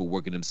Dave for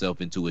working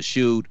himself into a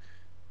shoot.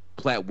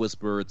 Platt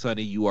Whisperer,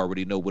 Tunney, you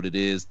already know what it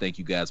is. Thank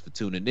you guys for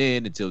tuning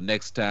in. Until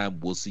next time,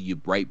 we'll see you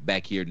right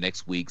back here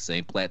next week.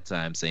 Same Platt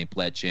time, same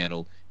Platt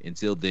channel.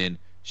 Until then,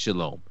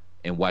 shalom.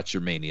 And watch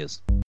your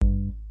manias.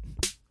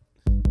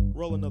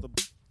 Roll another.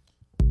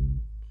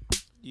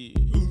 Yeah.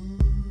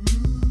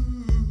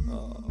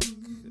 Oh,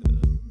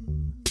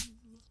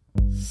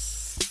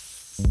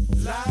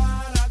 la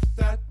da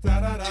da da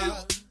da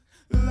da.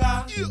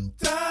 La da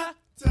da.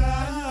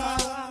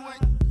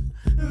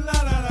 La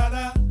da da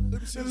da.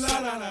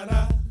 La da da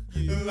da.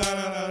 La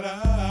da da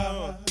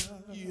da.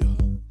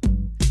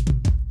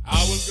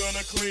 I was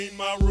gonna clean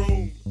my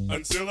room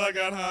until I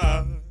got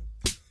high.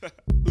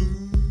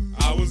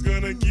 I was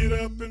gonna get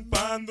up and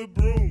find the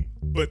broom,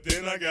 but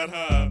then I got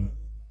high.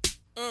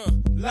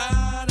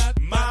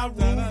 My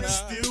room is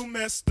still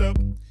messed up,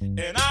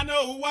 and I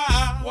know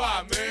why.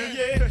 Why, man?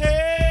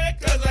 Yeah,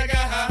 cause I got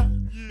high.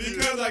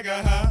 Because I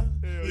got high.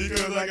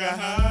 Because I got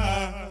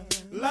high.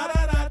 La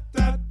da da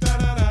da da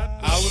da da.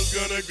 I was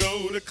gonna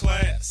go to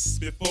class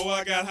before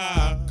I got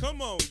high.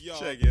 Come on, y'all.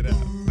 Check it out.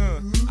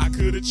 I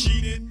could have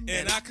cheated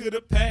and I could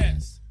have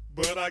passed,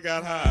 but I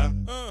got high.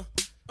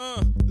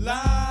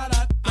 La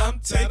da. I'm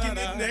taking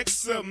it next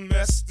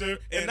semester,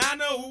 and I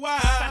know why.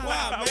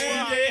 Why,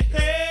 man?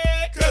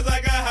 Yeah, cause I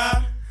got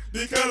high.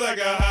 Because I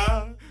got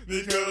high.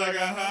 Because I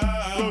got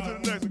high. Go to the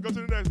next one. Go to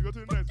the next one. Go to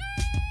the next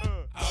one.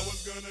 I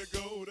was gonna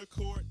go to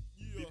court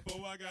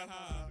before I got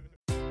high.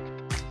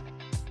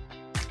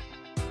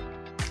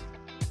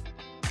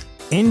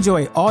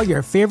 Enjoy all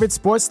your favorite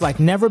sports like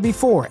never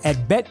before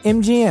at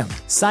BetMGM.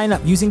 Sign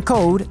up using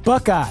code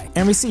Buckeye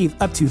and receive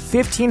up to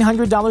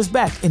 $1,500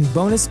 back in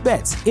bonus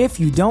bets if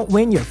you don't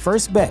win your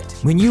first bet.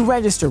 When you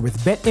register with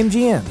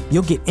BetMGM,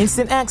 you'll get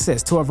instant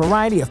access to a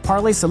variety of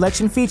parlay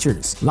selection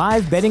features,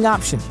 live betting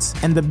options,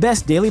 and the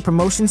best daily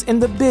promotions in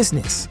the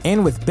business.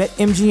 And with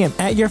BetMGM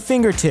at your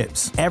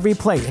fingertips, every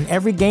play and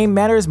every game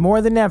matters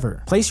more than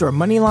ever. Place your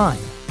money line,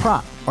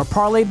 prop, or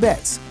parlay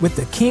bets with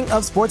the king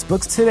of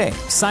sportsbooks today.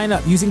 Sign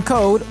up using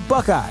code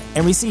Buckeye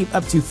and receive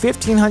up to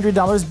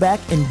 $1,500 back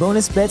in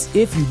bonus bets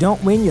if you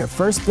don't win your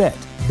first bet.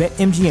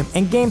 BetMGM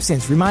and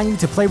GameSense remind you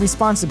to play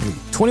responsibly.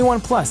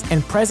 21 plus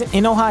and present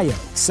in Ohio,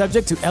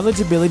 subject to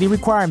eligibility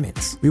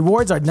requirements.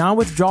 Rewards are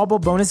non-withdrawable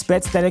bonus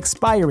bets that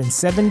expire in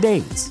 7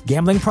 days.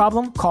 Gambling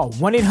problem? Call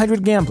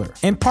 1-800-GAMBLER.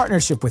 In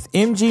partnership with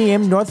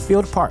MGM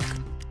Northfield Park.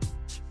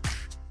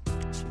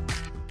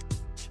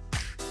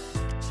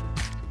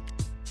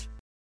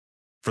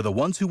 For the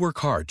ones who work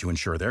hard to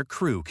ensure their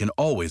crew can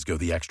always go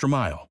the extra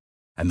mile,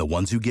 and the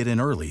ones who get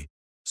in early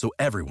so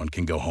everyone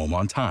can go home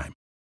on time,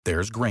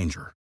 there's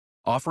Grainger,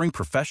 offering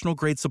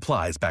professional-grade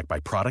supplies backed by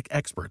product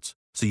experts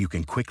so you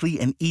can quickly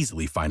and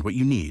easily find what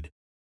you need.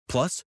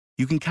 Plus,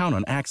 you can count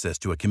on access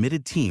to a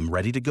committed team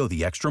ready to go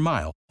the extra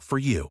mile for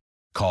you.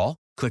 Call,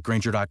 click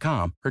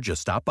Grainger.com, or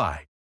just stop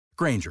by.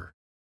 Grainger,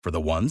 for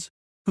the ones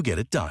who get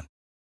it done.